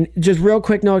ranking, just real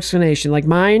quick, no explanation. Like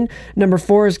mine, number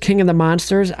 4 is King of the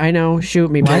Monsters. I know, shoot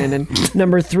me, Brandon.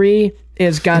 Number 3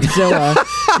 is Godzilla.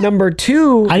 Number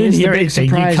 2 is the big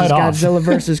surprise, is Godzilla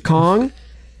versus Kong.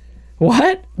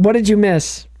 What? What did you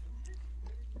miss?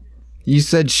 You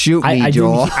said shoot me,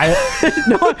 Joel.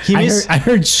 I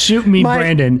heard shoot me,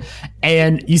 Brandon,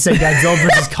 and you said Godzilla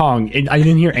versus Kong, and I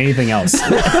didn't hear anything else.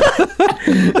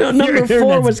 Number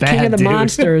 4 was King of the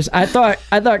Monsters. I thought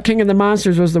King of the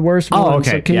Monsters was the worst one. Oh,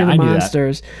 okay. So King of the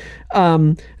Monsters.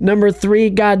 Number 3,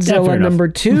 Godzilla. Number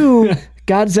 2,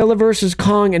 Godzilla versus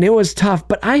Kong, and it was tough.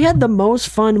 But I had the most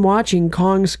fun watching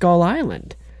Kong Skull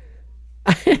Island.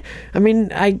 I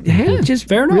mean, Hank just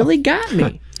really got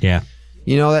me. Yeah.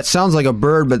 You know, that sounds like a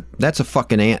bird, but that's a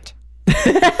fucking ant.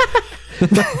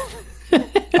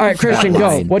 All right, Christian,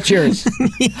 go. What's yours?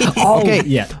 Okay,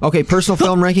 yeah. Okay, personal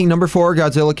film ranking, number 4,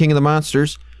 Godzilla, King of the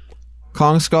Monsters.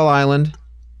 Kong Skull Island.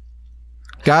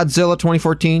 Godzilla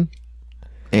 2014.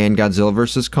 And Godzilla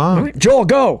vs. Kong. Right, Joel,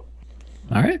 go.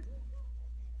 All right.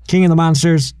 King of the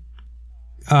Monsters.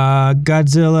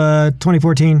 Godzilla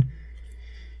 2014.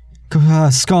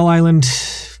 Skull Island.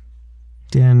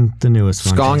 And the newest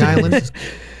one. Skong Island?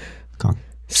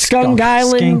 Skunk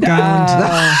Island.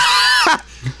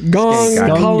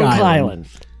 Gong Island.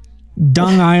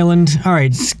 Dung Island. All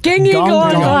right. Skingy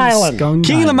Gong Island.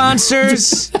 King of the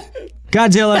Monsters.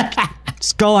 Godzilla.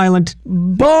 Skull Island.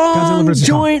 Bong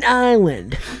Joint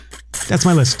Island. That's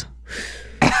my list.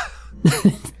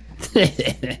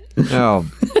 Oh,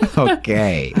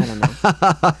 okay. I don't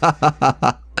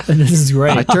know. This is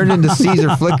great. I turned into Caesar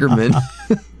Flickerman.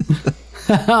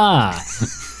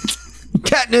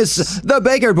 Katniss, the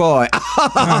Baker Boy. All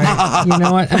right. You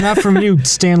know what? Enough from you,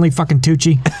 Stanley fucking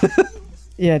Tucci.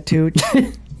 Yeah, Tooch.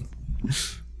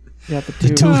 Yeah, the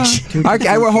Tooch.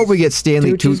 I hope we get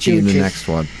Stanley Tucci in the Tucci. next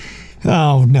one.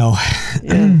 Oh, no.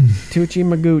 Yeah, Tucci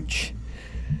Magooch.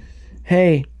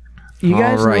 Hey, you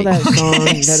guys know that song,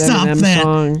 that Eminem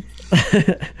song?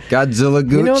 Godzilla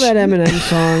Gooch. You know that Eminem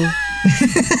song?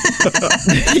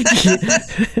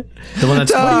 The one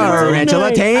that's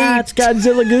It's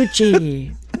Godzilla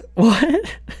Gucci.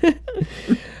 What?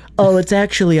 Oh, it's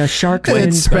actually a shark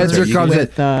fin Spencer comes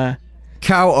with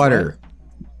cow udder.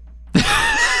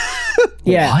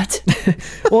 Yeah. What?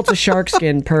 Well, it's a shark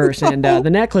skin purse, and the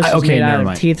necklace is made out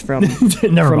of teeth from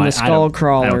the skull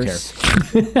crawlers.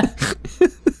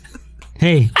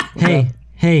 Hey.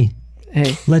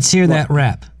 Let's hear that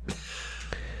rap.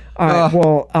 All right.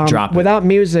 Well, without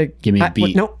music, give me a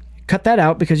beat. No, cut that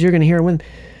out because you're going to hear it when.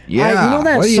 Yeah. You know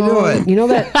that what are you song? doing? You know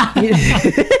that.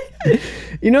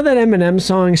 You know that Eminem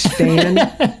song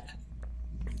 "Stan."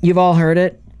 You've all heard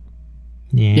it.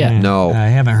 Yeah. No. I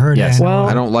haven't heard it. Well,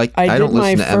 I don't listen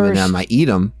to Eminem. I eat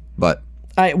him, but.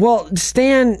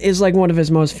 Stan is like one of his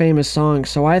most famous songs,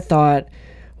 so I thought,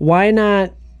 why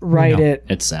not write it?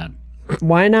 It's sad.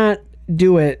 Why not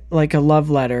do it like a love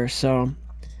letter? So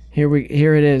here it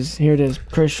is. Here it is.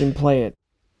 Christian, play it.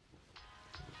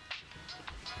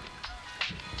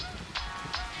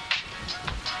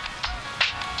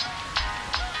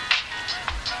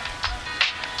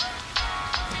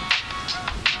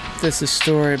 This is a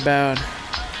story about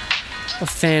a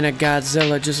fan of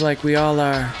Godzilla, just like we all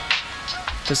are.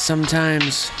 But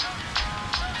sometimes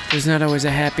there's not always a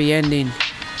happy ending.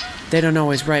 They don't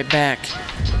always write back.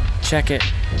 Check it.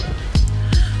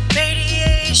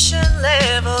 Radiation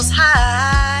levels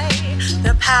high.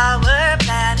 The power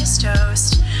plant is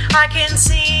toast. I can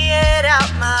see it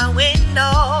out my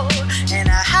window, and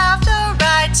I have the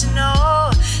right to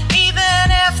know. Even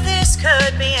if this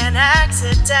could be an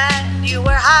accident, you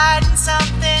were hiding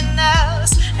something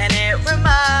else. And it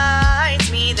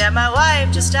reminds me that my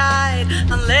wife just died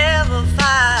on level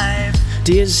 5.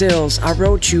 Dear Zills, I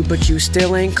wrote you, but you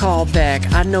still ain't called back.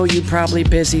 I know you probably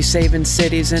busy saving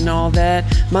cities and all that.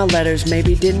 My letters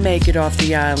maybe didn't make it off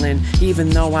the island,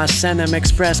 even though I sent them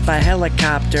express by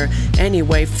helicopter.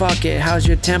 Anyway, fuck it, how's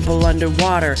your temple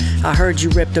underwater? I heard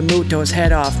you ripped a Muto's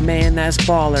head off, man, that's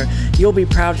baller. You'll be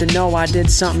proud to know I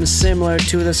did something similar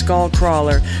to the skull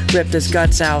crawler. Ripped his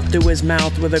guts out through his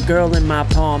mouth with a girl in my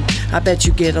palm. I bet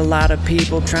you get a lot of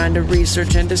people trying to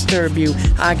research and disturb you.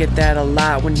 I get that a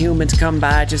lot when humans come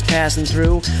by just passing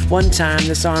through. One time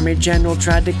this army general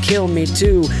tried to kill me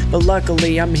too, but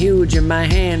luckily I'm huge and my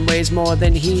hand weighs more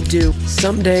than he do.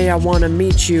 Someday I wanna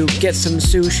meet you, get some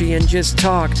sushi and just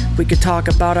talk. We could talk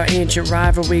about our ancient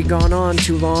rivalry gone on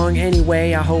too long.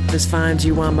 Anyway, I hope this finds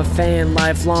you, I'm a fan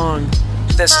lifelong.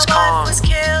 This is My Kong. wife was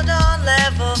killed on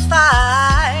level 5.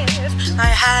 I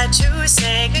had time to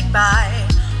say goodbye.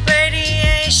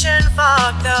 Radiation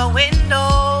fogged the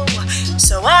window,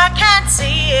 so I can't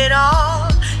see it all.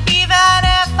 Even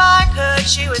if I could,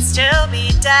 she would still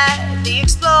be dead. The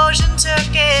explosion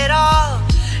took it all.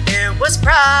 It was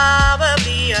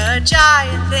probably a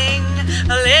giant thing,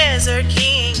 a lizard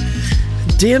king.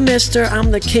 Dear mister, I'm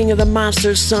the king of the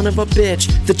monsters, son of a bitch.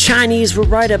 The Chinese were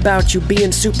right about you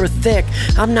being super thick.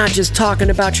 I'm not just talking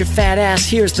about your fat ass,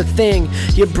 here's the thing.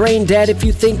 You're brain dead if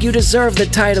you think you deserve the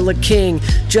title of king.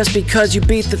 Just because you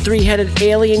beat the three-headed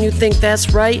alien, you think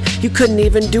that's right? You couldn't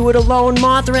even do it alone,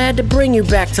 Mothra had to bring you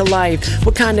back to life.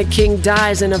 What kind of king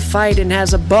dies in a fight and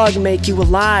has a bug make you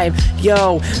alive?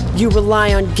 Yo, you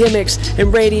rely on gimmicks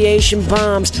and radiation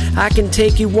bombs. I can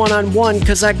take you one-on-one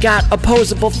cause I got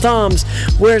opposable thumbs.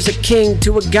 Where's a king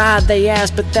to a god, they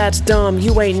ask, but that's dumb.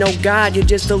 You ain't no god, you're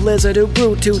just a lizard who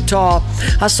grew too tall.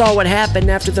 I saw what happened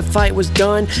after the fight was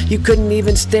done. You couldn't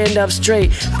even stand up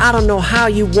straight. I don't know how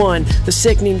you won. The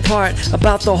sickening part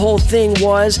about the whole thing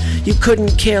was you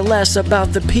couldn't care less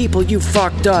about the people you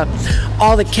fucked up.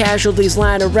 All the casualties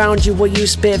lying around you while you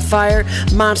spit fire.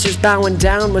 Monsters bowing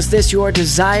down, was this your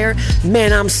desire?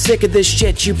 Man, I'm sick of this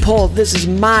shit you pulled. This is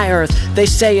my earth. They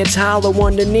say it's hollow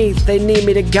underneath. They need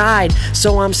me to guide,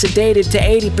 so I'm sedated to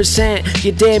 80%.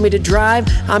 You dare me to drive?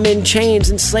 I'm in chains,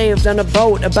 enslaved on a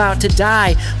boat, about to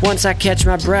die. Once I catch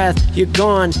my breath, you're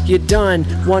gone, you're done.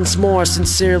 Once more,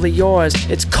 sincerely yours,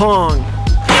 it's Kong.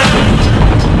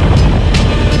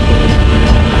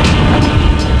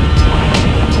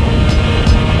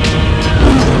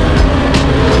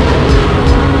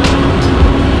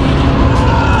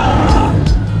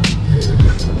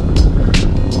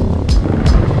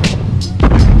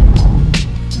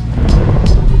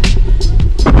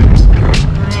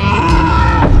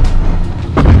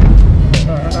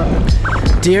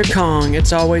 Dear Kong,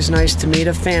 it's always nice to meet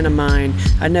a fan of mine.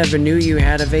 I never knew you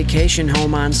had a vacation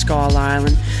home on Skull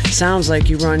Island. Sounds like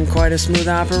you run quite a smooth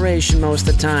operation most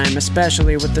of the time,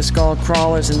 especially with the skull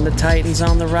crawlers and the titans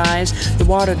on the rise. The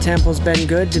water temple's been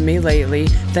good to me lately.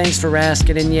 Thanks for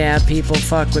asking, and yeah, people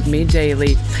fuck with me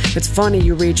daily. It's funny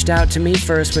you reached out to me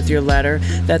first with your letter.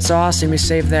 That's awesome, you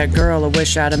saved that girl, I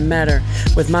wish I'd have met her.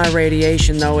 With my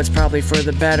radiation though, it's probably for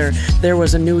the better. There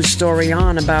was a news story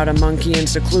on about a monkey in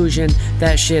seclusion.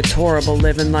 That shit's horrible,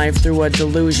 living life through a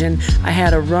delusion. I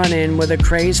had a run-in with a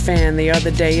crazed fan the other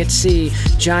day at sea.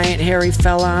 Giant hairy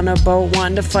fella on a boat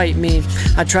wanting to fight me.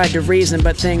 I tried to reason,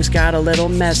 but things got a little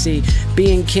messy.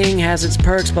 Being king has its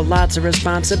perks, but lots of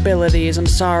responsibilities. I'm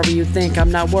sorry you think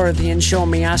I'm not worthy and show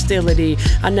me hostility.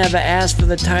 I never asked for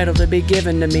the title to be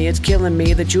given to me. It's killing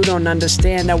me that you don't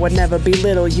understand. I would never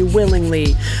belittle you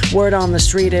willingly. Word on the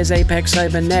street is Apex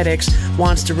Cybernetics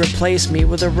wants to replace me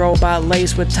with a robot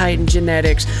laced with Titan genetics.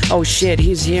 Oh shit,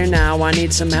 he's here now, I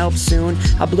need some help soon.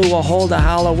 I blew a hole to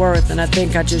Hollow Earth and I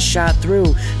think I just shot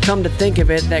through. Come to think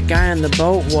of it, that guy on the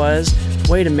boat was...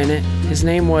 Wait a minute, his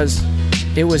name was...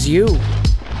 It was you.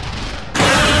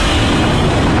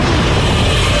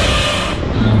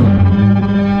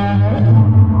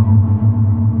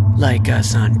 Like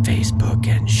us on Facebook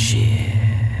and shit.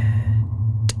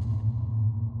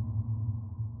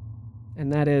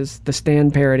 And that is the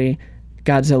Stan parody,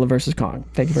 Godzilla vs. Kong.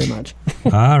 Thank you very much.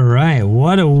 All right,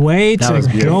 what a way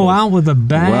to go out with a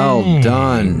bang. Well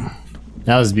done.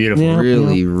 That was beautiful. Yeah,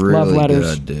 really Love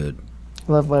letters. good, dude.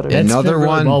 Love letters. Another really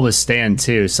one. well with Stan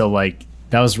too, so like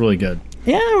that was really good.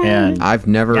 Yeah, And I've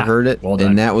never heard it, well done.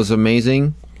 and that was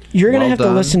amazing. you're gonna well have done.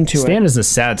 to listen to Stan it. is a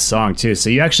sad song too,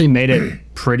 so you actually made it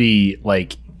pretty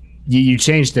like you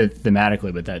changed it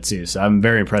thematically with that too. So I'm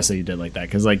very impressed that you did like that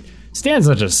because like Stan's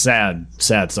such a sad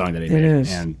song that he made,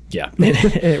 is. and yeah,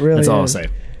 It really that's all I'll is. say.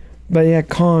 But yeah,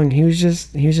 Kong, he was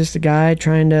just a guy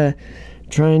trying to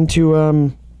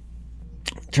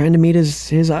meet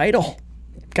his idol,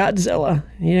 Godzilla.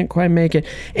 He didn't quite make it.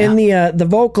 And the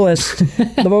vocalist,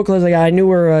 like, I knew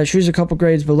her. She was a couple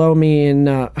grades below me in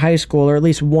high school, or at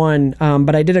least one.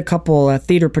 But I did a couple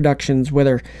theater productions with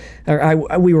her.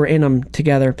 We were in them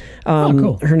together.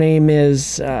 Cool. Her name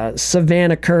is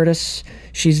Savannah Curtis.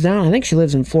 She's down. I think she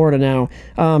lives in Florida now.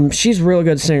 She's a real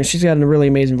good singer. She's got a really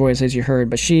amazing voice, as you heard.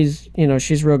 But she's a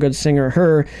real good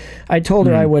singer. I told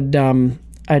her I would.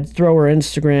 I'd throw her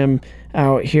Instagram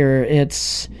out here.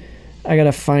 I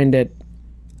gotta find it.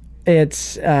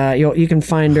 It's you can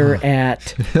find her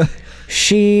at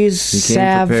She's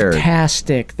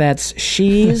Savtastic. That's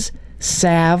She's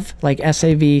Sav, like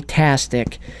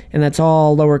S-A-V-tastic, and that's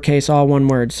all lowercase, all one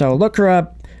word. So look her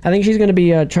up. I think she's gonna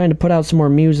be trying to put out some more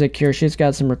music here. She's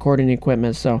got some recording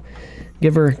equipment, so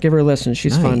give her a listen.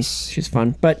 She's fun. She's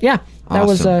fun. But yeah, that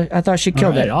was I thought she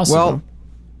killed it. Awesome. Well,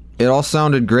 it all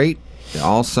sounded great. They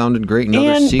all sounded great.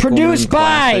 Another And sequel produced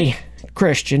by classic.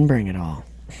 Christian. Bring it all.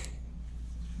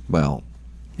 Well,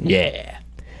 Yeah.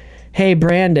 Hey,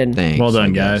 Brandon. thanks. Well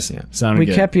done, I guess, guys. yeah. Sounded We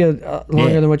good. kept you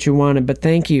longer Yeah. than what you wanted, but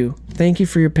thank you. Thank you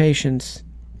for your patience.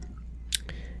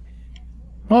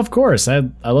 Well, of course. I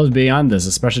love being on this,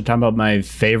 especially talking about my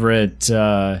favorite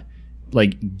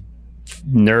like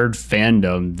nerd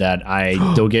fandom that I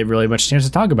don't get really much chance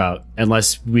to talk about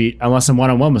unless I'm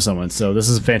one-on-one with someone. So this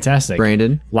is fantastic.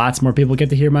 Brandon, Lots more people get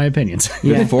to hear my opinions.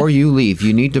 before you leave,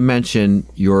 you need to mention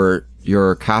your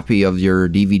copy of your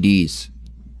DVDs.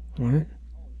 What?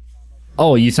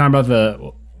 Oh, you talking about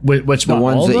the which The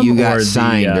one? All ones of that you them, got or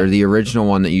signed, or the original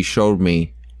one that you showed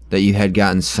me that you had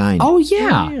gotten signed. Oh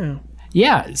yeah.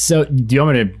 Yeah. So do you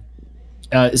want me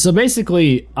to? So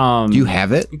basically, Do you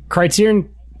have it? Criterion.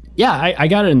 Yeah, I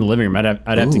got it in the living room.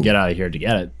 I'd have to get out of here to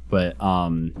get it. But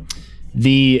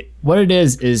what it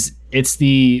is it's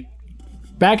the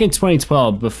back in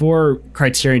 2012 before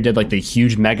Criterion did like the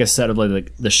huge mega set of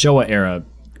like the Showa era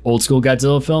old school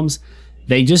Godzilla films.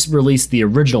 They just released the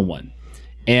original one,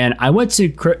 and I went to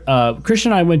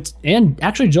Christian. I went, and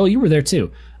actually Joel, you were there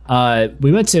too.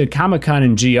 We went to Comic-Con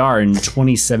in GR in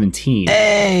 2017,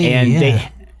 and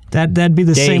that'd be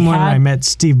the same one I met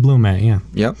Steve Bloom at.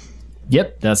 Yeah.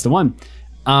 Yep, that's the one.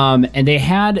 And they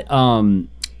had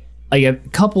like a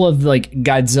couple of like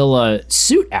Godzilla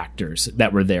suit actors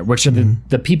that were there, which are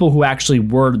the people who actually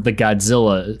were the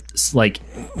Godzilla like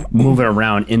moving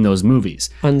around in those movies.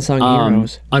 Unsung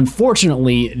heroes.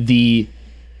 Unfortunately,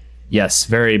 yes,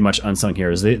 very much unsung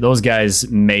heroes. Those guys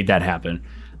made that happen.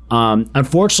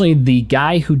 Unfortunately, the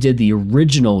guy who did the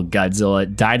original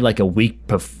Godzilla died like a week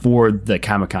before the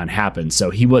Comic-Con happened, so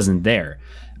he wasn't there.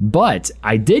 But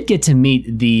I did get to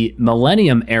meet the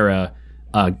Millennium era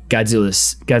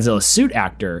Godzilla suit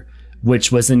actor,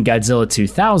 which was in Godzilla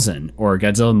 2000 or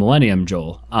Godzilla Millennium,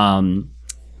 Joel.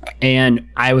 And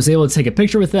I was able to take a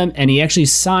picture with him, and he actually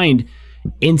signed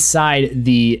inside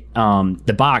the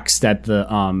box that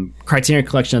the Criterion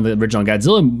Collection of the original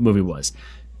Godzilla movie was.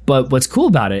 But what's cool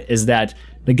about it is that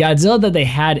the Godzilla that they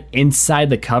had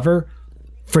inside the cover,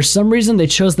 for some reason they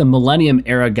chose the Millennium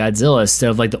era Godzilla instead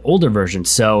of like the older version.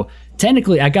 So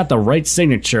technically I got the right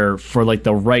signature for like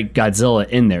the right Godzilla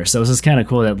in there. So it was just kind of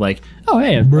cool that like, oh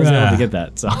hey, I was able to get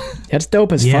that. So That's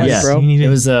dope as fuck, bro. You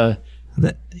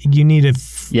need to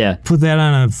put that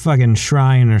on a fucking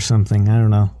shrine or something. I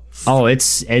don't know. Oh, it's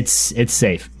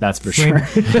safe. That's for sure.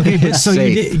 Okay, but so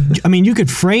you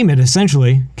could frame it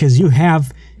essentially because you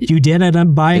did end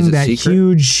up buying that secret?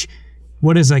 huge,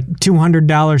 what is like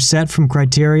 $200 set from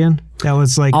Criterion. That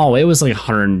was like it was like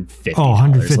 $150. Oh,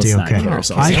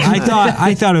 $150. Okay,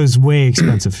 I thought it was way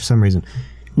expensive for some reason.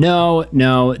 No.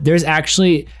 There's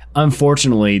actually,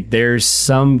 unfortunately, there's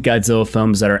some Godzilla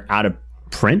films that are out of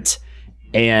print,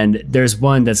 and there's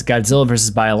one that's Godzilla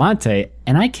versus Biollante,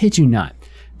 and I kid you not,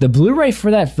 the Blu-ray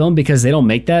for that film, because they don't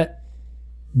make that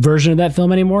version of that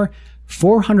film anymore,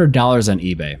 $400 on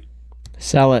eBay.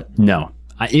 Sell it. No.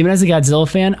 Even as a Godzilla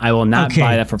fan, I will not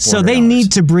buy that for $400. So they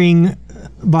need to bring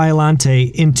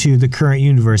Biollante into the current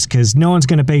universe because no one's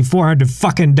going to pay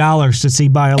 $400 to see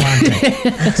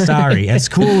Biollante. Sorry, as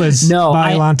cool as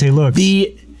Biollante looks.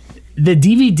 The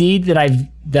DVD that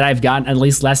I've gotten, at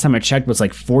least last time I checked, was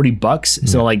like $40.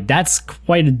 So like that's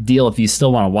quite a deal if you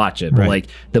still want to watch it. But like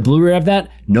the Blu-ray of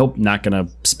that, nope, not gonna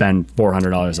spend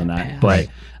 $400 on that. But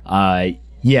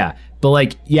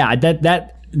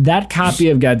that copy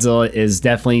of Godzilla is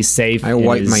definitely safe. I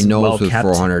wiped my nose with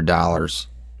 $400.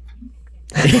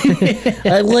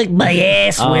 I licked my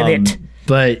ass with it.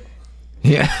 But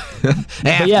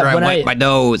after I wiped my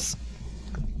nose.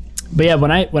 But yeah,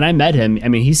 when I met him, I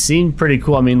mean, he seemed pretty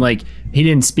cool. I mean, like he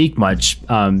didn't speak much,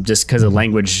 just because of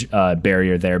language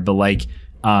barrier there. But like,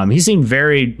 he seemed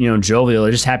very, jovial,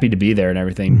 just happy to be there and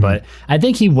everything. Mm-hmm. But I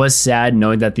think he was sad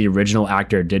knowing that the original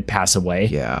actor did pass away.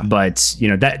 Yeah. But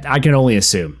that I can only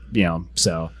assume,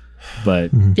 So,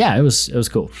 but yeah, it was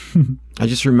cool. I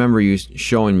just remember you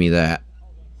showing me that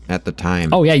at the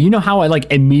time. Oh yeah, you know how I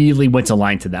like immediately went to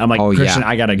line to that. I'm like, Christian,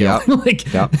 I gotta go.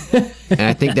 Yep. And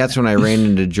I think that's when I ran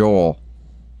into Joel.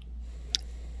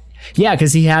 Yeah,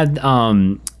 because he had.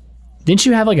 Didn't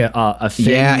you have like a Finn?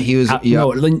 Yeah, he was.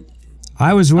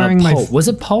 I was wearing my was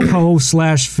it Poe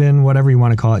Finn, whatever you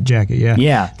want to call it, jacket.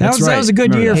 Yeah, that was a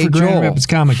good year for Grand Rapids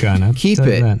Comic Con. Keep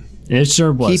it. It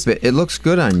sure was. Keep it. It looks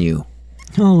good on you.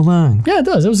 Hold on. Yeah, it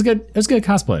does. It was a good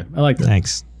cosplay. I liked it.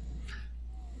 Thanks.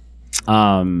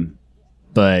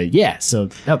 But yeah, so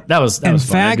that was fun. In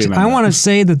fact, I want to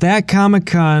say that Comic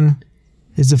Con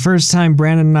is the first time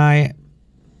Brandon and I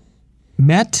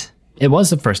met. It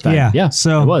was the first time. Yeah.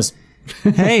 So it was.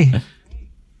 Hey,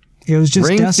 It was just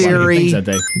Ring destiny. theory.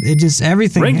 It just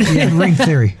everything. Ring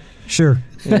theory. Sure.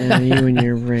 Yeah, you and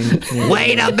your ring theory.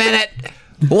 Wait a minute.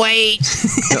 Wait.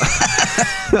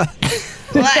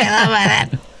 Wait a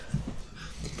minute.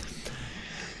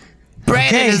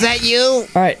 Brandon, is that you?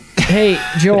 All right. Hey,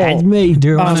 Joel. That's me.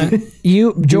 Joel,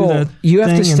 you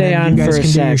have to stay on for a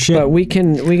sec, but we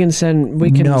can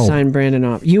sign Brandon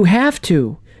off. You have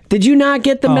to. Did you not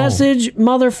get the message,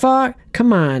 motherfucker?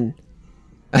 Come on.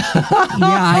 Yeah,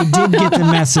 I did get the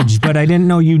message, but I didn't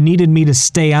know you needed me to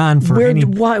stay on for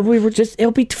What? We were just.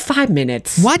 It'll be 5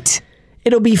 minutes. What?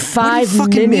 It'll be 5 What do you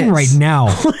fucking minutes. mean right now?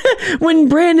 When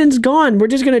Brandon's gone, we're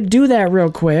just gonna do that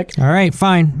real quick. All right,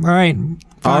 fine. All right.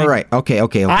 All right.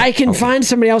 Okay. I can find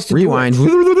somebody else to rewind.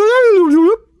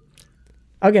 do it.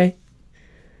 Okay.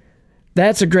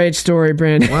 That's a great story,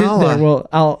 Brandon. Well, we'll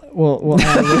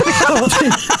add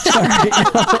it. Sorry.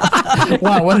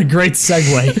 Wow, what a great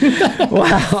segue.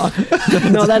 Wow.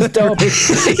 No, that's dope.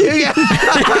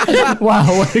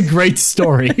 Wow, what a great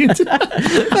story.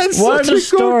 That's what such a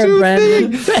story, go-to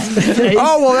Brandon.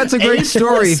 Oh, well, that's a great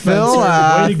story, Phil.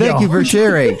 Thank you for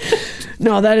sharing.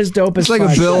 No, that is dope as fudge. It's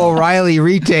like a Bill O'Reilly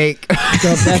retake.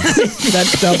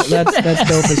 That's dope. That's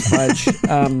dope as fudge.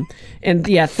 And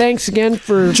yeah, thanks again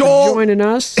for joining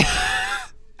us.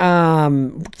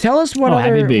 Tell us what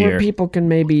where people can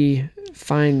maybe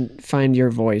find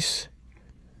your voice.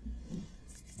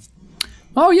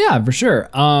 Oh yeah, for sure.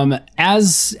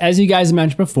 As you guys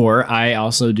mentioned before, I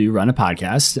also do run a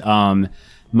podcast.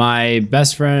 My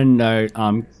best friend,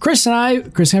 Chris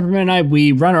Hemperman and I,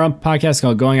 we run our own podcast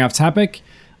called Going Off Topic.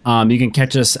 You can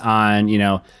catch us on,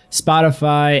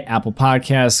 Spotify, Apple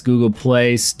Podcasts, Google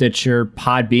Play, Stitcher,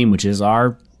 Podbean, which is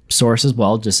our source as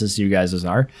well, just as you guys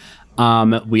are.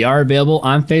 We are available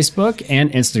on Facebook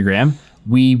and Instagram.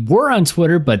 We were on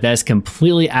Twitter, but that's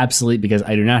completely obsolete because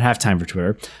I do not have time for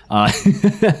Twitter. But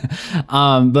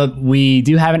we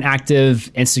do have an active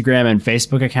Instagram and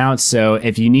Facebook account. So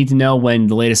if you need to know when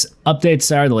the latest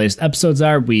updates are, the latest episodes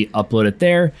are, we upload it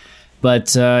there.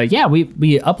 But yeah, we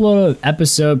upload an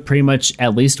episode pretty much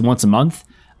at least once a month.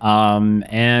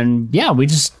 And yeah, we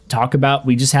just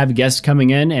have guests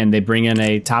coming in and they bring in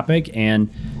a topic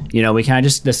and, we kind of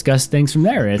just discuss things from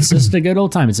there. It's just a good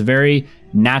old time. It's a very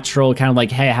natural kind of like,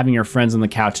 hey, having your friends on the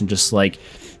couch and just like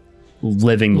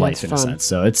living life in a sense.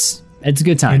 So it's a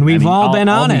good time. And we've all been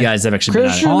on it. You guys have actually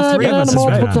Christian been on it. All three of us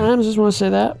multiple times. Just want to say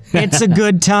that. It's a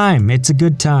good time. It's a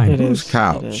good time. Whose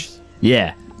couch?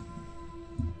 Yeah.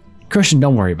 Christian,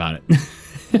 don't worry about it.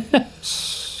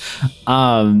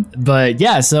 But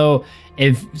yeah, so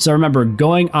remember,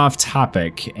 Going Off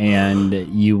Topic, and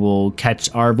you will catch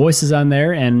our voices on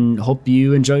there and hope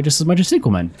you enjoy just as much as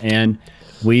Sequelmen. And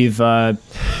we've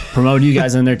promoted you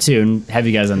guys on there too and have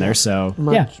you guys on there. So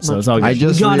so it's all good. I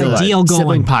just got a deal going.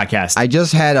 Sibling podcast. I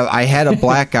just had a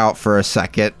blackout for a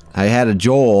second. I had a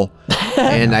Joel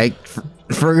and I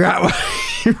forgot what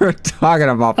you were talking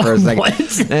about for a second. What?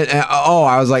 And,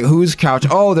 I was like, whose couch?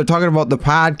 Oh, they're talking about the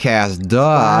podcast. Duh.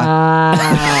 Wow.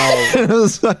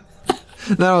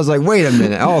 Then I was like, wait a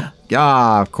minute. Oh,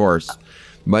 of course.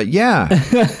 But yeah.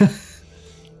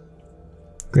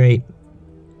 Great.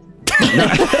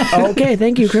 Okay,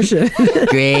 thank you, Christian.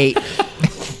 Great.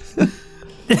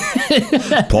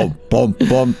 Bum, bum,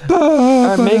 bum. All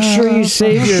right, make sure you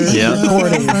save your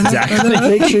recording. Exactly.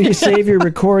 Make sure you save your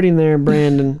recording there,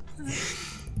 Brandon.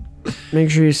 Make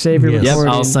sure you save your recording.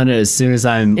 Yep, I'll send it as soon as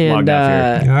I'm logged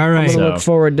off here. All right. I'm going to look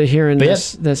forward to hearing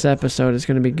this episode. It's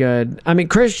going to be good. I mean,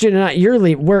 Christian and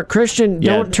I, Christian,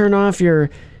 don't turn off your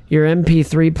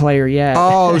MP3 player yet.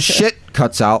 Oh, shit.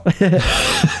 Cuts out.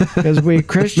 Because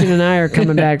Christian and I are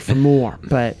coming back for more.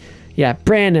 But yeah,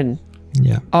 Brandon.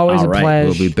 Yeah. Always a pleasure.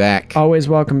 We'll be back. Always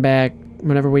welcome back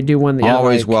whenever we do one that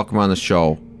Always welcome on the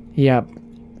show. Yep.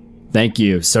 Thank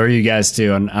you. So are you guys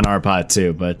too on our pod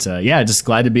too. But yeah, just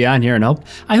glad to be on here and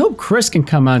I hope Chris can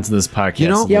come onto this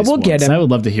podcast. We'll get him. I would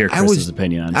love to hear Chris's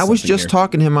opinion on. I was just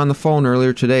talking to him on the phone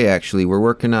earlier today. Actually, we're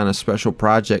working on a special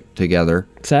project together.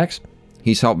 Sex.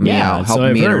 He's helping me out,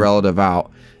 helping me and a relative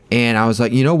out. And I was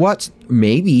like, you know what?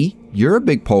 Maybe you're a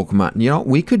big Pokemon.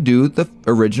 We could do the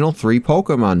original 3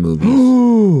 Pokemon movies.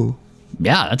 Ooh.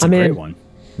 Yeah, that's a great one.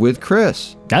 With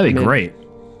Chris. That'd be great.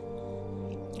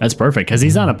 That's perfect because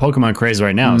he's on a Pokemon craze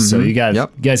right now. Mm-hmm. So you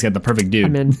guys got the perfect dude.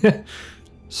 I'm in.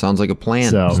 Sounds like a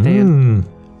plan. So,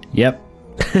 yep.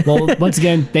 Well, once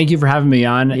again, thank you for having me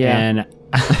on. Yeah. And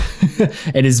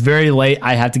it is very late.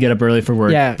 I have to get up early for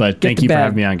work. Yeah, but thank you for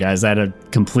having me on, guys. I had a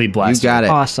complete blast. You got it.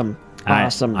 Awesome.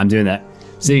 Awesome. I'm doing that.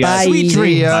 See you guys. Sweet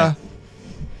dreams. Bye.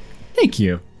 Thank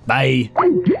you. Bye.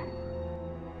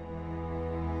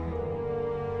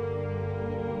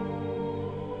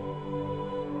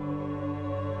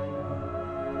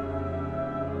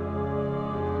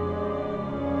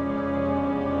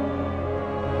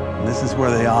 This is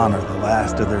where they honor the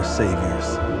last of their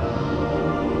saviors.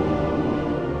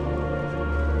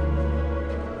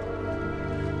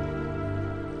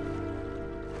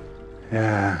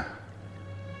 Yeah,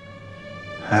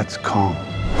 that's Kong.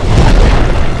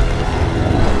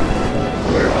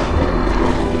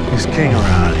 He's king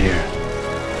around here.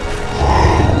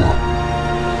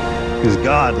 He's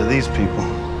God to these people.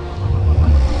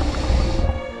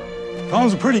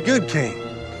 Kong's a pretty good king.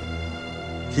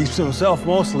 Keeps to himself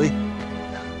mostly.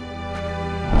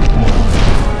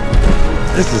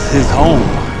 This is his home.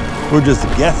 We're just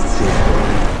guests here.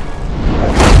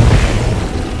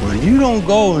 Well, you don't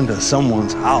go into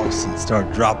someone's house and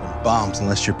start dropping bombs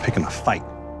unless you're picking a fight.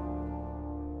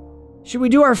 Should we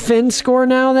do our Finn score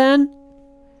now then?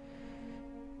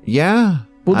 Yeah.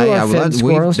 We'll do our Finn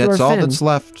score. That's all that's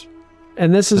left.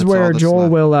 And this is where Joel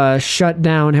will shut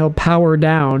down. He'll power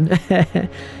down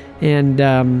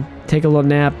and take a little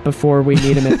nap before we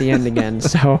need him at the end again.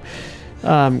 So,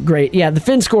 great. Yeah, the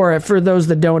Finn score, for those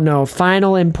that don't know,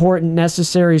 final, important,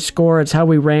 necessary score. It's how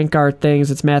we rank our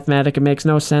things. It's mathematic. It makes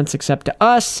no sense except to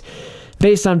us.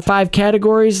 Based on 5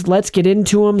 categories, let's get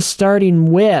into them,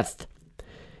 starting with...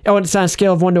 Oh, and it's on a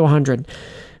scale of 1 to 100.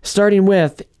 Starting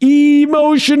with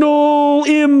emotional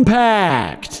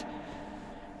impact.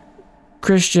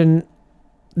 Christian,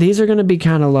 these are going to be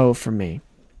kind of low for me.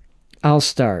 I'll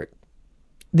start.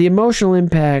 The emotional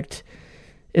impact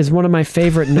is one of my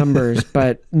favorite numbers,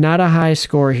 but not a high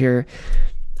score here.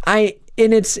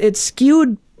 It's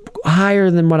skewed higher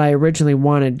than what I originally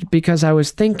wanted because I was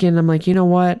thinking, I'm like, you know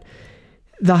what?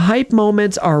 The hype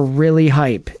moments are really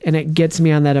hype, and it gets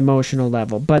me on that emotional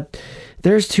level. But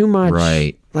there's too much.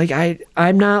 Right. Like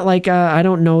I'm not like I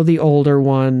don't know the older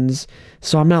ones.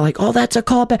 So I'm not like, oh, that's a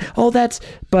callback. Oh, that's...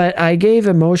 But I gave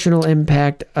emotional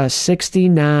impact a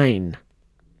 69.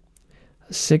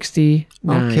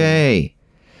 69. Okay.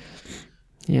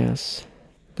 Yes.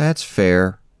 That's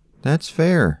fair. That's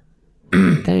fair.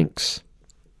 Thanks.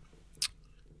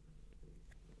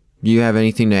 Do you have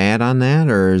anything to add on that,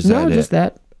 or is that it? No, just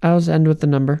that. I'll end with the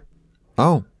number.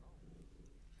 Oh.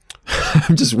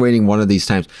 I'm just waiting one of these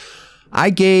times. I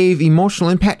gave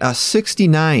emotional impact a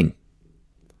 69.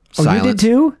 Oh, Silence. you did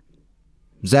too?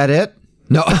 Is that it?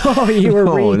 No. Oh, you were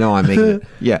no, I'm making it.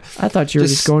 Yeah. I thought you were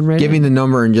just going right giving in. the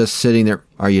number and just sitting there.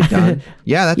 Are you done?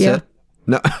 Yeah, that's it.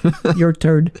 No. Your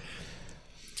turn.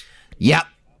 Yep.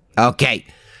 Okay.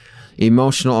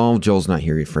 Emotional. Oh, Joel's not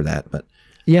here for that, but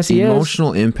yes, he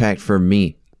emotional impact for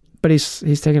me. But he's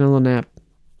taking a little nap.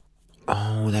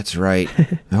 Oh, that's right.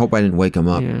 I hope I didn't wake him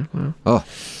up. Yeah. Well. Oh.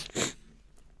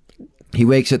 He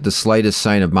wakes at the slightest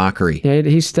sign of mockery. Yeah,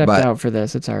 he stepped out for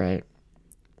this. It's all right.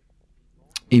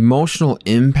 Emotional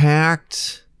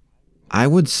impact, I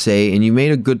would say, and you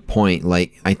made a good point.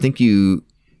 Like, I think you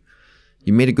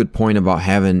made a good point about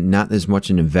having not as much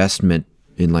an investment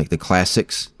in like the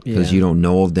classics because you don't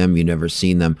know of them, you've never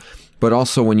seen them. But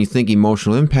also when you think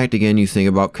emotional impact again, you think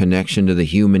about connection to the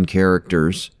human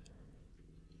characters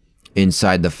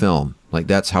inside the film. Like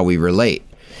that's how we relate.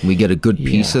 We get a good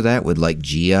piece of that with like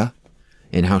Gia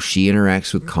and how she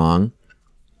interacts with Kong.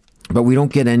 But we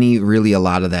don't get a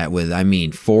lot of that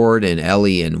with, Ford and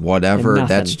Ellie and whatever. And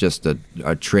that's just a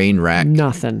train wreck.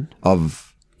 Nothing.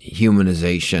 Of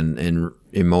humanization and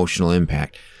emotional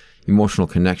impact, emotional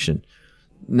connection.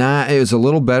 It was a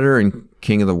little better in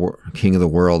King of the World. King of the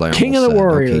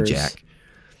Warriors. Okay, Jack.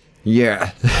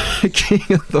 Yeah, King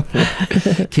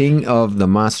of the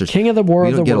Monsters. King of the War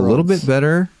of the Worlds. We get a little bit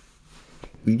better.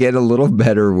 We get a little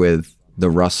better with the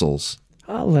Russells.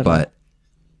 A little. But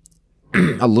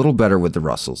a little better with the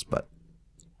Russells. But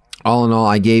all in all,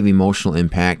 I gave emotional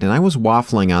impact, and I was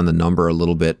waffling on the number a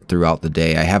little bit throughout the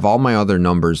day. I have all my other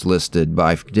numbers listed, but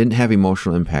I didn't have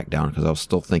emotional impact down because I was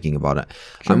still thinking about it.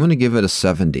 Sure. I'm going to give it a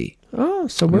 70. Oh,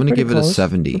 so we're pretty close. I'm going to give it a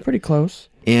 70. We're pretty close.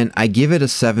 And I give it a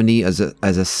 70 as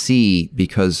a C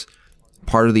because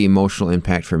part of the emotional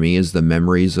impact for me is the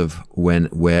memories of when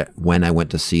I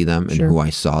went to see them and who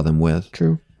I saw them with.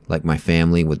 True. Like my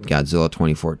family with Godzilla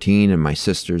 2014 and my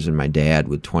sisters and my dad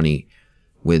with King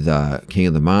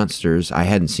of the Monsters. I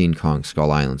hadn't seen Kong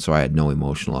Skull Island, so I had no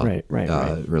emotional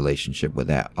relationship with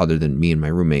that other than me and my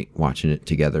roommate watching it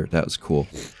together. That was cool.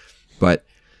 But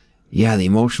yeah, the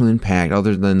emotional impact,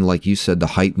 other than, like you said, the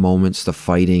hype moments, the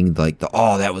fighting, like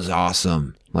that was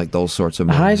awesome. Like those sorts of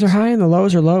moments. The highs are high and the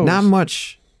lows are lows. Not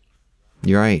much.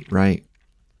 You're right.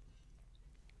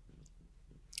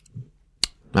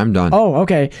 I'm done. Oh,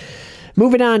 okay.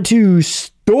 Moving on to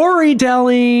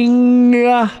storytelling.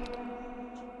 The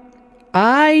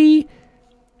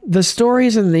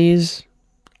stories in these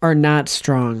are not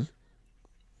strong.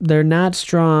 They're not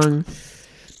strong.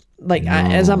 like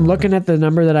as I'm looking at the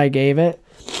number that I gave it,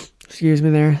 excuse me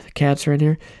there, the cats are in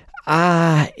here.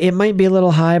 It might be a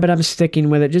little high, but I'm sticking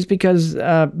with it just because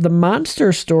the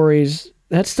monster stories,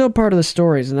 that's still part of the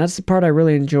stories, and that's the part I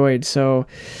really enjoyed. So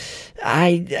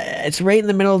it's right in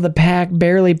the middle of the pack,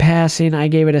 barely passing. I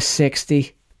gave it a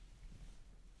 60.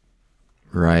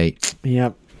 Right.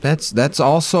 Yep. That's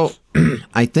also,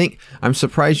 I think, I'm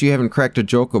surprised you haven't cracked a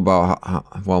joke about how,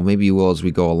 well, maybe you will as we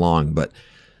go along, but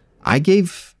I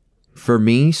gave, for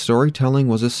me, storytelling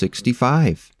was a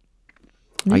 65.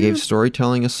 I gave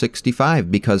storytelling a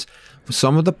 65 because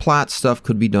some of the plot stuff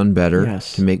could be done better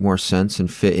to make more sense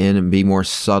and fit in and be more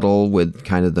subtle with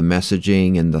kind of the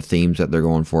messaging and the themes that they're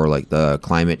going for, like the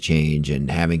climate change and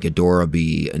having Ghidorah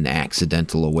be an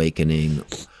accidental awakening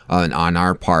on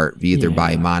our part, either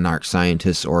by monarch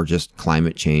scientists or just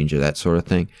climate change or that sort of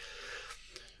thing.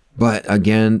 But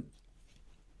again,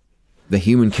 the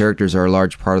human characters are a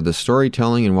large part of the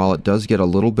storytelling, and while it does get a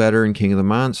little better in King of the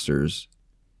Monsters,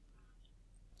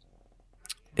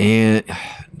 and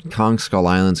Kong Skull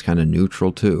Island's kind of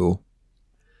neutral too,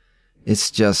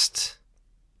 it's just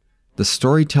the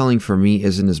storytelling for me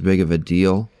isn't as big of a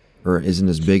deal, or isn't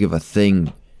as big of a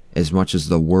thing as much as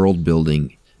the world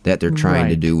building that they're trying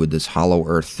to do with this Hollow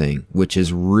Earth thing, which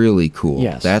is really cool.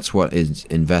 Yes. That's what is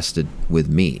invested with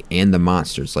me, and the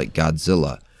monsters like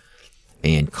Godzilla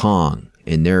and Kong,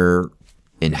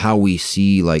 and how we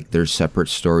see like their separate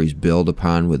stories build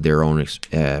upon with their own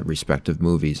respective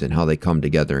movies and how they come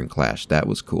together and clash. That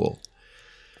was cool.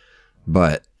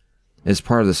 But as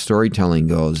part of the storytelling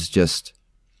goes, just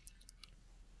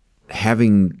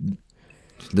having,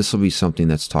 this will be something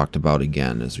that's talked about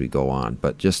again as we go on,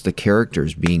 but just the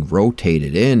characters being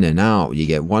rotated in and out. You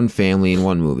get one family in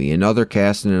one movie, another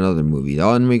cast in another movie.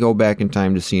 Then we go back in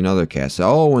time to see another cast.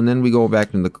 And then we go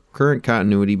back in the current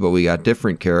continuity, but we got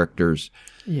different characters.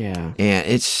 Yeah. And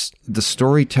it's the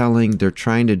storytelling. They're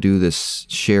trying to do this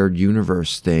shared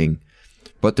universe thing,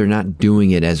 but they're not doing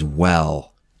it as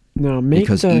well. No,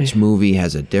 because each movie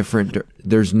has a different,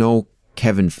 there's no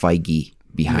Kevin Feige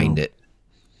behind it.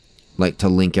 Like to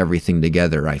link everything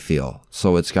together, I feel.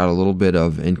 So it's got a little bit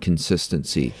of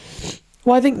inconsistency.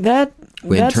 Well, I think that's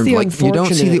the unfortunate. You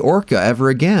don't see the orca ever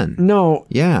again. No.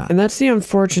 Yeah. And that's the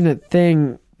unfortunate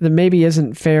thing that maybe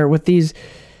isn't fair with these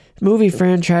movie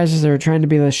franchises that are trying to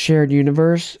be the shared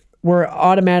universe. We're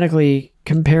automatically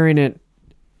comparing it,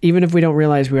 even if we don't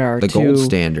realize we are, the gold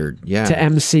standard, to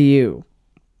MCU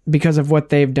because of what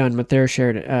they've done with their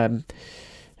shared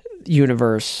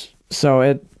universe.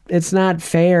 So it's not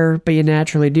fair, but you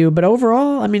naturally do. But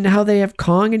overall, I mean, how they have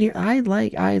Kong in here, I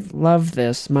love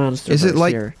this monster. Is it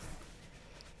like? Here.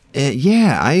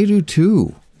 Yeah, I do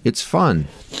too. It's fun.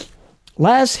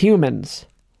 Less humans.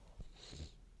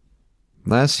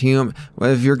 Well,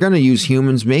 if you're going to use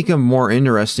humans, make them more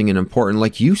interesting and important,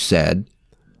 like you said,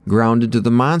 grounded to the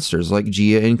monsters, like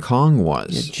Gia and Kong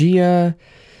was. Yeah, Gia,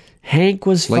 Hank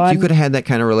was fun. Like you could have had that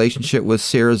kind of relationship with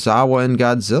Serizawa and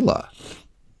Godzilla.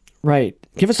 Right.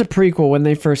 Give us a prequel when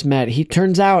they first met. He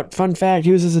turns out, fun fact,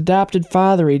 he was his adopted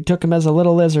father. He took him as a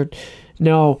little lizard.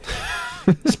 No.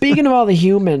 Speaking of all the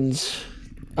humans,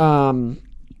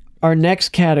 our next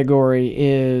category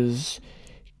is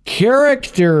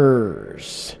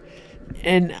characters.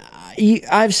 And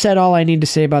I've said all I need to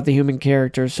say about the human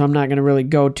characters, so I'm not going to really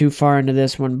go too far into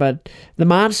this one. But the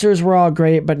monsters were all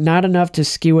great, but not enough to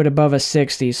skew it above a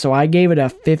 60. So I gave it a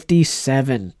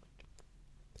 57.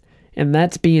 And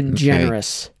that's being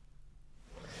generous.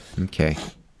 Okay.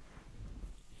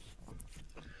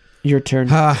 Your turn.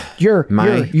 Your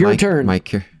turn. My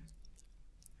turn.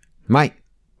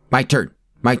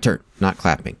 Not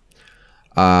clapping.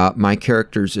 My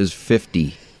characters is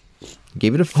 50.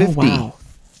 Gave it a 50. Oh, wow.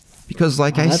 Because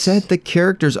like I said, the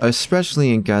characters,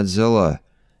 especially in Godzilla,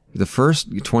 the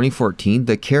first 2014,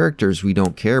 the characters we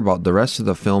don't care about. The rest of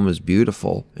the film is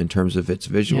beautiful in terms of its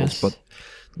visuals, but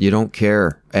you don't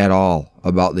care at all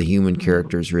about the human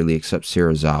characters really, except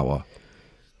Serizawa.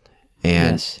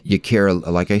 And you care,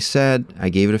 like I said, I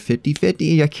gave it a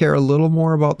 50-50. I care a little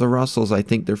more about the Russells. I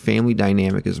think their family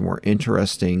dynamic is more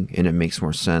interesting and it makes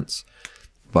more sense.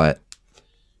 But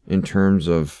in terms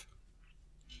of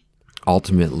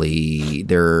ultimately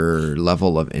their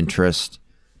level of interest,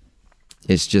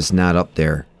 it's just not up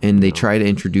there. And they try to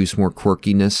introduce more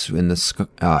quirkiness in the,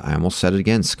 I almost said it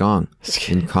again, Skong,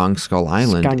 in Kong Skull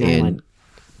Island. And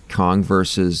Kong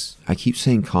versus, I keep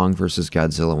saying Kong versus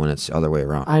Godzilla when it's the other way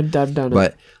around. I've done it.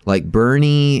 But like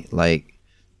Bernie,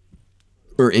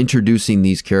 or introducing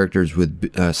these characters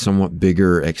with somewhat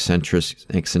bigger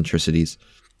eccentricities,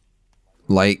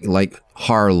 like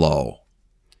Harlow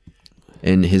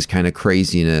and his kind of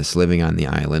craziness living on the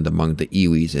island among the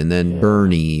Iwis, and then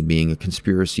Bernie being a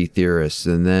conspiracy theorist,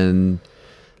 and then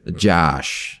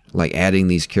Josh, like adding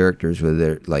these characters with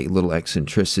their like little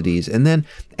eccentricities, and then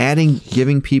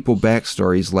giving people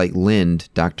backstories like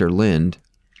Dr. Lind.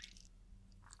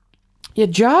 Yeah,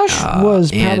 Josh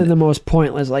was probably the most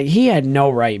pointless. Like, he had no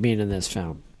right being in this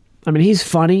film. I mean, he's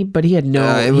funny, but he had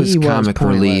no... it was comic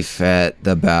relief at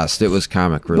the best. It was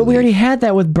comic relief. But we already had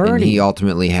that with Bernie. And he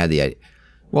ultimately had the idea.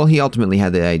 Well, he ultimately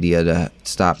had the idea to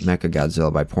stop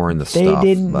Mechagodzilla by pouring the stuff.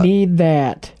 They didn't need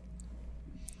that.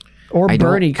 Or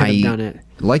Bernie could have done it.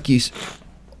 Like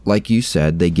you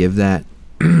said, they give that...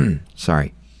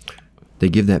 sorry. They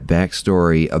give that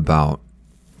backstory about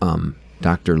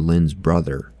Dr. Lind's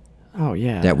brother. Oh,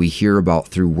 yeah. That we hear about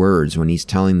through words when he's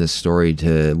telling this story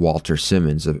to Walter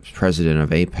Simmons, the president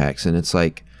of Apex. And it's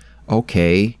like,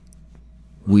 okay,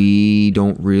 we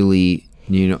don't really,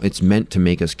 it's meant to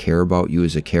make us care about you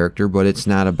as a character, but it's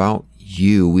not about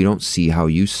you. We don't see how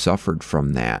you suffered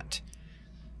from that.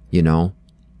 We don't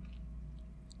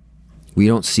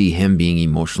see him being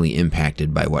emotionally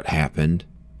impacted by what happened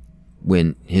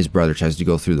when his brother tries to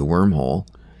go through the wormhole.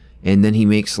 And then he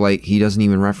doesn't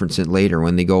even reference it later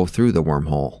when they go through the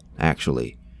wormhole,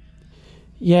 actually.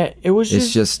 Yeah, it was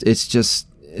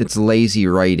it's lazy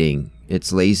writing.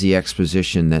 It's lazy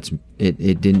exposition.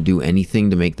 It didn't do anything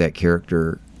to make that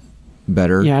character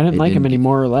better. Yeah, I didn't like him any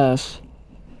more or less.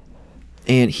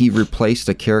 And he replaced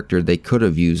a character they could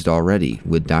have used already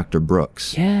with Dr.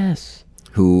 Brooks. Yes.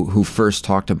 Who first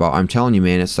talked about, I'm telling you,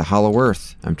 man, it's the Hollow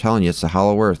Earth. I'm telling you, it's the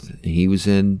Hollow Earth. He was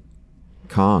in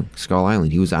Kong, Skull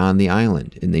Island. He was on the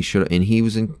island, and he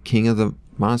was in King of the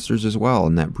Monsters as well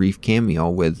in that brief cameo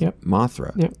with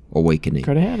Mothra awakening.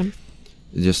 Could have had him.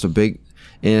 Just a big,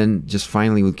 and just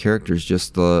finally with characters,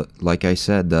 just like I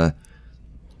said, the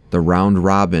round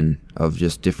robin of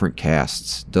just different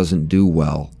casts doesn't do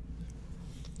well,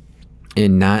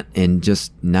 and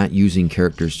just not using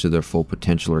characters to their full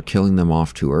potential or killing them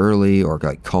off too early or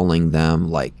like culling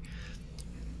them like.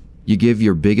 You give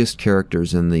your biggest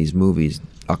characters in these movies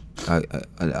a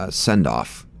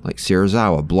send-off, like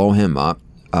Serizawa, blow him up.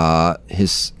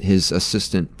 His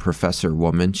assistant professor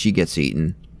woman, she gets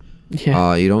eaten.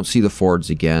 Yeah. You don't see the Fords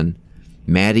again.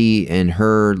 Maddie and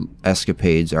her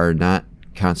escapades are not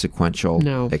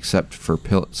consequential, except for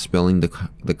spilling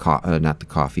not the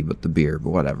coffee, but the beer,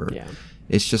 but whatever. Yeah.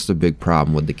 It's just a big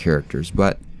problem with the characters,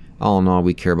 but all in all,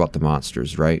 we care about the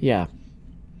monsters, right? Yeah.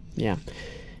 Yeah.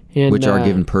 And, which are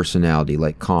given personality,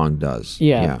 like Kong does.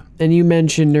 Yeah. And you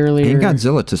mentioned earlier... And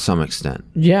Godzilla to some extent.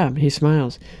 Yeah, he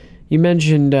smiles. You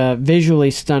mentioned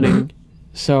visually stunning,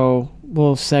 so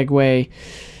we'll segue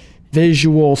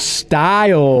visual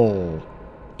style.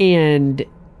 And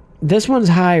this one's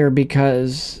higher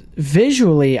because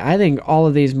visually, I think all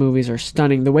of these movies are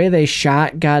stunning. The way they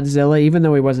shot Godzilla, even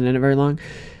though he wasn't in it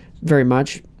very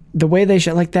much, the way they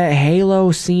shot, like that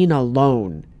Halo scene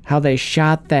alone... How they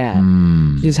shot that,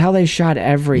 just how they shot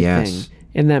everything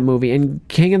in that movie. And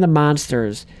King of the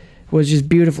Monsters was just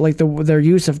beautiful. Like their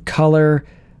use of color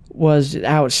was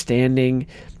outstanding.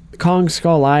 Kong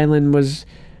Skull Island was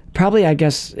probably, I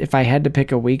guess, if I had to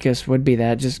pick a weakest, would be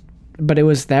that. But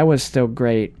that was still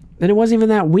great, and it wasn't even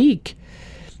that weak.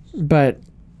 But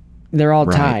they're all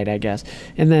tied, I guess.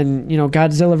 And then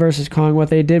Godzilla versus Kong, what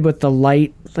they did with the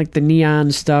light, like the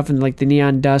neon stuff and like the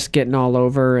neon dust getting all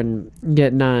over and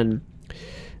getting on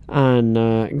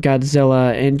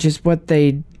Godzilla, and just what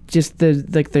they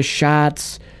the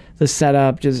shots, the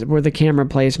setup, just where the camera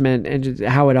placement and just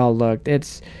how it all looked.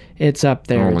 It's up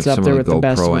there. It's up there with the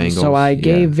best ones. So I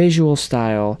gave visual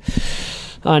style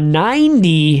a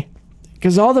 90.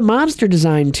 Because all the monster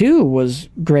design, too, was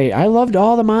great. I loved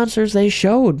all the monsters they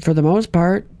showed, for the most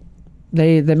part.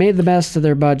 They made the most of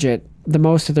their budget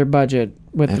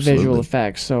with the visual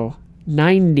effects. So,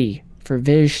 90 for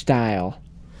Viz style.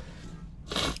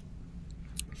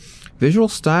 Visual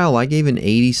style, I gave an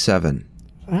 87.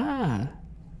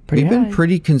 We've been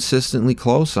pretty consistently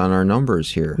close on our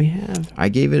numbers here. We have. I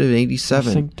gave it an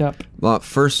 87. We're synced up. Well,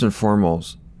 first and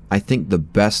foremost, I think the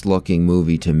best looking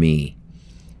movie to me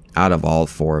out of all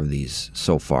four of these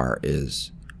so far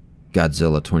is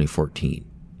Godzilla 2014.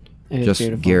 Just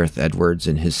beautiful. Gareth Edwards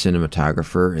and his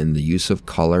cinematographer and the use of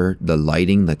color, the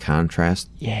lighting, the contrast.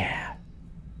 Yeah.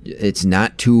 It's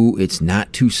not too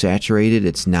saturated,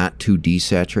 it's not too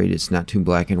desaturated, it's not too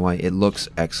black and white. It looks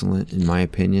excellent in my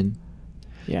opinion.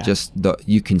 Yeah.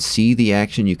 You can see the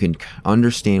action, you can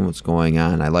understand what's going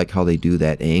on. I like how they do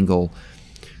that angle,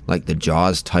 like the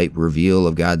Jaws type reveal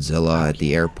of Godzilla at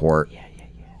the airport.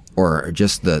 Or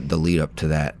just the lead up to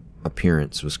that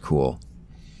appearance was cool.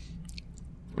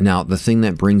 Now, the thing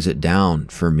that brings it down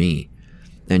for me,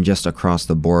 and just across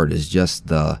the board, is just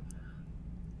some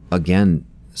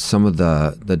of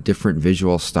the different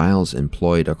visual styles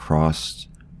employed across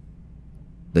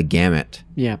the gamut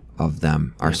of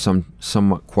them are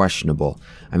somewhat questionable.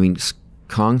 I mean,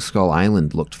 Kong Skull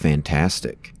Island looked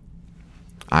fantastic.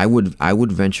 I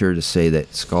would venture to say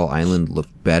that Skull Island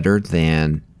looked better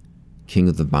than King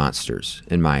of the Monsters,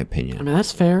 in my opinion. I mean,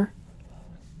 that's fair.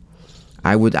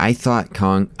 I thought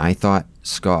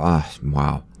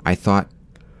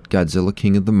Godzilla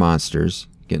King of the Monsters,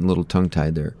 getting a little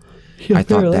tongue-tied there. Yeah, I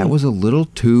thought that was a little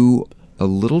too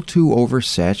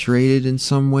oversaturated in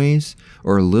some ways,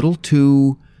 or a little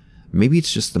too, maybe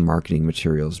it's just the marketing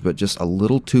materials, but just a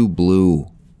little too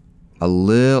blue. A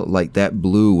little, like that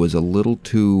blue was a little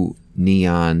too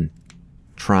neon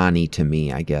Tron-y to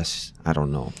me, I guess. I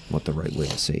don't know what the right way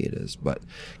to say it is, but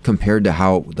compared to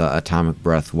how the Atomic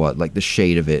Breath was, like the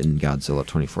shade of it in Godzilla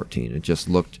 2014, it just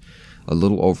looked a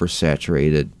little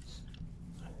oversaturated.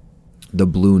 The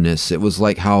blueness, it was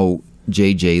like how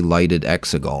JJ lighted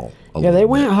Exegol. Yeah, they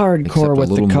went hardcore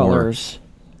with the colors.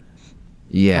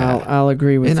 Yeah, I'll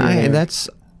agree with you. And that's,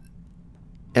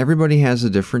 everybody has a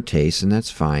different taste, and that's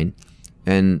fine.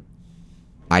 And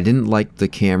I didn't like the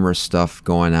camera stuff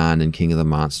going on in King of the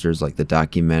Monsters, like the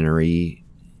documentary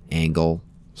angle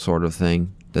sort of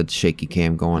thing, the shaky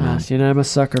cam going on. See, and I'm a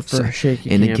sucker for shaky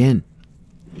cam. And again,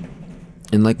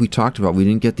 and like we talked about, we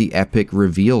didn't get the epic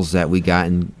reveals that we got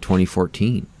in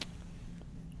 2014.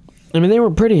 I mean, they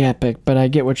were pretty epic, but I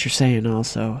get what you're saying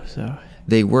also. So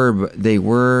they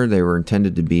were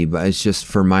intended to be, but it's just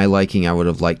for my liking. I would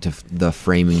have liked the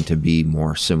framing to be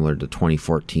more similar to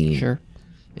 2014. Sure.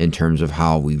 In terms of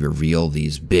how we reveal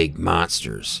these big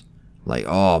monsters, like,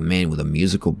 oh man, with a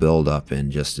musical build-up and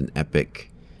just an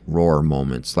epic roar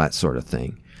moments, that sort of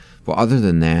thing. But other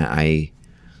than that, I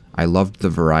loved the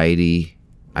variety.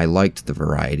 I liked the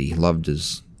variety. Loved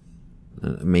is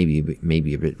maybe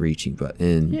a bit reaching, but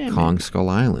in Kong Skull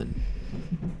Island,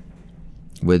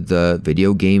 with the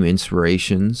video game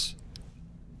inspirations,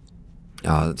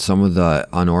 some of the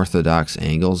unorthodox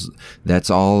angles, that's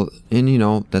all,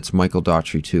 and that's Michael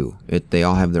Daughtry too. They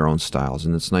all have their own styles,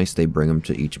 and it's nice they bring them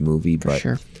to each movie. But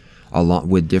sure. Along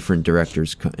with different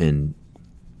directors, and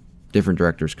different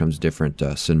directors comes different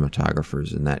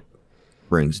cinematographers, and that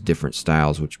brings different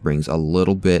styles, which brings a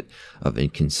little bit of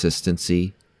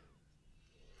inconsistency,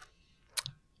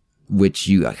 which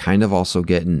you kind of also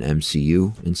get in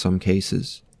MCU in some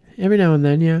cases. Every now and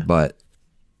then, yeah. But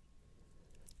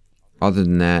other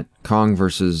than that, Kong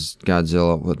versus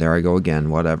Godzilla, well, there I go again,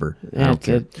 whatever. Yeah, I don't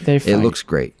care. It looks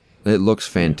great. It looks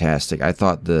fantastic. I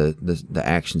thought the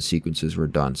action sequences were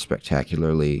done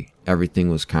spectacularly. Everything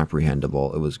was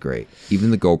comprehensible. It was great.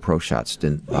 Even the GoPro shots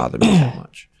didn't bother me so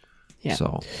much. Yeah.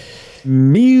 So,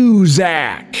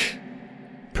 music,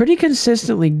 pretty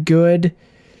consistently good,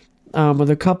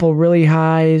 with a couple really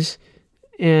highs,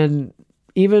 and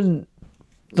even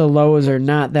the lows are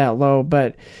not that low,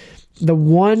 but the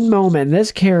one moment,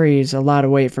 this carries a lot of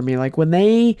weight for me, like when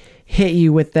they hit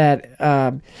you with that,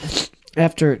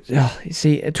 you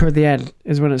see, toward the end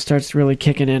is when it starts really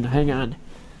kicking in. Hang on.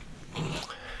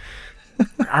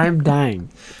 I'm dying.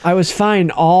 I was fine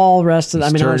all rest of the,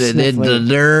 I mean, I was the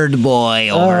nerd boy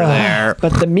over there.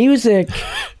 But the music,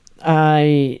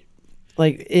 I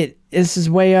like it. This is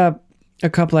way up a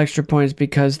couple extra points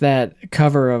because that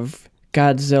cover of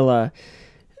Godzilla,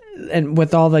 and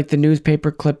with all like the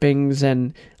newspaper clippings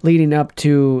and leading up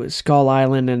to Skull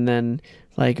Island, and then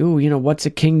like, ooh, what's a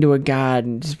king to a god?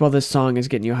 And just, well, this song is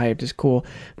getting you hyped. It's cool.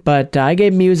 But I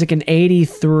gave music an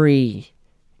 83.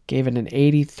 Gave it an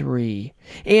 83.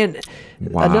 And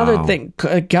another thing,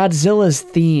 Godzilla's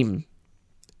theme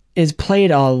is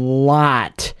played a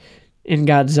lot in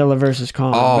Godzilla vs.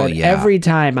 Kong. But every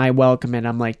time I welcome it,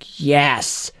 I'm like,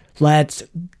 yes, let's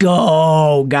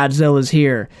go. Godzilla's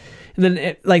here. And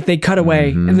then they cut away,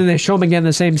 and then they show them again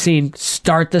the same scene.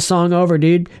 Start the song over,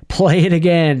 dude. Play it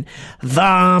again.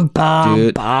 Love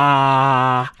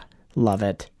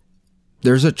it.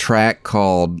 There's a track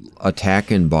called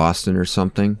Attack in Boston or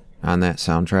something on that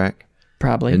soundtrack.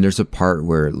 Probably. And there's a part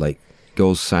where it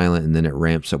goes silent, and then it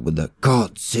ramps up with the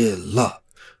Godzilla,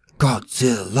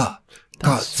 Godzilla,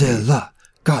 Godzilla,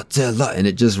 Godzilla, and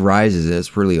it just rises.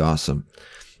 It's really awesome.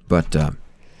 But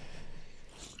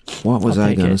what was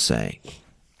I going to say?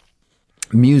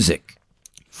 Music,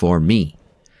 for me,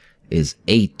 is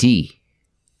 80.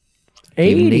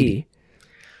 80?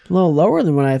 A little lower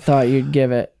than what I thought you'd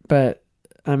give it, but,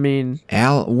 I mean...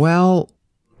 Well,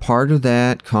 part of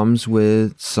that comes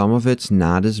with some of it's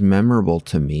not as memorable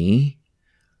to me.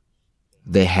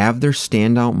 they have their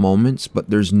standout moments, but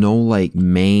there's no like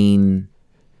main.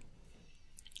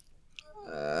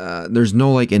 There's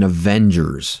no like an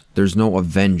Avengers. There's no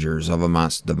Avengers of the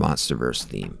MonsterVerse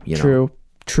theme. You know?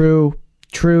 True,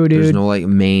 dude. There's no like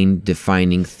main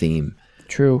defining theme.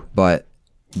 True. But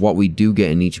what we do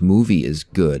get in each movie is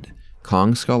good.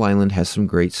 Kong Skull Island has some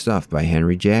great stuff by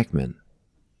Henry Jackman.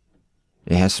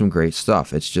 It has some great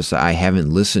stuff. It's just I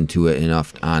haven't listened to it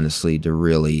enough, honestly, to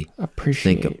really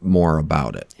think more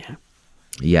about it. Yeah.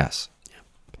 Yes. Yeah.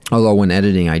 Although when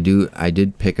editing, I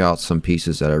did pick out some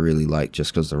pieces that I really liked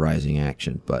just because of the rising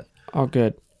action. But all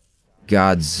good.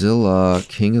 Godzilla,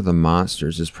 King of the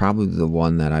Monsters is probably the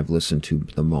one that I've listened to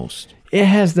the most. It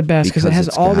has the best because it has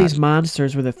all these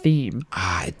monsters with a theme.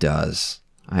 It does.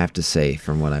 I have to say,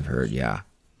 from what I've heard, yeah.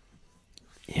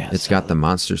 It's got the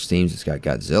monsters themes. It's got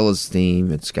Godzilla's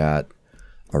theme. It's got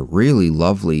a really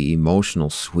lovely emotional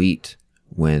suite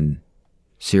when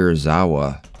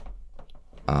Serizawa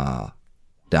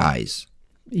dies.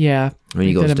 Yeah. When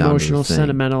he goes down emotional, to the thing,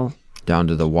 sentimental. Down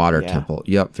to the water temple.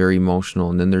 Yep, very emotional.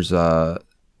 And then there's a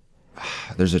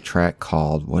track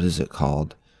called, what is it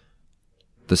called?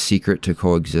 The Secret to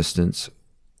Coexistence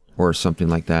or something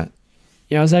like that.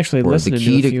 Yeah, I was actually listening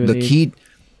to a few of these.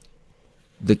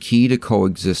 The Key to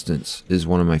Coexistence is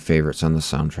one of my favorites on the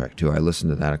soundtrack, too. I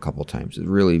listened to that a couple times. It's a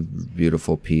really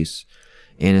beautiful piece.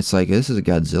 And it's like, this is a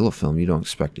Godzilla film. You don't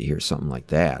expect to hear something like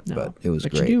that, but it was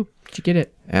great. You do. You get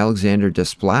it. Alexander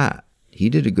Desplat,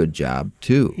 he did a good job,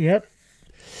 too. Yep.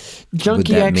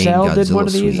 Junkie XL did one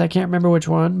of these. I can't remember which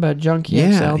one, but Junkie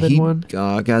XL did one.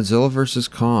 Godzilla vs.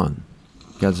 Kong.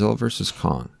 Godzilla vs.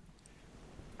 Kong.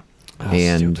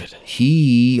 And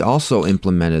he also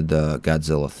implemented the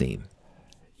Godzilla theme.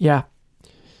 Yeah.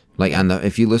 Like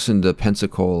if you listen to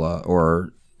Pensacola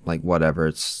or like whatever,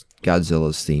 it's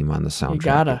Godzilla's theme on the soundtrack. You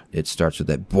gotta. It starts with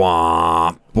that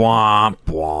bwomp, bwomp,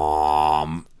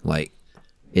 bwomp. Like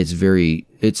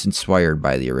it's inspired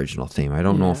by the original theme. I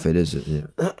don't know if it is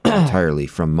entirely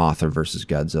from Mothra versus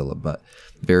Godzilla, but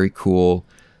very cool.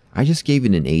 I just gave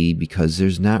it an 80 because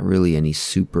there's not really any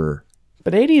super.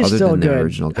 But 80 is still a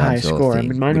good high score. Theme, I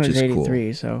mean, mine was 83,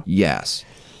 cool. so. Yes.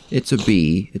 It's a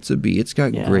B. It's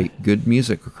got good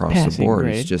music across the board.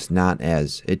 Grade. It's just not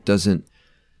as, it doesn't,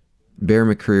 Bear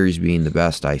McCreary's being the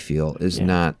best, I feel, is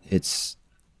not, it's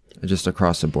just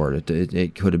across the board.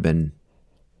 It could have been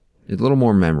a little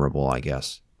more memorable, I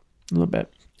guess. A little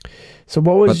bit. So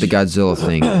what was... But the Godzilla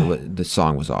thing, the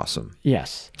song was awesome.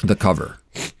 Yes. The cover.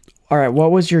 All right,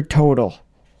 what was your total?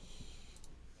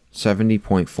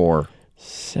 70.4.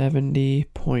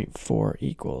 70.4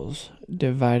 equals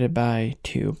divided by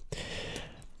 2.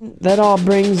 That all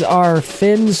brings our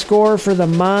Finn score for the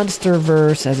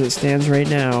MonsterVerse as it stands right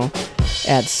now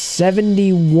at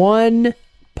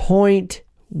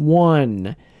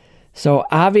 71.1. So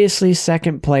obviously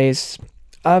second place,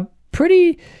 a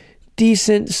pretty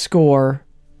decent score,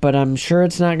 but I'm sure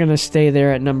it's not going to stay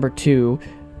there at number 2.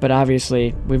 But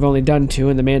obviously we've only done 2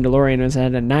 and The Mandalorian was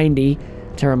at a 90.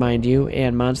 To remind you,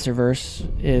 and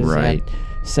MonsterVerse is at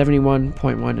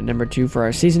 71.1 at number 2 for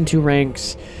our season 2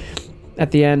 ranks.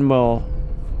 At the end,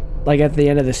 at the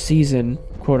end of the season,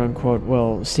 quote unquote,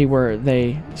 we'll see where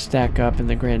they stack up in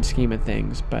the grand scheme of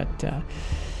things. But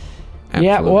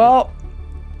yeah, well,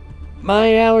 my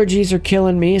allergies are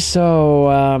killing me,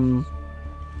 so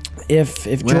if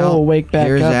Joel will wake back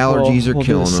up, allergies we'll are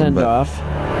killing do a send off.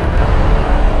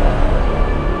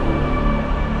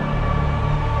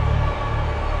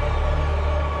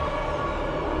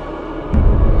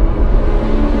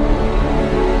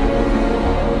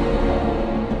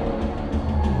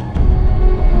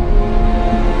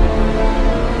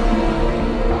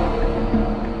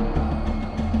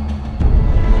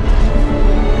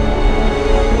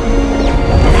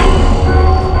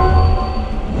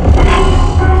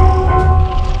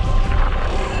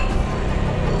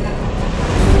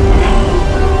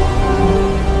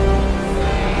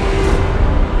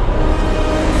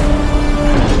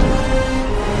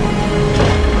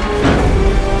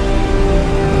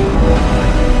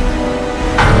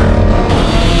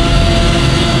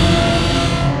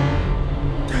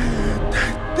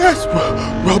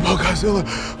 Robo-Godzilla.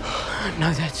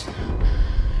 No, that's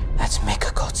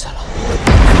Mechagodzilla.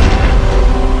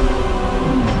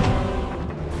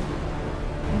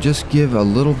 Just give a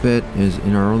little bit, is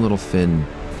in our own little Finn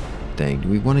thing, do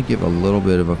we want to give a little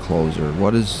bit of a closer?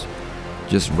 What is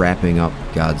just wrapping up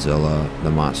Godzilla, the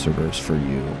MonsterVerse for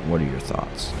you? What are your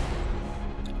thoughts?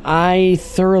 I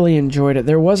thoroughly enjoyed it.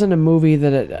 There wasn't a movie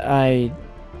that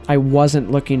I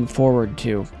wasn't looking forward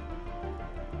to.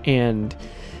 And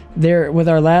there with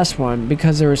our last one,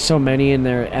 because there were so many in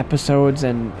their episodes,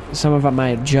 and some of them I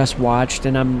had just watched,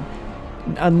 and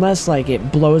unless like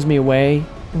it blows me away,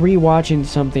 rewatching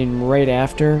something right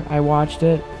after I watched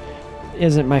it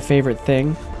isn't my favorite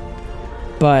thing.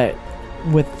 But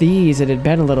with these, it had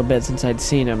been a little bit since I'd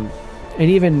seen them, and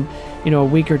even a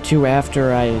week or two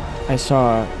after I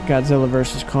saw Godzilla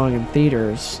vs. Kong in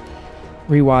theaters,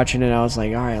 rewatching it, I was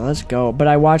like, all right, let's go. But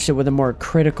I watched it with a more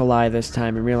critical eye this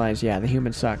time and realized, yeah, the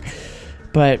humans suck.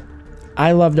 But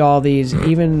I loved all these,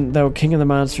 even though King of the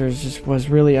Monsters just was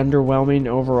really underwhelming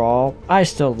overall. I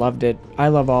still loved it. I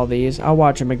love all these. I'll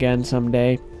watch them again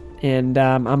someday. And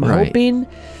I'm hoping,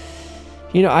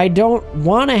 I don't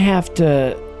want to have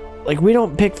to, like, we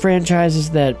don't pick franchises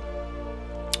that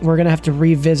we're going to have to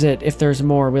revisit if there's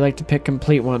more. We like to pick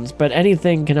complete ones. But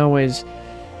anything can always,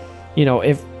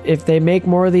 if they make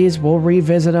more of these, we'll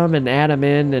revisit them and add them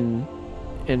in and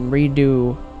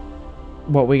redo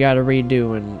what we got to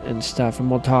redo and stuff, and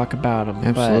we'll talk about them.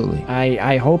 Absolutely. But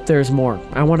I hope there's more.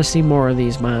 I want to see more of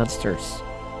these monsters.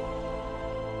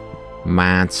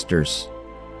 Monsters.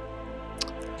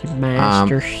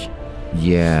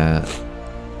 Yeah.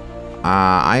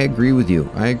 I agree with you.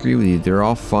 They're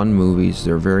all fun movies.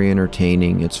 They're very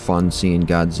entertaining. It's fun seeing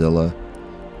Godzilla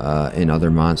and other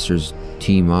monsters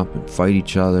team up and fight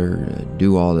each other and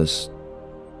do all this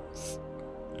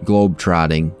globe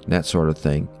trotting, that sort of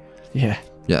thing. Yeah,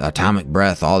 atomic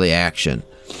breath, all the action.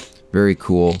 Very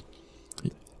cool.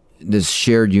 This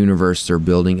shared universe they're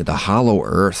building, the Hollow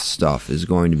Earth stuff is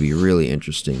going to be really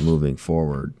interesting moving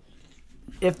forward.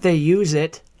 If they use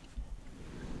it.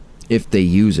 If they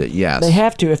use it, yes. They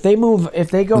have to. If they go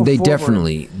forward. They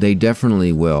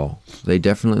definitely will.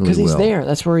 Because he's there.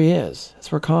 That's where he is.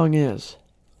 That's where Kong is.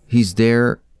 He's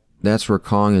there. That's where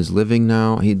Kong is living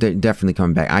now. They're definitely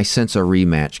coming back. I sense a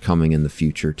rematch coming in the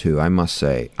future, too, I must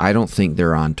say. I don't think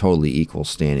they're on totally equal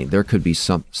standing. There could be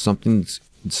something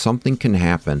can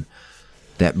happen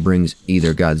that brings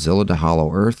either Godzilla to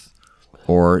Hollow Earth,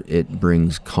 or it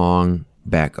brings Kong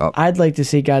back up. I'd like to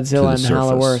see Godzilla in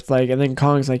Hollow Earth, and then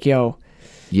Kong's like, yo,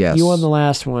 yes, you won the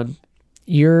last one.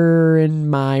 You're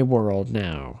in my world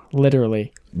now,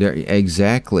 literally.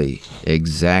 Exactly.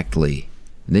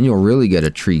 And then you'll really get a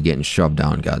tree getting shoved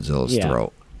down Godzilla's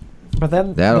throat. But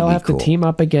then they'll have to team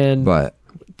up again. But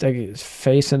to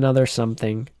face another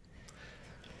something.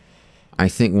 I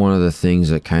think one of the things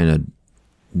that kind of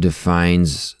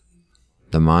defines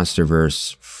the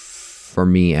MonsterVerse for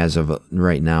me as of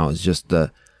right now is just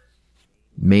the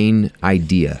main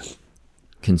idea.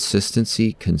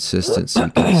 Consistency.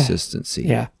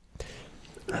 Yeah.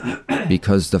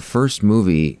 Because the first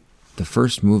movie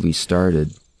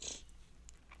started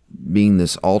being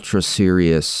this ultra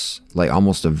serious, like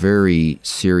almost a very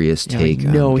serious take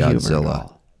on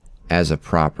Godzilla as a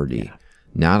property. Yeah.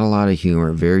 Not a lot of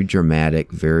humor, very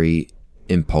dramatic, very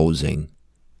imposing.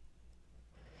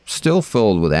 Still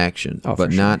filled with action,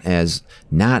 but not as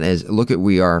look at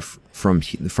we are from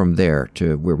there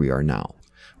to where we are now,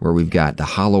 where we've got the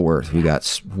Hollow Earth, we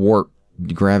got warp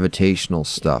gravitational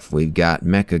stuff, we've got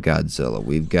Mechagodzilla,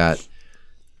 we've got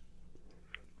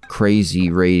crazy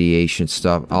radiation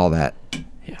stuff, all that.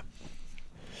 Yeah.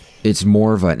 It's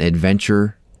more of an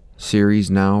adventure series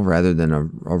now rather than a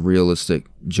realistic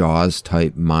Jaws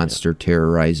type monster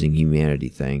terrorizing humanity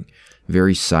thing.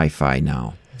 Very sci-fi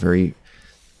now. Very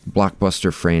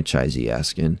blockbuster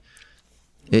franchise-esque. And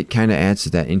it kind of adds to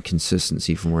that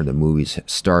inconsistency from where the movies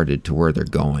started to where they're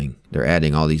going. They're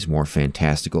adding all these more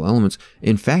fantastical elements.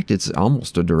 In fact, it's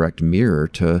almost a direct mirror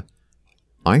to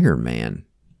Iron Man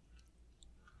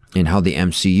and how the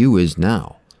MCU is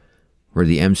now, where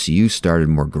the MCU started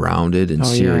more grounded and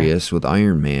serious with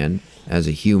Iron Man as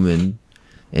a human,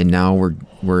 and now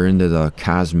we're into the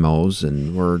cosmos,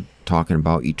 and we're talking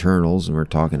about Eternals, and we're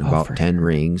talking about Ten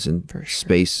Rings and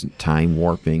space and time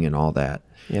warping and all that.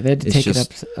 Yeah, they had to take it up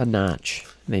a notch.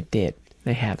 They did.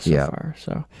 They have so far.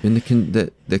 So, and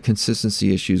the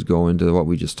consistency issues go into what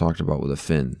we just talked about with a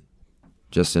Finn.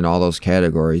 Just in all those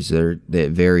categories, that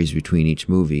varies between each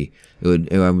movie. It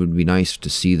would be nice to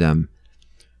see them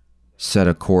set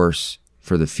a course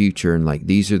for the future, and like,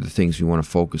 these are the things we want to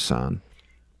focus on.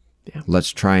 Yeah. Let's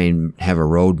try and have a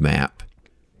roadmap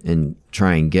and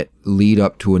try and lead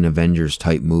up to an Avengers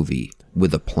type movie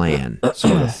with a plan,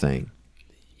 sort of thing.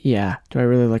 Yeah. Do I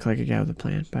really look like a guy with a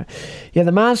plan? But yeah,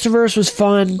 the MonsterVerse was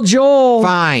fun. Joel,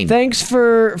 fine. Thanks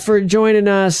for joining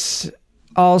us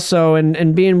also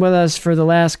and being with us for the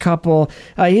last couple.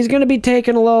 He's going to be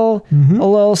taking a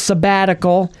little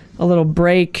sabbatical, a little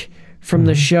break from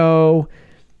the show,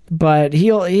 but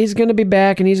he's going to be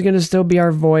back, and he's going to still be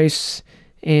our voice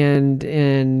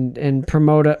and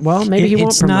promote it. Well, maybe he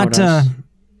won't promote us.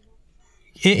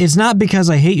 It's not because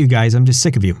I hate you guys. I'm just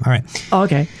sick of you. All right. Oh,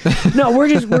 okay. No, we're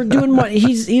doing what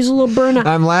he's a little burnout.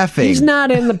 I'm laughing. He's not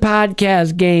in the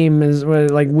podcast game as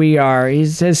like we are.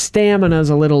 His stamina's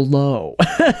a little low.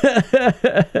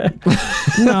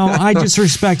 No, I just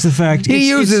respect the fact he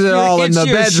uses it all in the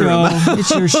bedroom.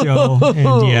 It's your show.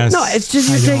 And yes. No, it's just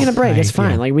you're taking a break. It's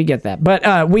fine. Like we get that.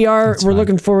 But we're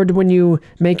looking forward to when you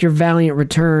make your valiant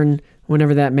return.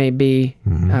 Whenever that may be,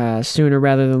 sooner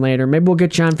rather than later. Maybe we'll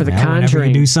get you on for the Conjuring. Whenever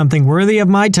you do something worthy of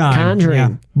my time. Conjuring.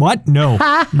 Yeah. What? No.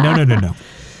 No.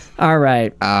 All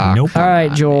right. Nope. All right,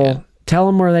 Joel. Man. Tell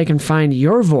them where they can find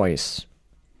your voice.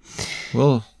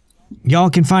 Well, y'all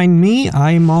can find me.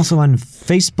 I'm also on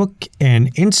Facebook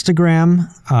and Instagram.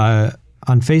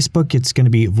 On Facebook, it's going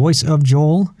to be Voice of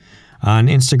Joel. On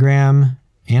Instagram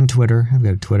and Twitter, I've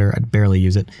got a Twitter. I barely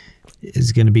use it.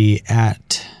 It's going to be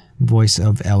at Voice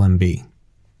of LMB.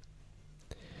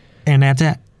 And that's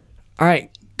it. All right.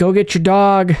 Go get your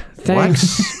dog.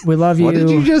 Thanks. What? We love you. What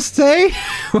did you just say?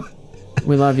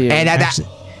 We love you.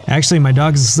 Actually, my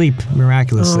dog's asleep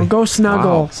miraculously. Oh, go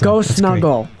snuggle. Wow. Go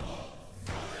snuggle.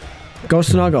 Great. Go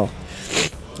snuggle.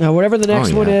 Now, whatever the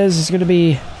next one is, it's going to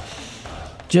be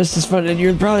just as fun. And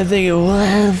you're probably thinking,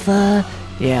 what the fuck?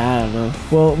 Yeah, I don't know.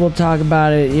 We'll talk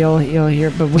about it. You'll hear.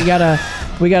 But we gotta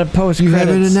post credits. You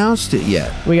haven't announced it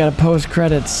yet. We gotta post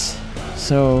credits.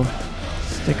 So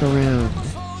stick around.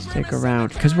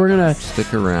 Because we're gonna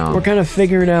stick around. We're kind of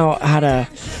figuring out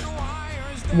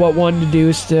what one to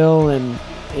do still, and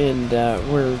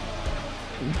we're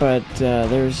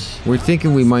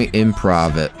thinking we might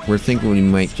improv it. We're thinking we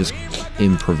might just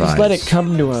improvise. Just let it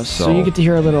come to us. So you get to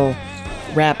hear a little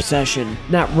rap session.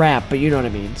 Not rap, but you know what I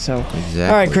mean. So exactly.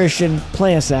 All right, Christian,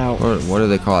 play us out. What do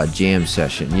they call it? Jam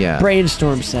session. Yeah.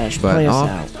 Brainstorm session. Play us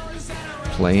out.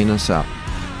 Playing us out.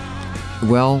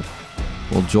 Well,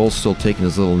 Joel's still taking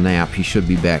his little nap. He should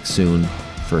be back soon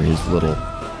for his little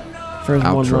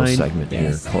outro segment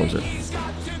here. Closer.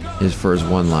 For his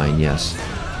one line, yes.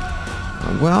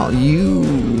 Well,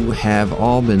 you have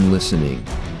all been listening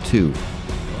to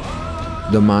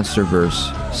the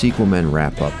Monsterverse Sequel Men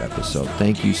wrap-up episode.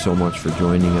 Thank you so much for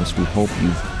joining us. We hope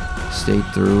you've stayed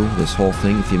through this whole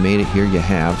thing. If you made it here, you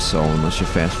have, so unless you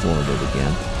fast-forwarded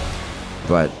again.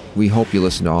 But we hope you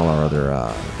listen to all our other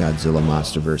Godzilla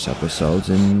Monsterverse episodes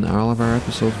and all of our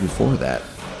episodes before that.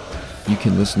 You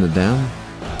can listen to them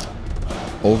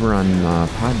over on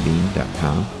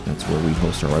podbean.com. That's where we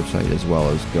host our website, as well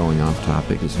as Going Off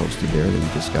Topic is hosted there that we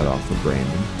just got off of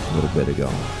Brandon a little bit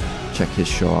ago. Check his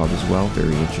show out as well.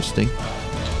 Very interesting.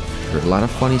 There's a lot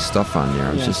of funny stuff on there.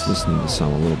 I was just listening to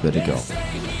some a little bit ago.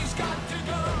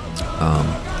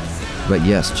 But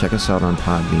yes, check us out on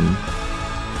Podbean.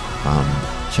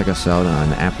 Check us out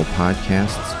on Apple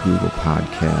Podcasts, Google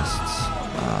Podcasts,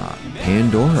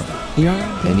 Pandora.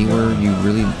 Yeah. Anywhere you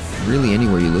really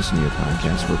anywhere you listen to your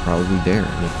podcast, we're probably there.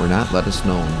 And if we're not, let us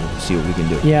know and we'll see what we can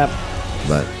do. Yep.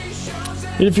 But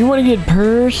if you want to get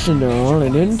personal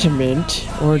and intimate,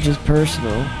 or just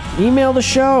personal, email the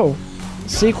show,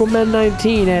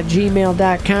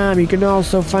 sequelmen19@gmail.com. You can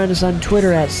also find us on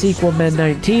Twitter at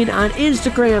sequelmen19, on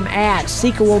Instagram at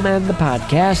sequelmen the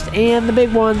podcast, and the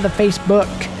big one, the Facebook,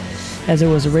 as it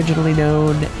was originally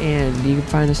known. And you can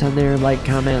find us on there. Like,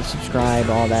 comment, subscribe,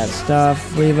 all that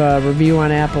stuff. Leave a review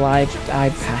on Apple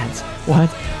iPads. What?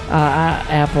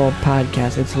 Apple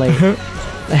Podcasts. It's late.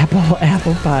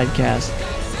 Apple Podcasts.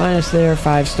 Find us there,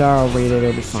 5-star. I'll read it.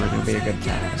 It'll be fun. It'll be a good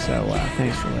time. So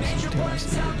thanks for listening to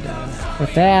us. And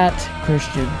with that,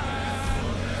 Christian,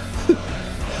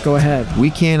 go ahead. We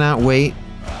cannot wait.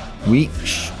 We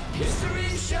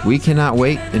cannot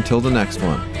wait until the next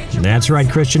one. That's right,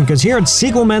 Christian, because here at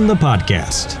Sequel Men, the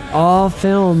podcast, all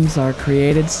films are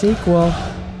created sequel.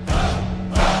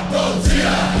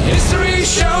 History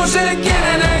shows it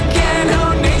again and again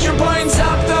how nature points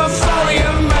out the folly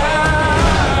of man.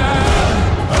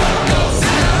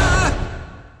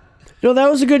 No,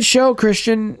 that was a good show,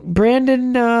 Christian.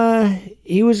 Brandon,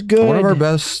 he was good. One of our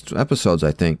best episodes,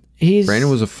 I think. Brandon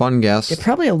was a fun guest. Yeah,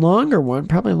 probably a longer one.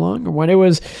 It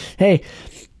was,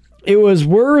 it was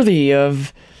worthy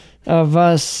of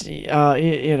us. It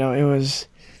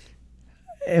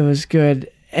was good.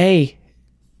 Hey,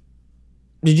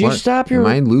 did you stop your? Am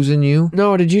I losing you?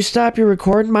 No, did you stop your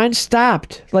recording? Mine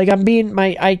stopped. Like I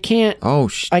can't.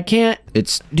 I can't.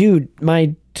 Dude,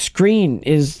 my screen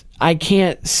is. I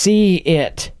can't see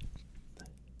it.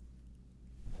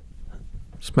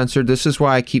 Spencer, this is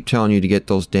why I keep telling you to get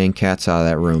those dang cats out of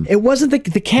that room. It wasn't the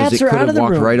cats are out of the room. It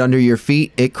could have walked right under your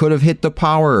feet. It could have hit the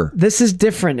power. This is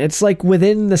different. It's like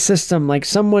within the system. Like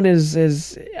someone is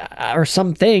or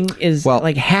something is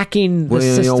like hacking the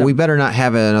system. We better not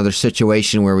have another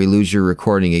situation where we lose your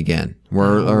recording again.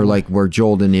 Or like where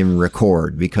Joel didn't even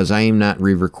record, because I am not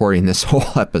re-recording this whole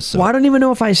episode. Well, I don't even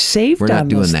know if I saved on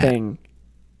this thing.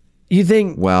 You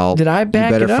think? Well, did I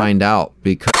back it up? You better find out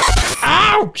because.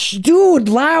 Ouch, dude!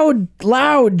 Loud,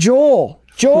 Joel,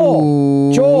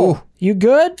 you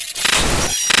good?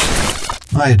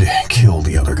 I'd kill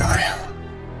the other guy.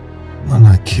 Well,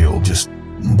 not kill, just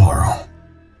borrow.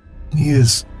 He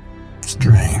is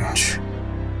strange.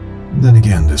 Then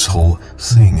again, this whole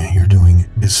thing you're doing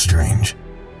is strange.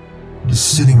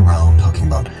 Just sitting around talking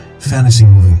about fantasy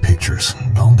moving pictures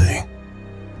all day.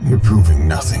 You're proving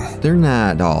nothing. They're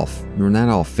not all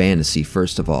fantasy,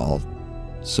 first of all.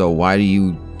 So why do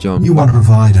you jump? You want to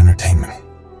provide entertainment.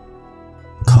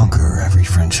 Conquer every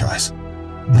franchise.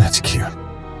 That's cute.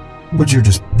 But you're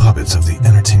just puppets of the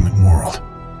entertainment world.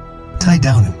 Tied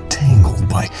down and tangled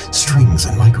by strings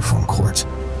and microphone cords.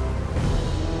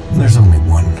 There's only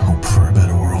one hope for a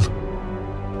better world.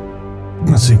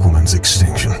 The Sequelman's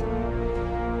extinction.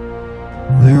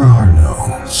 There are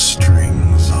no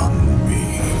strings on me.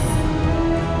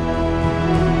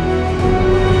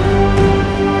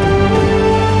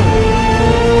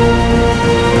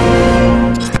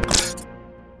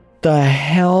 The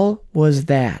hell was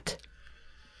that?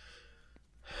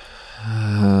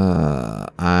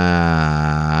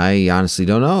 I honestly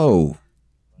don't know.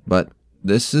 But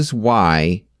this is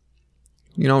why,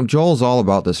 Joel's all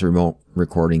about this remote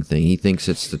recording thing. He thinks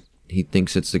it's the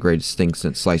greatest thing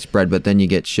since sliced bread, but then you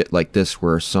get shit like this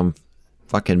where some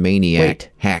fucking maniac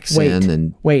hacks in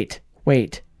and... Wait. You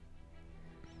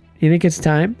think it's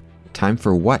time? Time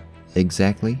for what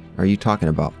exactly are you talking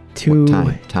about? To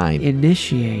time?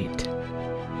 Initiate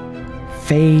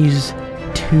Phase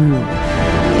 2.